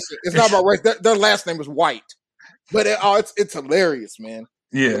about race. It's not about race. Their last name is White, but it's hilarious, man.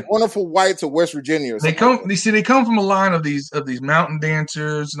 Yeah, the Wonderful Whites of West Virginia. They come from a line of these mountain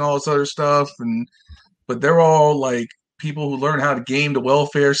dancers and all this other stuff, but they're all like people who learn how to game the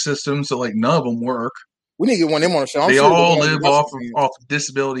welfare system. So like none of them work. We need to get one of them on the show. They all live off of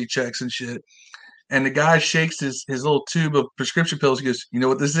disability checks and shit. And the guy shakes his little tube of prescription pills. He goes, "You know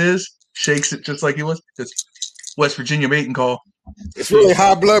what this is?" Shakes it just like he was. It's West Virginia mating call. It's really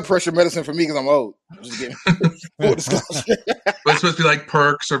high blood pressure medicine for me because I'm old. I'm just kidding. But it's supposed to be like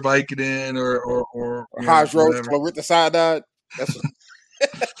Perks or Vicodin or hydroxychloroquine. That's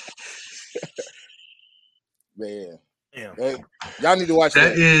man. Yeah. Y'all need to watch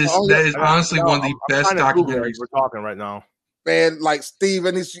that. That is honestly one of the best documentaries we're talking right now. Man, like Steve,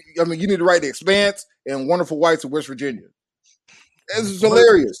 you need to write The Expanse and Wonderful Whites of West Virginia. This is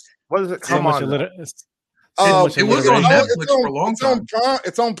hilarious. What does it come on? It was on Netflix for a long time.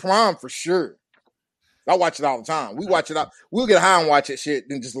 It's on Prime for sure. I watch it all the time. We watch it out. We'll get high and watch that shit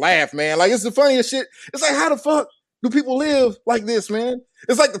and just laugh, man. Like, it's the funniest shit. It's like, how the fuck do people live like this, man?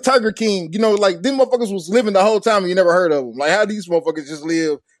 It's like the Tiger King. You know, like, them motherfuckers was living the whole time and you never heard of them. Like, how these motherfuckers just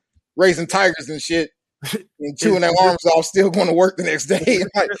live raising tigers and shit and chewing their arms off, still going to work the next day.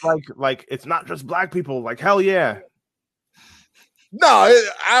 like it's not just black people. Like, hell yeah. No,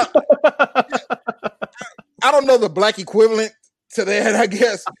 I don't know the black equivalent to that, I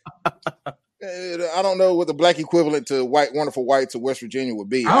guess. I don't know what the black equivalent to Wonderful Whites of West Virginia would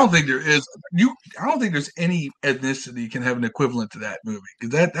be. I don't think there is. I don't think there's any ethnicity can have an equivalent to that movie.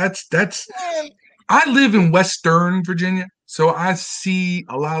 That's. Man. I live in Western Virginia, so I see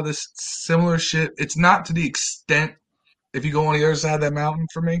a lot of this similar shit. It's not to the extent if you go on the other side of that mountain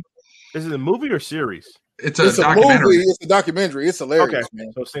for me. Is it a movie or series? It's a documentary. Movie. It's a documentary. It's hilarious, okay.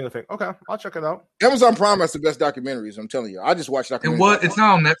 Man. So single thing. Okay, I'll check it out. Amazon Prime has the best documentaries. I'm telling you. I just watched documentaries. It's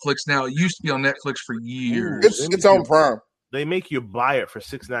not on Netflix now. It used to be on Netflix for years. It's on Prime. They make you buy it for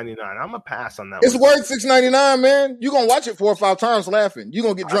 $6.99. I'm gonna pass on that. It's worth $6.99, man. You're gonna watch it 4 or 5 times laughing. You're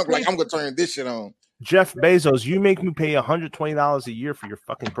gonna get drunk like I'm gonna turn this shit on. Jeff Bezos, you make me pay $120 a year for your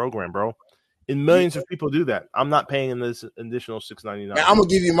fucking program, bro. And millions of people do that. I'm not paying this additional $6.99. Man, I'm gonna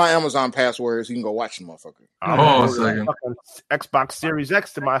give you my Amazon password so you can go watch the motherfucker. Oh, a second. Xbox Series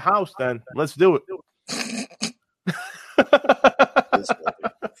X to my house, then let's do it.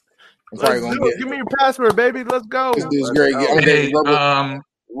 Give me your password, baby. Let's go. This dude's great.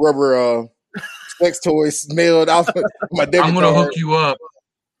 Rubber sex toys mailed out my debit I'm gonna hook you up.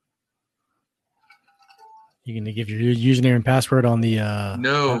 You gonna give your username and password on the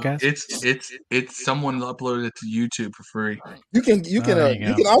podcast? It's someone uploaded it to YouTube for free. You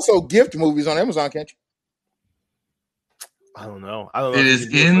can also gift movies on Amazon, can't you? I don't know. It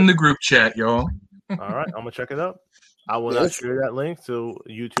is in the group chat, y'all. All right, I'm gonna check it out. I will not share that link so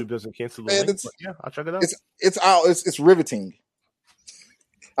YouTube doesn't cancel the link. Yeah, I'll check it out. It's riveting.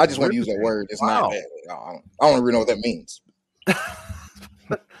 I just want to use that word. It's not bad. I don't really know what that means.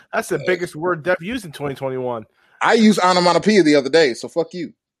 That's the biggest word Def used in 2021. I used onomatopoeia the other day, so fuck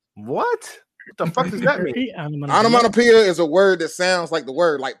you. What the fuck does that mean? Onomatopoeia is a word that sounds like the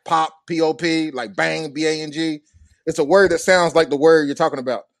word, like pop, P-O-P, like bang, B-A-N-G. It's a word that sounds like the word you're talking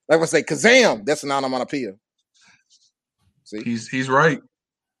about. Like when I say kazam, that's an onomatopoeia. See? He's right.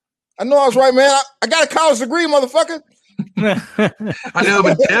 I know I was right, man. I got a college degree, motherfucker. I know,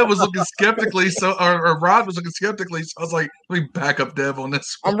 but Dev was looking skeptically, or Rod was looking skeptically. So I was like, let me back up Dev on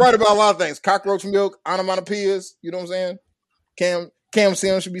this one. I'm right about a lot of things. Cockroach milk, onomatopoeias, you know what I'm saying? Cam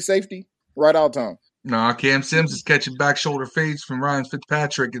Sims should be safety right all the time. Nah, Cam Sims is catching back shoulder fades from Ryan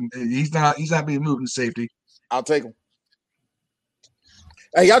Fitzpatrick, and he's not being moved in safety. I'll take him.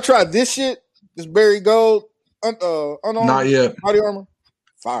 Hey, y'all tried this shit? This Barry Gold unarmed not yet body armor?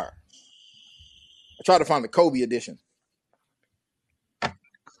 Fire. I tried to find the Kobe edition.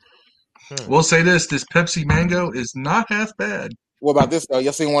 We'll say this Pepsi Mango is not half bad. What about this though?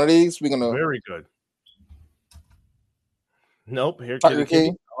 Y'all seen one of these? Speaking of Very good. Nope. Here, Tiger kitty.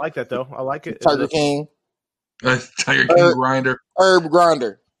 King. I like that though. I like it. Tiger King. Tiger King grinder. Herb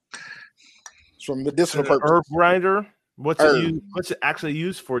grinder. It's from medicinal purposes. Herb grinder. What's Herb. it used? What's it actually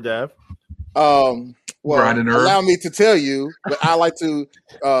used for, Dev? Well, Grinding herb. allow me to tell you, but I like to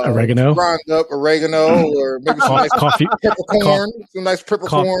Oregano? grind up oregano or maybe some nice Coffee, peppercorn, some nice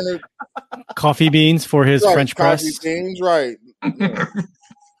peppercorn. coffee beans for his Right, French coffee press. beans, right. Yeah.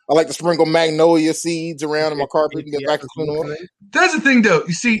 I like to sprinkle magnolia seeds around in my carpet and get back and clean them up. That's the thing, though.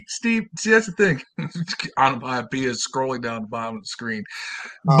 You see, Steve. See, that's the thing. I don't know. P is scrolling down the bottom of the screen.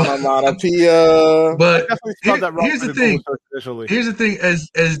 But Definitely spelled that wrong here's for the thing. Google search initially. Here's the thing.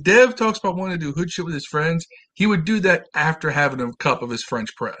 As Dev talks about wanting to do hood shit with his friends, he would do that after having a cup of his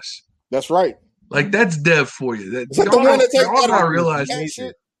French press. that's right. Like that's Dev for you. Is that the one that takes y'all out gotta of realize that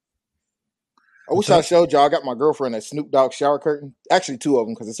shit? I wish I showed y'all. I got my girlfriend a Snoop Dogg shower curtain. Actually, two of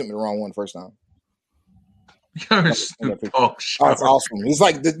them because they sent me the wrong one the first time. Snoop Dogg Oh, it's awesome. It's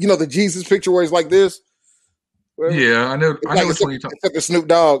like the Jesus picture where it's like this. Where Yeah, I know. it's I like know which one you're talking. except the Snoop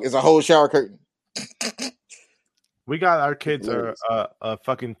Dogg is a whole shower curtain. We got our kids a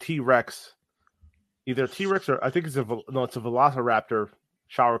fucking T-Rex, either T-Rex or I think it's a Velociraptor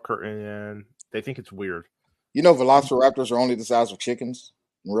shower curtain, and they think it's weird. You know, velociraptors are only the size of chickens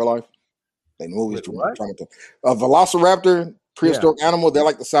in real life. They movies. Wait, what? A velociraptor, prehistoric animal, they're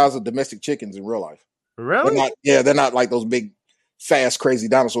like the size of domestic chickens in real life. Really? They're not like those big, fast, crazy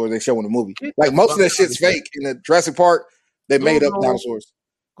dinosaurs they show in the movie. Like most of that shit's fake. In the Jurassic Park, they made up dinosaurs.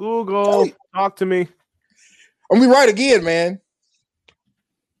 Google, talk to me. I'm gonna be right again, man.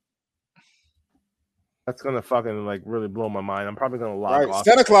 That's gonna fucking like really blow my mind. I'm probably gonna log Right. off.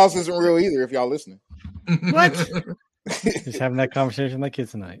 Santa Claus isn't real either. If y'all listening, What? Just having that conversation like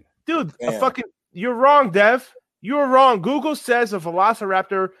kids tonight. Dude, Damn. you're wrong, Dev. You're wrong. Google says a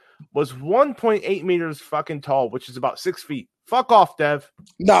Velociraptor was 1.8 meters fucking tall, which is about 6 feet. Fuck off, Dev.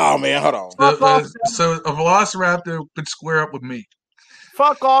 no, man, hold on. So a velociraptor could square up with me.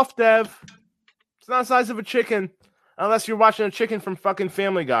 Fuck off, Dev. It's not the size of a chicken, unless you're watching a chicken from fucking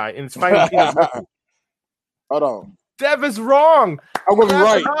Family Guy and it's fighting peanut butter. Hold on. Dev is wrong. I'm gonna be Wrap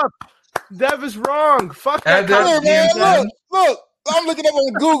right. it up. Dev is wrong. Fuck that. Add that- Here, comment. man, look. I'm looking up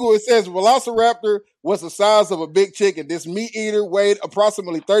on Google. It says Velociraptor was the size of a big chicken. This meat eater weighed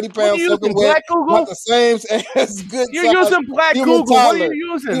approximately 30 What are pounds. you soaking using, wet, Black Google? about the same as good. You're size using Black human Google. What are toddler.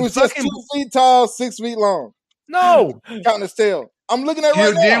 you using? He was just Fucking- 2 feet tall, 6 feet long. No. Counting his tail. I'm looking at it You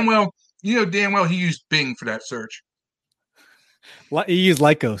right know now. damn well he used Bing for that search. He used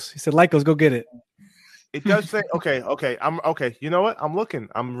Lycos. He said, "Lycos, go get it." It does say okay. I'm okay. You know what? I'm looking.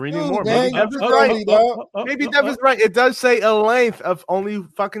 I'm reading Dude, more. man, Maybe Dev is you right. me, dog. Maybe Dev is right. It does say a length of only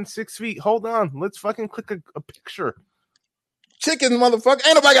fucking 6 feet. Hold on. Let's fucking click a picture. Chicken, motherfucker.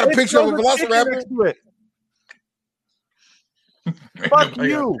 Ain't nobody got a It picture of a shows a chicken Velociraptor. next to it. Fuck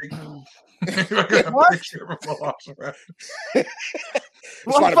you. What?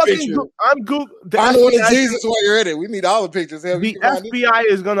 Well, Find a fucking picture. I'm Google. Find the one of Jesus while you're at it. We need all the pictures. Hell, The you can find it. FBI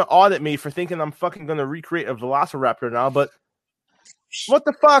is gonna audit me for thinking I'm fucking gonna recreate a Velociraptor now, but what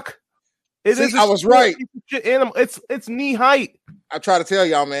the fuck? It See, is a I was small right. piece of shit animal. It's knee height. I try to tell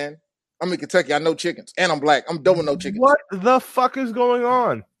y'all, man. I'm in Kentucky. I know chickens, and I'm black. I'm done with no chickens. What the fuck is going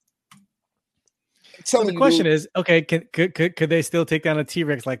on? I'm So telling the you, question dude. is, okay, could they still take down a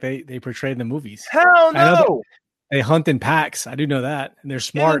T-Rex like they portrayed in the movies? Hell I know no. They hunt in packs. I do know that. And they're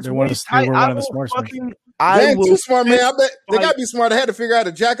smart. It's They're one of waist the, they height. were I one of the will smartest. fucking- They I ain't will too smart, man. I bet they fight gotta be smart. They had to figure out how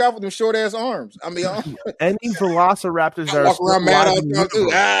to jack off with them short ass arms. I mean, any Velociraptors that I are walk around still mad alive all in the the time too.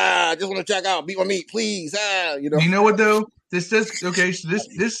 universe. I just want to jack out, beat my meat, please. You know. You know what though? This does okay. So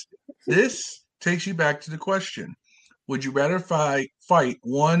this takes you back to the question: would you rather fight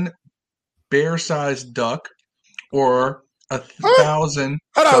one bear-sized duck or 1,000?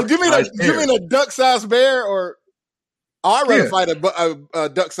 Hold on, you duck-sized mean a duck-sized bear, or I'd rather Yeah. fight a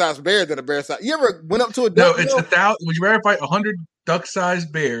duck-sized bear than a bear-sized. You ever went up to a No, duck? it's bill? 1,000. Would you rather fight 100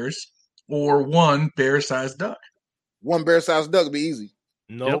 duck-sized bears or one bear-sized duck? One bear-sized duck would be easy.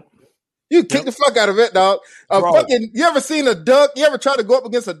 Nope. You kick the fuck out of it, dog. Bro. You ever seen a duck? You ever tried to go up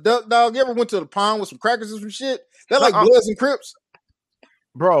against a duck, dog? You ever went to the pond with some crackers or some shit? They're like Bloods and Crips.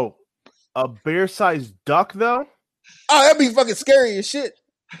 Bro, a bear-sized duck though? Oh, that'd be fucking scary as shit.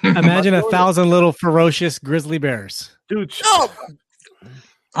 Imagine 1,000 little ferocious grizzly bears. Dude, No,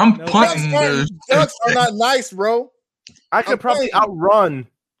 I'm No, punting those. ducks are not nice, bro. I could I'm probably telling outrun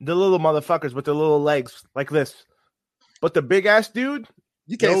the little motherfuckers with the little legs like this. But the big ass dude,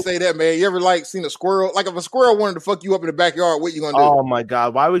 You can't say that, man. You ever like seen a squirrel? Like if a squirrel wanted to fuck you up in the backyard, what you gonna do? Oh my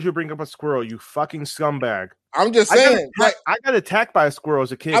god! Why would you bring up a squirrel? You fucking scumbag! I'm just saying. I got attacked by a squirrel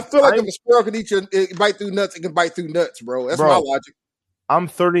as a kid. I feel like if a squirrel could eat bite through nuts, it can bite through nuts, bro. That's my logic. I'm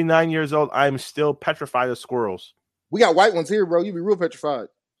 39 years old. I'm still petrified of squirrels. We got white ones here, bro. You be real petrified.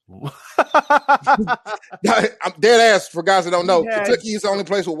 I'm dead ass for guys that don't know. Kentucky is the only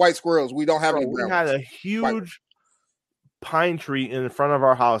place with white squirrels. We don't have any brown. We had a huge pine tree in front of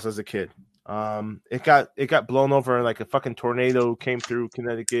our house as a kid. It got blown over and like a fucking tornado came through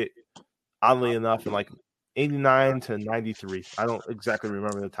Connecticut. Oddly enough, in like 89 to 93. I don't exactly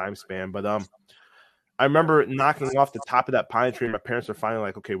remember the time span, but I remember knocking off the top of that pine tree. And my parents were finally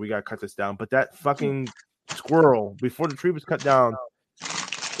like, "Okay, we gotta cut this down." But that fucking squirrel, before the tree was cut down,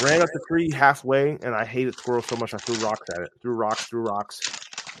 ran up the tree halfway, and I hated squirrels so much I threw rocks at it. Threw rocks.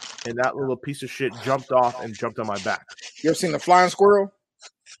 And that little piece of shit jumped off and jumped on my back. You ever seen the flying squirrel?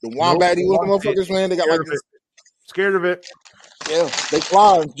 The wombat-y looking motherfuckers, man. They got like this. Scared of it. Yeah, they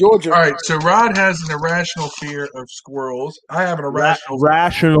fly in Georgia. All right, so Rod has an irrational fear of squirrels. I have an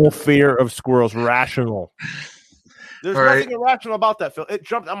irrational fear of squirrels. Rational. There's nothing irrational about that, Phil. It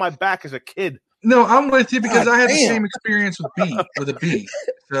jumped on my back as a kid. No, I'm with you because I had the same experience with a bee.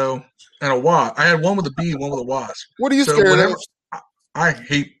 So, and a wasp. I had one with a bee, one with a wasp. What are you scared of? I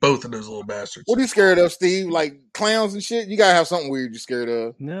hate both of those little bastards. What are you scared of, Steve? Like clowns and shit? You gotta have something weird you're scared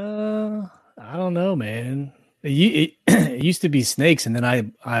of. No, I don't know, man. It used to be snakes, and then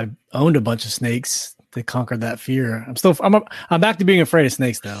I owned a bunch of snakes to conquer that fear. I'm back to being afraid of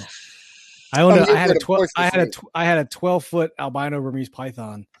snakes now. I had a 12-foot albino Burmese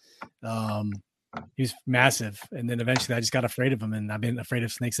python. He was massive, and then eventually I just got afraid of him, and I've been afraid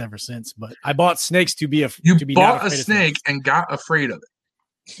of snakes ever since. But I bought snakes to be bought a snake and got afraid of it.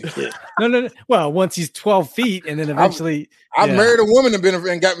 No. Well, once he's 12 feet, and then eventually I've married a woman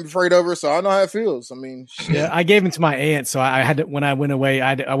and got me afraid of her, so I know how it feels. I mean, shit. Yeah, I gave him to my aunt, so I had to. When I went away,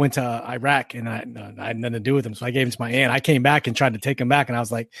 I went to Iraq, and I had nothing to do with him, so I gave him to my aunt. I came back and tried to take him back, and I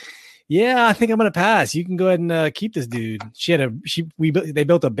was like, "Yeah, I think I'm gonna pass. You can go ahead and keep this dude." They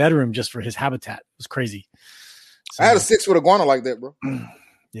built a bedroom just for his habitat. It was crazy. So, I had a 6-foot iguana like that, bro.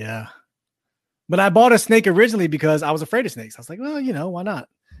 Yeah. But I bought a snake originally because I was afraid of snakes. I was like, well, why not?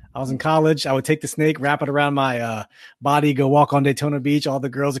 I was in college. I would take the snake, wrap it around my body, go walk on Daytona Beach. All the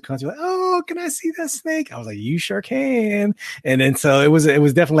girls would come to me like, oh, can I see that snake? I was like, you sure can. And then so it was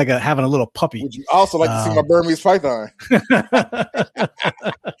definitely like having a little puppy. Would you also like to see my Burmese python?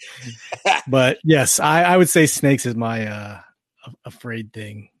 But yes, I would say snakes is my afraid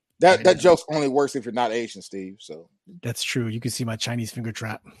thing. That joke only works if you're not Asian, Steve. So that's true. You can see my Chinese finger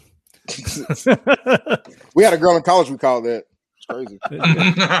trap. We had a girl in college we called that. It's crazy.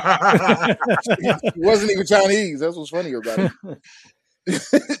 It wasn't even Chinese. That's what's funny about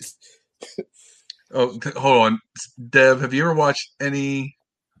it. Oh, hold on. Dev, have you ever watched any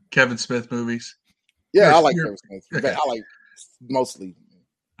Kevin Smith movies? Yeah, I like Kevin Smith. Okay. I like mostly.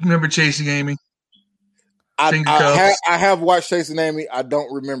 Remember Chasing Amy? I have watched Chasing Amy. I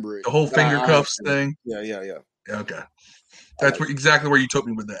don't remember it. The whole finger cuffs thing? Yeah. Okay. That's exactly where you took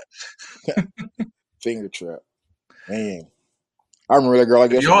me with that. Finger trap. Man. I remember that girl. I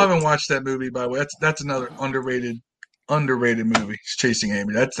guess y'all haven't watched that movie, by the way. That's another underrated movie. It's Chasing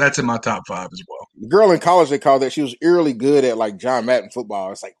Amy. That's in my top 5 as well. The girl in college, they called that. She was eerily good at like John Madden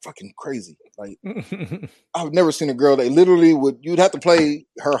football. It's like fucking crazy. Like I've never seen a girl that literally you'd have to play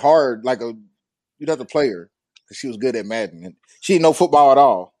her hard you'd have to play her because she was good at Madden. And she didn't know football at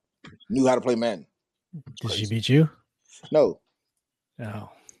all. Knew how to play Madden. Did she beat you? No.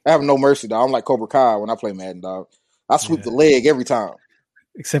 No. I have no mercy, dog. I'm like Cobra Kai when I play Madden, dog. I sweep the leg every time.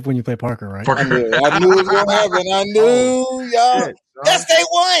 Except when you play Parker, right? I knew it was going to happen. I knew, y'all. Shit, that's day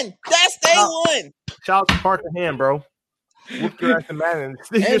one. Shout out to Parker Hand, bro. Whoop your ass in Madden.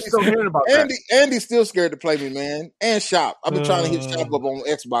 You're still hearing about that. Andy's still scared to play me, man. And Shop. I've been trying to hit Shop up on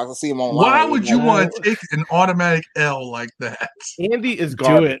Xbox. I see him online. Why would you want to take an automatic L like that? Andy is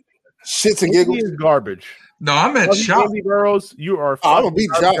garbage. Do it. Shits and giggles. Andy is garbage. No, I'm at Shop. Andy Burrows, you are. I'm gonna beat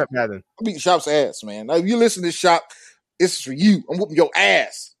Shop. I'm beating Shop's ass, man. Now, if you listen to Shop, this is for you. I'm whooping your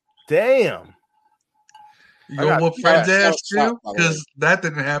ass. Damn. You gonna whoop Fred's ass too? Because that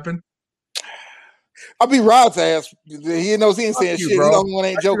didn't happen. I'll beat Rod's ass. He knows he ain't saying shit. Bro. He don't want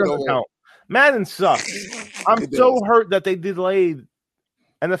ain't joking over. Madden sucks. I'm so hurt that they delayed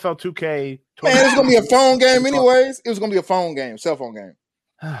NFL 2K. Man, it's gonna be a phone game anyways. It was gonna be a phone game, cell phone game.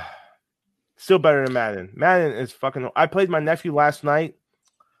 Still better than Madden. Madden is fucking. I played my nephew last night.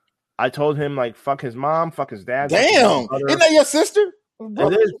 I told him like fuck his mom, fuck his dad. Damn, isn't that your sister?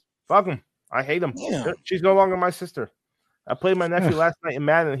 It is. Fuck him. I hate him. Damn. She's no longer my sister. I played my nephew last night in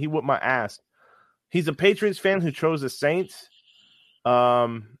Madden, and he whooped my ass. He's a Patriots fan who chose the Saints.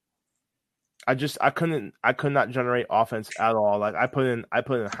 I could not generate offense at all. Like I put in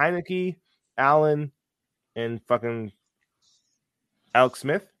Heineke, Allen, and fucking Alex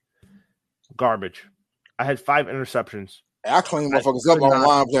Smith. Garbage. I had 5 interceptions. I clean motherfuckers up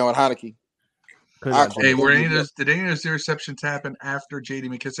online playing with Heineke. Hey, did any of those interceptions happen after J.D.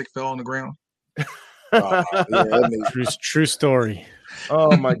 McKissick fell on the ground? True story.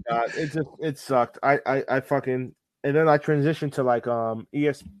 Oh my god, it sucked. I fucking, and then I transitioned to like not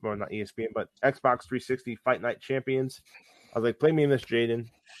ESPN, but Xbox 360 Fight Night Champions. I was like, play me in this, Jaden,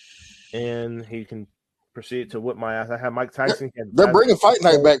 and he can proceed to whip my ass. I had Mike Tyson. They're bringing Fight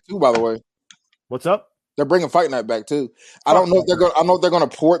Night back too, by the way. What's up? They're bringing Fight Night back too. I don't know if they're going. I know if they're going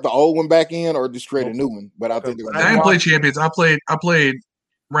to port the old one back in or just create a new one. But I think they're going. I didn't play Champions. I played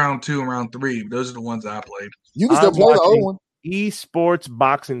round 2 and round 3. Those are the ones I played. You can still play the old one. Esports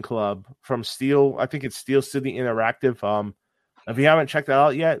Boxing Club from Steel. I think it's Steel City Interactive. If you haven't checked that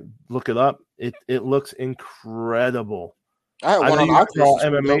out yet, look it up. It looks incredible. I had one on all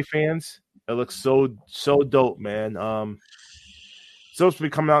MMA fans. It looks so dope, man. It's supposed to be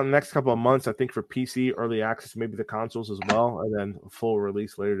coming out in the next couple of months, I think, for PC, early access, maybe the consoles as well, and then a full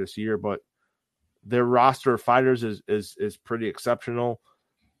release later this year. But their roster of fighters is pretty exceptional.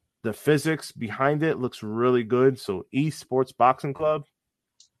 The physics behind it looks really good. So Esports Boxing Club,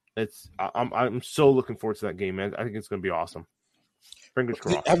 I'm so looking forward to that game, man. I think it's going to be awesome. Fingers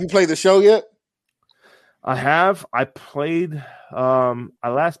crossed. Have you played the show yet? I have. I played. I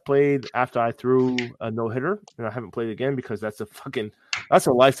last played after I threw a no-hitter, and I haven't played again because that's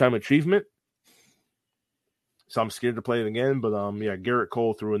a lifetime achievement. So I'm scared to play it again. But Garrett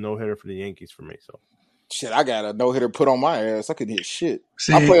Cole threw a no-hitter for the Yankees for me. So shit, I got a no-hitter put on my ass. I couldn't hit shit.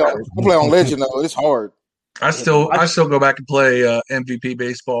 See, I play on Legend though. It's hard. I still go back and play MVP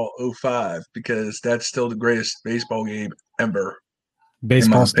Baseball 05 because that's still the greatest baseball game ever.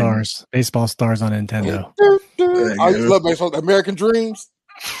 Baseball Stars on Nintendo. I used to love baseball. American Dreams.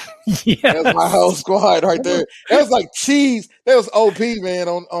 Yeah, that's my whole squad right there. That was like cheese. That was OP, man.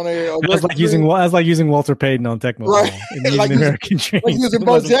 On there. That's like using Walter Payton on Tecmo. Right. Like American Dreams. Like using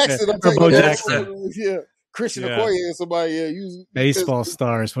Bo Jackson. Bo Jackson. Yeah. Christian Okoye and somebody. Baseball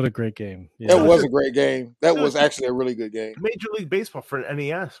Stars. What a great game. Yeah. That was a great game. That was actually a really good game. Major League Baseball for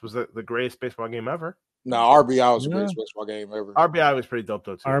NES was the greatest baseball game ever. No, RBI was the greatest baseball game ever. RBI was pretty dope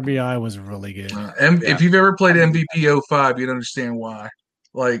though too. RBI was really good. If you've ever played MVP 05, you'd understand why.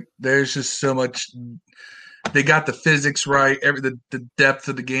 Like, there's just so much. They got the physics right. The depth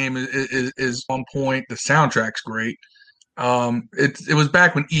of the game is on point. The soundtrack's great. It was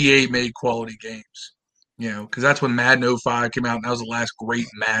back when EA made quality games, because that's when Madden 05 came out, and that was the last great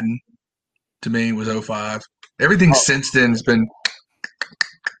Madden to me was 05. Everything since then has been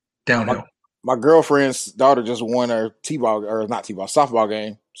downhill. My girlfriend's daughter just won her softball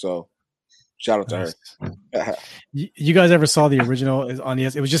game. So shout out to her. You guys ever saw the original on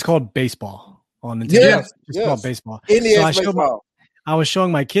NES? It was just called Baseball on Nintendo. It's called Baseball. NES Baseball. I was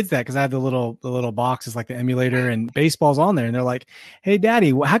showing my kids that because I have the little boxes like the emulator and Baseball's on there, and they're like, "Hey,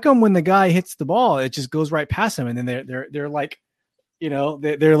 Daddy, how come when the guy hits the ball, it just goes right past him?" And then they're like,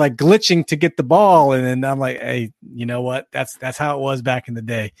 they're like glitching to get the ball, and then I'm like, "Hey, you know what? That's how it was back in the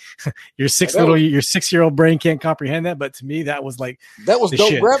day. your 6-year-old brain can't comprehend that, but to me, that was like dope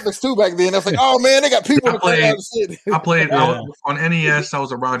graphics too back then. That's like, oh man, they got people. I played on NES. I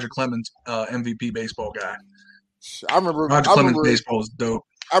was a Roger Clemens MVP baseball guy. I remember Roger Clemens baseball was dope.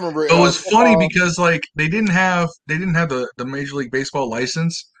 I remember it was funny because like they didn't have the Major League Baseball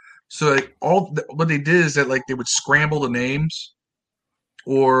license, so like what they did is that like they would scramble the names.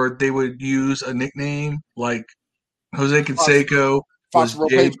 Or they would use a nickname like Jose Canseco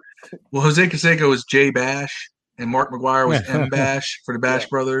Jose Canseco was J Bash and Mark McGwire was M Bash for the Bash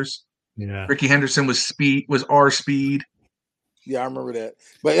Brothers. Yeah. Ricky Henderson was R Speed. Yeah, I remember that.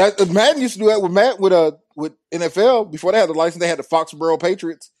 But Madden used to do that with NFL before they had the license. They had the Foxborough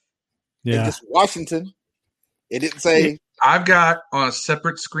Patriots. Yeah, just Washington. It didn't say. I've got on a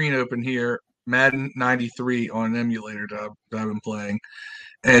separate screen open here Madden 93 on an emulator that I've been playing.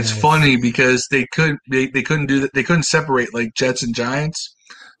 And it's funny because they couldn't do that. They couldn't separate like Jets and Giants.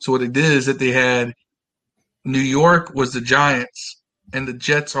 So what they did is that they had New York was the Giants and the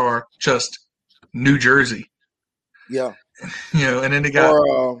Jets are just New Jersey. Yeah. And then they got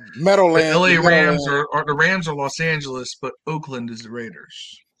Meadowlands. The LA Rams or the Rams are Los Angeles, but Oakland is the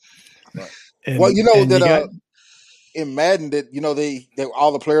Raiders. Right. In Madden that they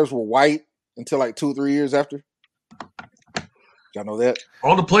all the players were white until like 2 or 3 years after. Y'all know that?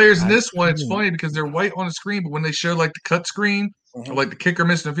 All the players in this one, it's funny because they're white on the screen, but when they show like the cut screen or like the kicker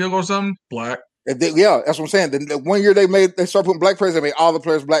missing a field goal or something, black. Yeah, that's what I'm saying. The 1 year they started putting black players. They made all the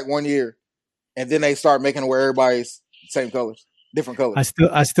players black 1 year, and then they start making it where everybody's same colors, different colors.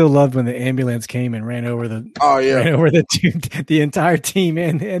 I still loved when the ambulance came and ran over the the entire team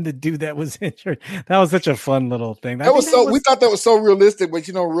and the dude that was injured. That was such a fun little thing. We thought that was so realistic, but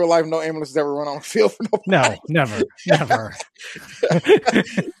in real life, no ambulance ever run on the field for nobody. No, never. It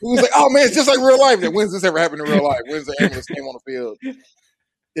was like, oh man, it's just like real life. When's this ever happened in real life? When's the ambulance came on the field?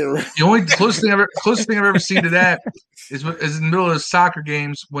 The only closest thing I've ever seen to that is in the middle of the soccer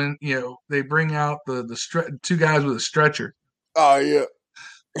games when they bring out the two guys with a stretcher. Oh yeah,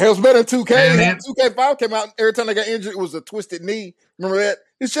 it was better than 2K. 2K5 came out. Every time they got injured, it was a twisted knee. Remember that?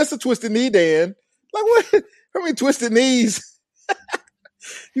 It's just a twisted knee, Dan. Like what? How many twisted knees?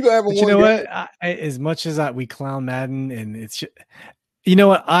 You gonna have one? You know what? As much as we clown Madden, and it's just, you know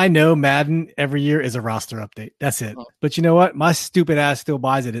what? I know Madden every year is a roster update. That's it. But you know what? My stupid ass still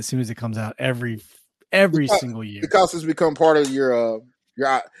buys it as soon as it comes out every single year because it's become part of your.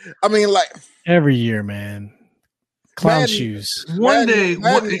 I mean, like every year, man. Clown Madden, shoes. One day,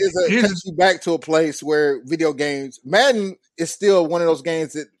 takes you back to a place where video games. Madden is still one of those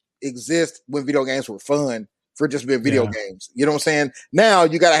games that exist when video games were fun for just being video games. You know what I'm saying? Now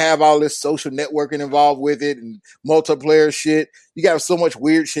you got to have all this social networking involved with it and multiplayer shit. You got so much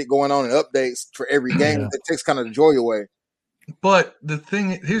weird shit going on and updates for every game that takes kind of the joy away. But the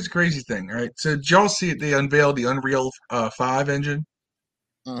thing, here's the crazy thing, right? So did y'all see it? They unveiled the Unreal 5 engine.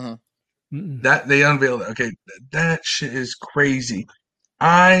 That they unveiled. Okay, that shit is crazy.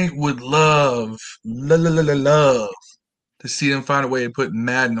 I would love to see them find a way to put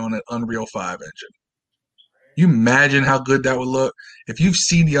Madden on an Unreal 5 engine. You imagine how good that would look? If you've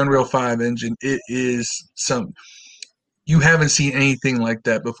seen the Unreal 5 engine, it is you haven't seen anything like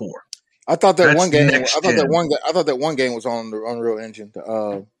that before. I thought that one game. I thought that one game was on the Unreal Engine.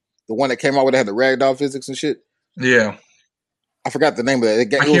 The one that came out where they had the ragdoll physics and shit. Yeah, I forgot the name of that. I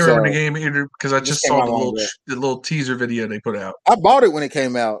can't remember the game either because I just saw the little teaser video they put out. I bought it when it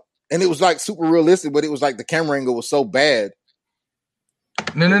came out, and it was like super realistic, but it was like the camera angle was so bad.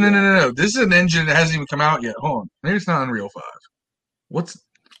 No. This is an engine that hasn't even come out yet. Hold on. Maybe it's not Unreal 5.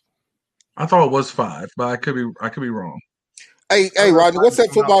 I thought it was 5, but I could be wrong. Hey, Rodney, what's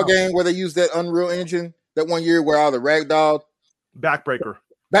that football game where they used that Unreal Engine that 1 year where all the ragdoll Backbreaker,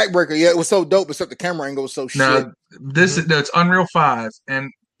 yeah, it was so dope, except the camera angle was so shit. It's Unreal 5,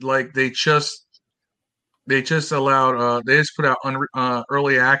 and like they just allowed they just put out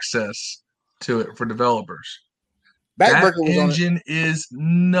early access to it for developers. Backbreaker that engine is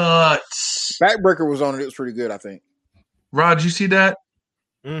nuts. Backbreaker was on it. It was pretty good, I think. Rod, did you see that?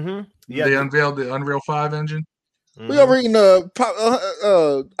 Mm-hmm. Yeah, they unveiled the Unreal 5 engine. Mm-hmm. We over eating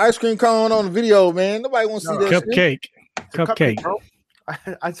ice cream cone on the video, man. Nobody wants to see that cupcake. Bro.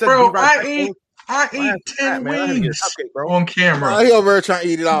 I said, bro, I ate 10 wings on camera. He over there trying to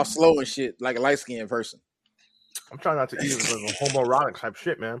eat it all slow and shit, like a light skinned person. I'm trying not to eat it with homoerotic type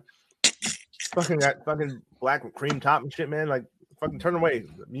shit, man. Fucking that fucking black cream top and shit, man. Like, fucking turn away.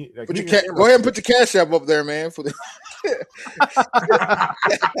 Like, go ahead and put your Cash App up there, man. For the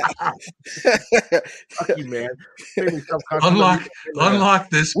fuck you, man. Unlock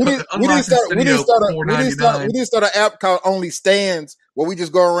this. We didn't start an app called Only Stands where we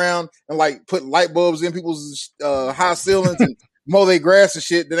just go around and like put light bulbs in people's high ceilings and mow their grass and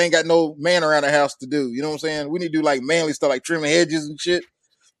shit that ain't got no man around the house to do. You know what I'm saying? We need to do like manly stuff, like trimming hedges and shit.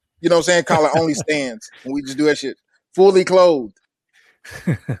 You know what I'm saying? Call it Only Stands, and we just do that shit fully clothed.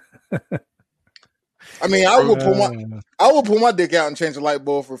 I mean, I will pull my dick out and change the light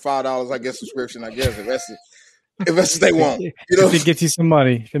bulb for $5. I guess subscription. I guess if that's what they want. You know, if it gets you some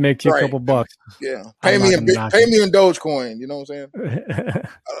money, if it makes you a couple bucks. Yeah, pay me in Dogecoin. You know what I'm saying? I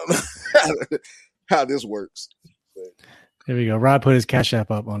don't know how this works. But. There we go. Rod put his Cash App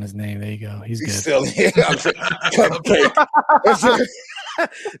up on his name. There you go. He's good. Still, cupcake.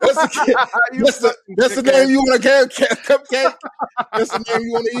 That's the name you want to get, cupcake. That's the name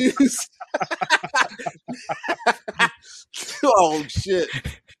you want to use. Oh shit!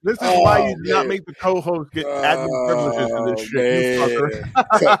 This is why you do not make the co-host get admin privileges in this shit.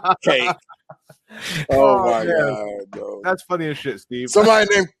 Cupcake. Oh my god, no. That's funny as shit, Steve. Somebody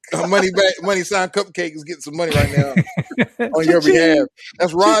named Money Sign Cupcake is getting some money right now on your behalf.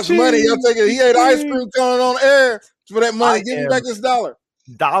 That's Rod's money. Y'all take it. He ate ice cream cone on air for that money. Give me back this $.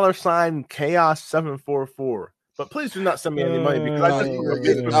 $ chaos 744. But please do not send me any money because I just want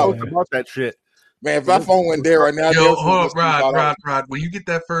to post about that shit. Man, if my phone went there right now, hold up, Rod. When you get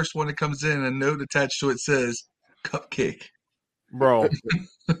that first one that comes in, a note attached to it says "Cupcake." bro.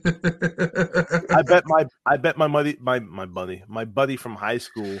 I bet my buddy from high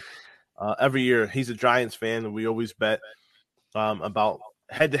school. Every year, he's a Giants fan, and we always bet about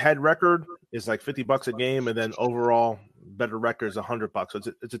head-to-head record is like $50 a game, and then overall better record is $100. So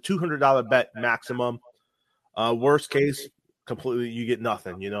it's a $200 bet maximum. Worst case, completely you get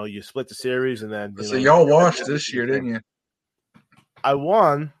nothing. You split the series, and then so y'all washed this year, didn't you? I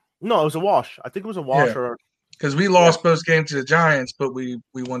won. No, it was a wash. I think it was a wash, because we lost both games to the Giants, but we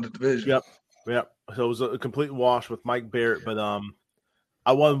won the division. Yep. So it was a complete wash with Mike Barrett, but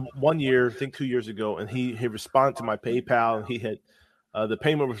I won 1 year, I think 2 years ago, and he responded to my PayPal, and he had the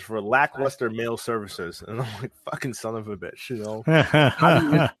payment was for lackluster mail services, and I'm like, fucking son of a bitch,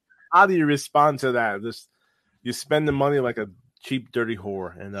 How do you respond to that? You spend the money like a cheap, dirty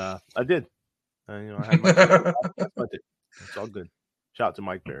whore, and I did. I had my it's all good. Shout out to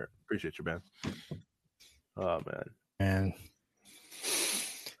Mike Barrett. Appreciate you, man. Oh man.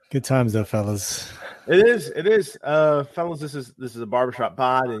 Good times though, fellas. It is. Fellas, this is a barbershop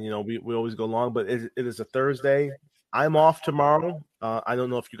pod, and we always go long, but it is a Thursday. I'm off tomorrow. I don't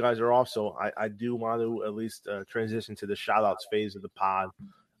know if you guys are off, so I do want to at least transition to the shout outs phase of the pod.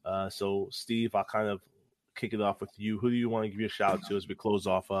 So Steve, I'll kind of kick it off with you. Who do you want to give you a shout out to as we close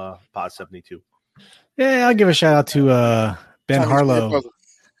off pod 72? Yeah, I'll give a shout out to Ben Harlow.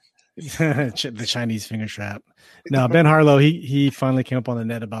 The Chinese finger trap. No, Ben Harlow, he finally came up on the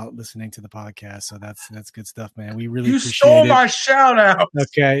net about listening to the podcast, so that's good stuff, man. We really stole my shout out.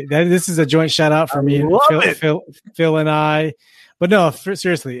 Okay, this is a joint shout out for me and Phil and I. But no,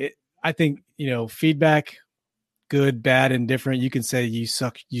 seriously, I think feedback, good, bad, and different. You can say you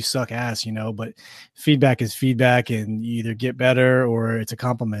suck ass, but feedback is feedback, and you either get better or it's a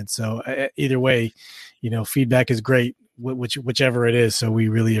compliment. So either way, feedback is great. Whichever it is, so we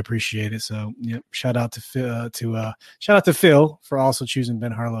really appreciate it. So, shout out to Phil for also choosing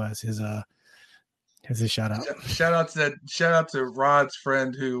Ben Harlow as his shout out. Shout out to Rod's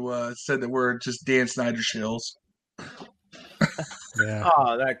friend who said that we're just Dan Snyder shills. Yeah.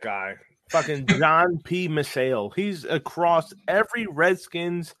 Oh, that guy, fucking John P. Misael. He's across every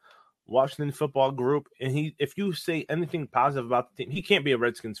Redskins Washington football group, and if you say anything positive about the team, he can't be a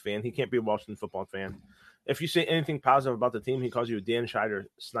Redskins fan. He can't be a Washington football fan. If you say anything positive about the team, he calls you a Dan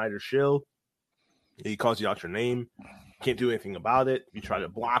Snyder shill. He calls you out your name. Can't do anything about it. You try to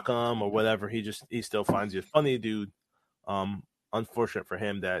block him or whatever. He still finds you a funny dude. Unfortunate for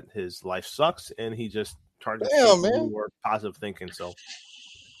him that his life sucks, and he just targets more positive thinking. So,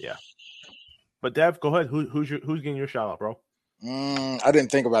 yeah. But Dev, go ahead. Who's getting your shout out, bro? I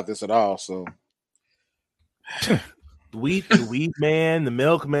didn't think about this at all. So, the weed man, the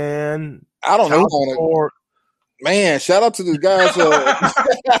milkman. I don't know. Man, shout out to the guys.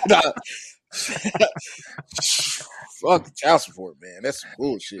 Fuck child support, man. That's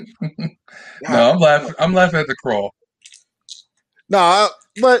bullshit. No, I'm laughing at the crawl. No,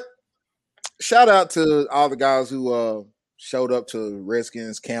 but shout out to all the guys who showed up to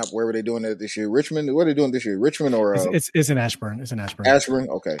Redskins camp. Where were they doing it this year? Richmond. What are they doing this year? Richmond or it's in Ashburn. It's in Ashburn. Ashburn.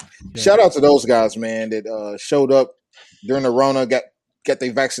 Okay. Yeah. Shout out to those guys, man, that showed up during the Rona, got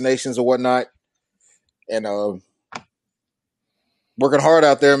their vaccinations or whatnot, and working hard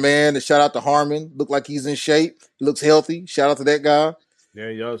out there, man. And shout out to Harmon. Look like he's in shape. He looks healthy. Shout out to that guy. Yeah,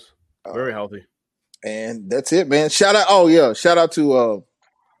 he does. Very healthy. And that's it, man. Shout out. Oh yeah, shout out to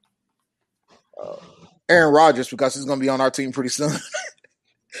Aaron Rodgers, because he's going to be on our team pretty soon.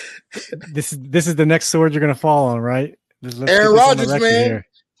 This is the next sword you're going to fall on, right? Aaron Rodgers, man. Here.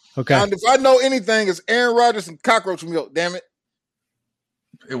 Okay. And if I know anything, it's Aaron Rodgers and cockroach milk. Damn it!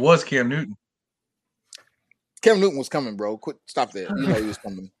 It was Cam Newton. Cam Newton was coming, bro. Stop that. You know he was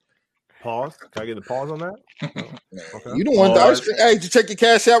coming. Pause. Can I get a pause on that? Okay. You don't want the ice cream. Hey, did you check your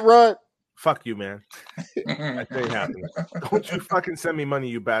cash out, Rod? Fuck you, man. That ain't happening. Don't you fucking send me money,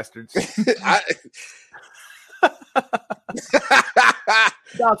 you bastards. Shout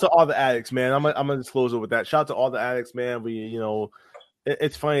out to all the addicts, man. I'm gonna disclose it with that. Shout out to all the addicts, man.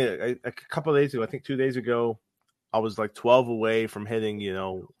 It's funny. A couple of days ago, I think 2 days ago, I was like 12 away from hitting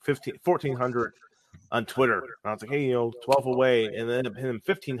 1,400 on Twitter. And I was like, hey, 12 away, and then ended up hitting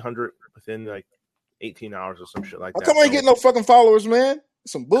 1,500 within like 18 hours or some shit like that. How come I ain't getting no fucking followers, man?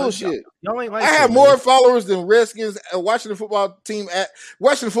 Some bullshit. Y'all ain't like I have more followers than Redskins and Washington football team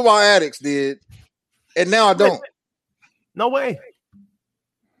Washington football addicts did, and now I don't. No way.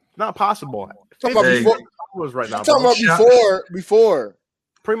 Not possible. I'm talking about before. Right now, I'm talking about before.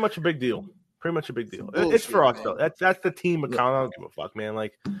 Pretty much a big deal. It's for us though. That's the team account. I don't give a fuck, man.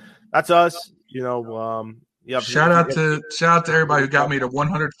 Like that's us. Yeah. Shout out to everybody who got me to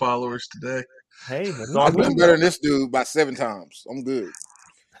 100 followers today. Hey, that's I've all been good. better than this dude by 7 times. I'm good.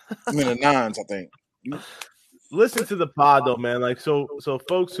 I'm in the 9s, I think. Listen to the pod though, man. Like so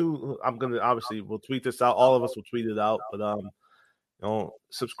folks who I'm gonna obviously we'll tweet this out. All of us will tweet it out, but you know,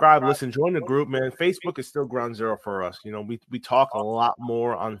 subscribe, listen, join the group, man. Facebook is still ground zero for us. You know, we talk a lot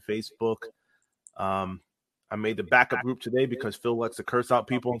more on Facebook. I made the backup group today because Phil likes to curse out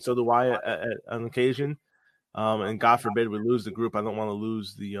people, and so do I on occasion. And God forbid we lose the group. I don't want to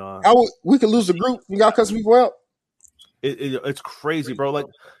lose the. We could lose the group. We got to cuss people out. It's crazy, bro. Like,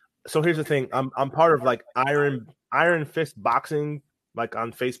 so here's the thing. I'm part of like Iron Fist Boxing, like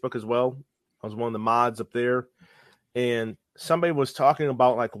on Facebook as well. I was one of the mods up there, and somebody was talking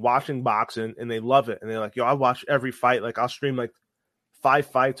about like watching boxing, and they love it, and they're like, "Yo, I watch every fight. Like, I'll stream like 5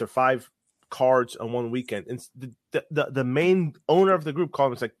 fights or 5 cards on one weekend." And the main owner of the group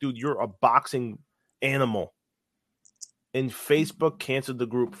called me. It's like, "Dude, you're a boxing animal." And Facebook canceled the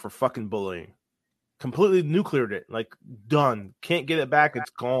group for fucking bullying. Completely nucleared it. Like, done. Can't get it back. It's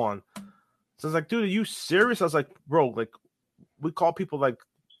gone. So I was like, dude, are you serious? I was like, bro, like, we call people like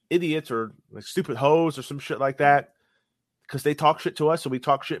idiots or like stupid hoes or some shit like that because they talk shit to us, so we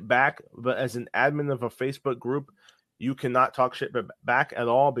talk shit back. But as an admin of a Facebook group, you cannot talk shit back at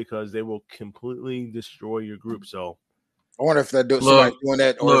all because they will completely destroy your group. So I wonder if somebody doing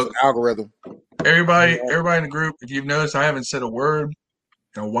that or it's an algorithm. Everybody in the group, if you've noticed, I haven't said a word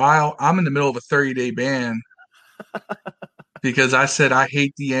in a while. I'm in the middle of a 30-day ban because I said I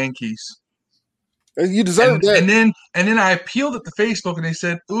hate the Yankees. You deserve that. And then I appealed it to Facebook, and they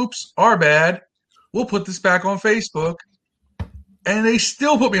said, "Oops, our bad. We'll put this back on Facebook." And they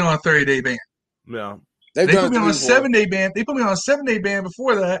still put me on a 30-day ban. Yeah, they put me on a 7-day ban. They put me on a 7-day ban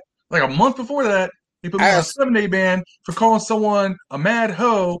before that, like a month before that. They put me on a 7-day ban for calling someone a mad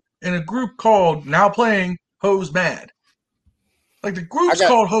hoe in a group called Now Playing Hoes Mad. Like the group's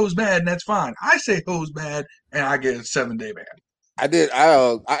called Hoes Mad, and that's fine. I say Hoes Mad, and I get a 7-day ban. I did.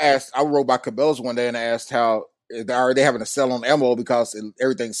 I wrote by Cabela's one day and I asked how are they having a sell on ammo because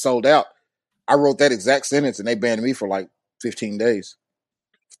everything's sold out. I wrote that exact sentence and they banned me for like 15 days.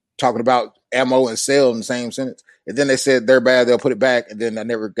 Talking about ammo and sale in the same sentence. And then they said they're bad, they'll put it back. And then I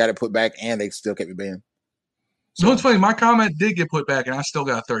never got it put back and they still kept me banned. So, you know what's funny? My comment did get put back and I still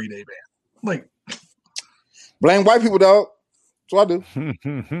got a 30-day ban. Like, blame white people, dog. That's what I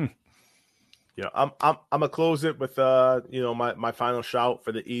do. Yeah, I'm gonna close it with my final shout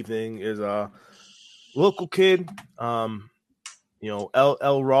for the evening is a local kid, L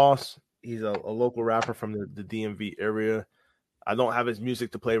Ross. He's a local rapper from the DMV area. I don't have his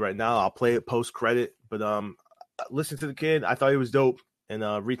music to play right now. I'll play it post credit, but listen to the kid. I thought he was dope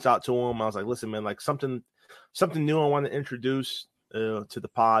and reached out to him. I was like, listen, man, like something new I want to introduce to the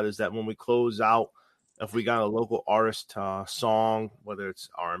pod is that when we close out, if we got a local artist song, whether it's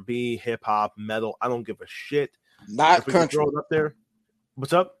R&B, hip hop, metal, I don't give a shit. Not country. Throw it up there.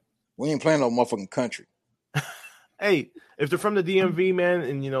 What's up? We ain't playing no motherfucking country. Hey, if they're from the DMV, man,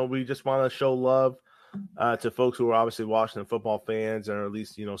 and we just want to show love to folks who are obviously Washington football fans, or at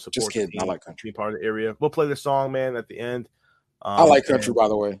least support. Just kidding. I like country. Be part of the area. We'll play the song, man, at the end. I like country, by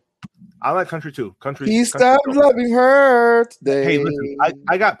the way. I like country too. He stopped loving her today. Hey, listen,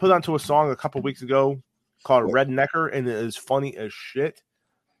 I got put onto a song a couple weeks ago called Rednecker, and it is funny as shit.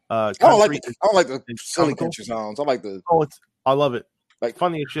 I don't like the silly country songs. I like the. I love it. Like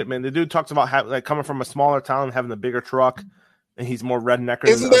funny as shit, man. The dude talks about coming from a smaller town and having a bigger truck, and he's more rednecker.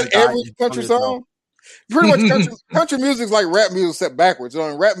 Isn't that every country song? Pretty much country music's like rap music set backwards. So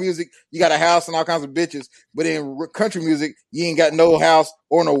in rap music, you got a house and all kinds of bitches, but in country music, you ain't got no house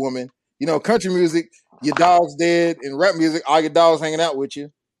or no woman. Country music, your dog's dead. In rap music, all your dogs hanging out with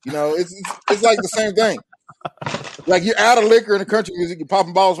you. It's like the same thing. Like you're out of liquor in the country music, you're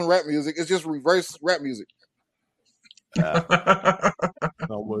popping balls in rap music. It's just reverse rap music.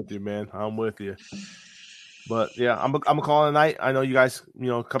 I'm with you, man. I'm with you. But yeah, I'm calling it a night. I know you guys,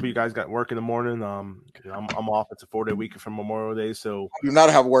 a couple of you guys got work in the morning. I'm off. It's a 4-day weekend from Memorial Day, so I do not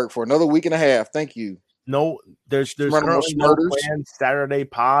have work for another week and a half. Thank you. No, there's currently no planned Saturday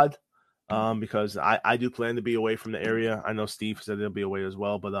pod. Because I do plan to be away from the area. I know Steve said he'll be away as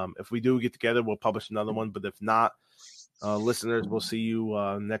well. But if we do get together, we'll publish another one. But if not, listeners, we'll see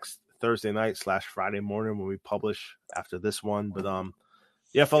you next Thursday night / Friday morning when we publish after this one. But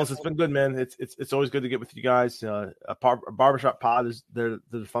yeah, fellas, it's been good, man. It's always good to get with you guys. A barbershop pod is they're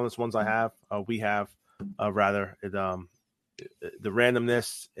the funnest ones I have. We have rather the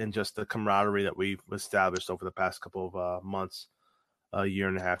randomness and just the camaraderie that we've established over the past couple of months. A year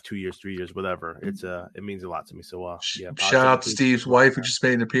and a half, 2 years, 3 years, whatever. It means a lot to me. So yeah. Shout out to Steve's wife who just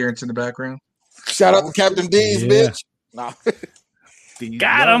made an appearance in the background. Shout out to Captain D's, bitch. Nah.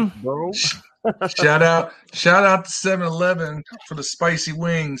 Got him, bro. Shout out to 7-Eleven for the spicy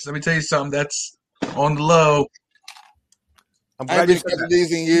wings. Let me tell you something. That's on the low. I ain't been to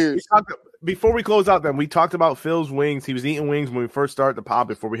these in years. Before we close out, then we talked about Phil's wings. He was eating wings when we first started the pod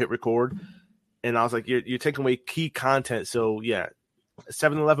before we hit record, and I was like, "You're taking away key content." So yeah,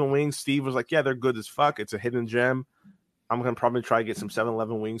 7-Eleven wings. Steve was like, "Yeah, they're good as fuck. It's a hidden gem." I'm gonna probably try to get some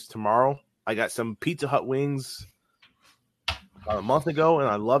 7-Eleven wings tomorrow. I got some Pizza Hut wings about a month ago, and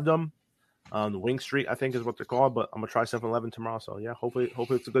I loved them. The Wing Street, I think, is what they're called. But I'm gonna try 7-Eleven tomorrow. So yeah, hopefully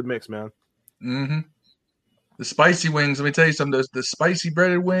it's a good mix, man. Mm-hmm. The spicy wings. Let me tell you something. The spicy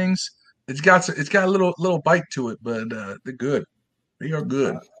breaded wings. It's got a little bite to it, but they're good. They are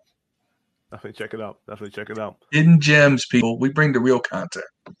good. Definitely check it out. Hidden gems, people. We bring the real content.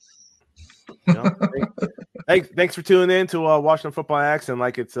 Thanks for tuning in to Washington Football Accent.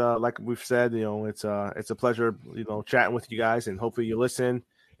 Like it's like we've said, it's a pleasure, chatting with you guys, and hopefully you listen.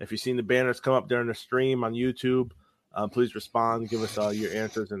 If you've seen the banners come up during the stream on YouTube, please respond, give us your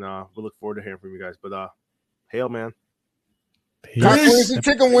answers, and we'll look forward to hearing from you guys. But hail, man. Peace.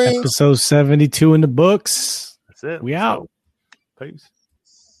 Chicken wings. Episode 72 in the books. That's it. We out. Peace.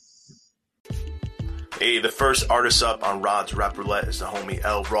 Hey, the first artist up on Rod's Rap Roulette is the homie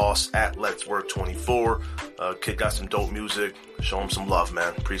L. Ross at Let's Work 24. Kid got some dope music. Show him some love,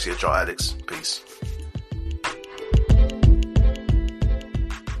 man. Appreciate y'all addicts. Peace.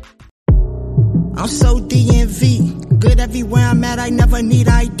 I'm so DMV. Good everywhere I'm at, I never need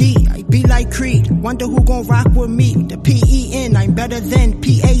ID. I be like Creed, wonder who gon' rock with me. The PEN, I'm better than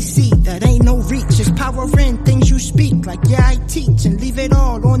PAC. That ain't no reach, it's power in things you speak. Like yeah, I teach and leave it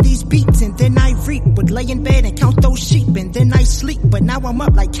all on these beats. And then I reap, would lay in bed and count those sheep. And then I sleep, but now I'm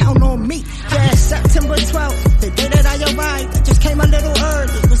up like count on me. Yeah, September 12th, the day that I arrived. I just came a little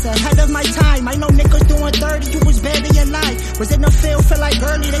early, was ahead of my time. I know niggas doing 30, you was barely alive. Was in the field, feel like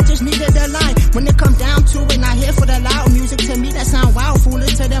early, they just needed a line. When it come down to it, not here for the loud music. To me that sound wild,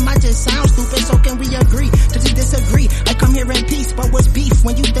 foolish. To them I just sound stupid. So can we agree to just disagree? I come here in peace, but what's beef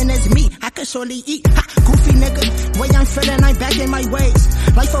when you thin as me? I could surely eat. Ha, goofy nigga, way I'm feeling, I'm back in my ways.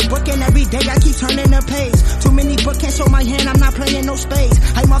 Life a book and every day I keep turning the page. Too many books can't show my hand, I'm not playing no spades.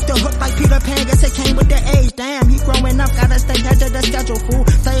 I'm off the hook like Peter Pan, guess it came with the age. Damn, he growing up, gotta stay ahead of the schedule, fool.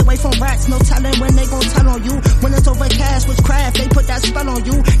 Stay away from rats, no telling when they gon' tell on you. When it's overcast with craft, they put that spell on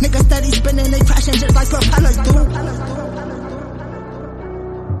you. Niggas steady spinning, they crashing just like propellers do.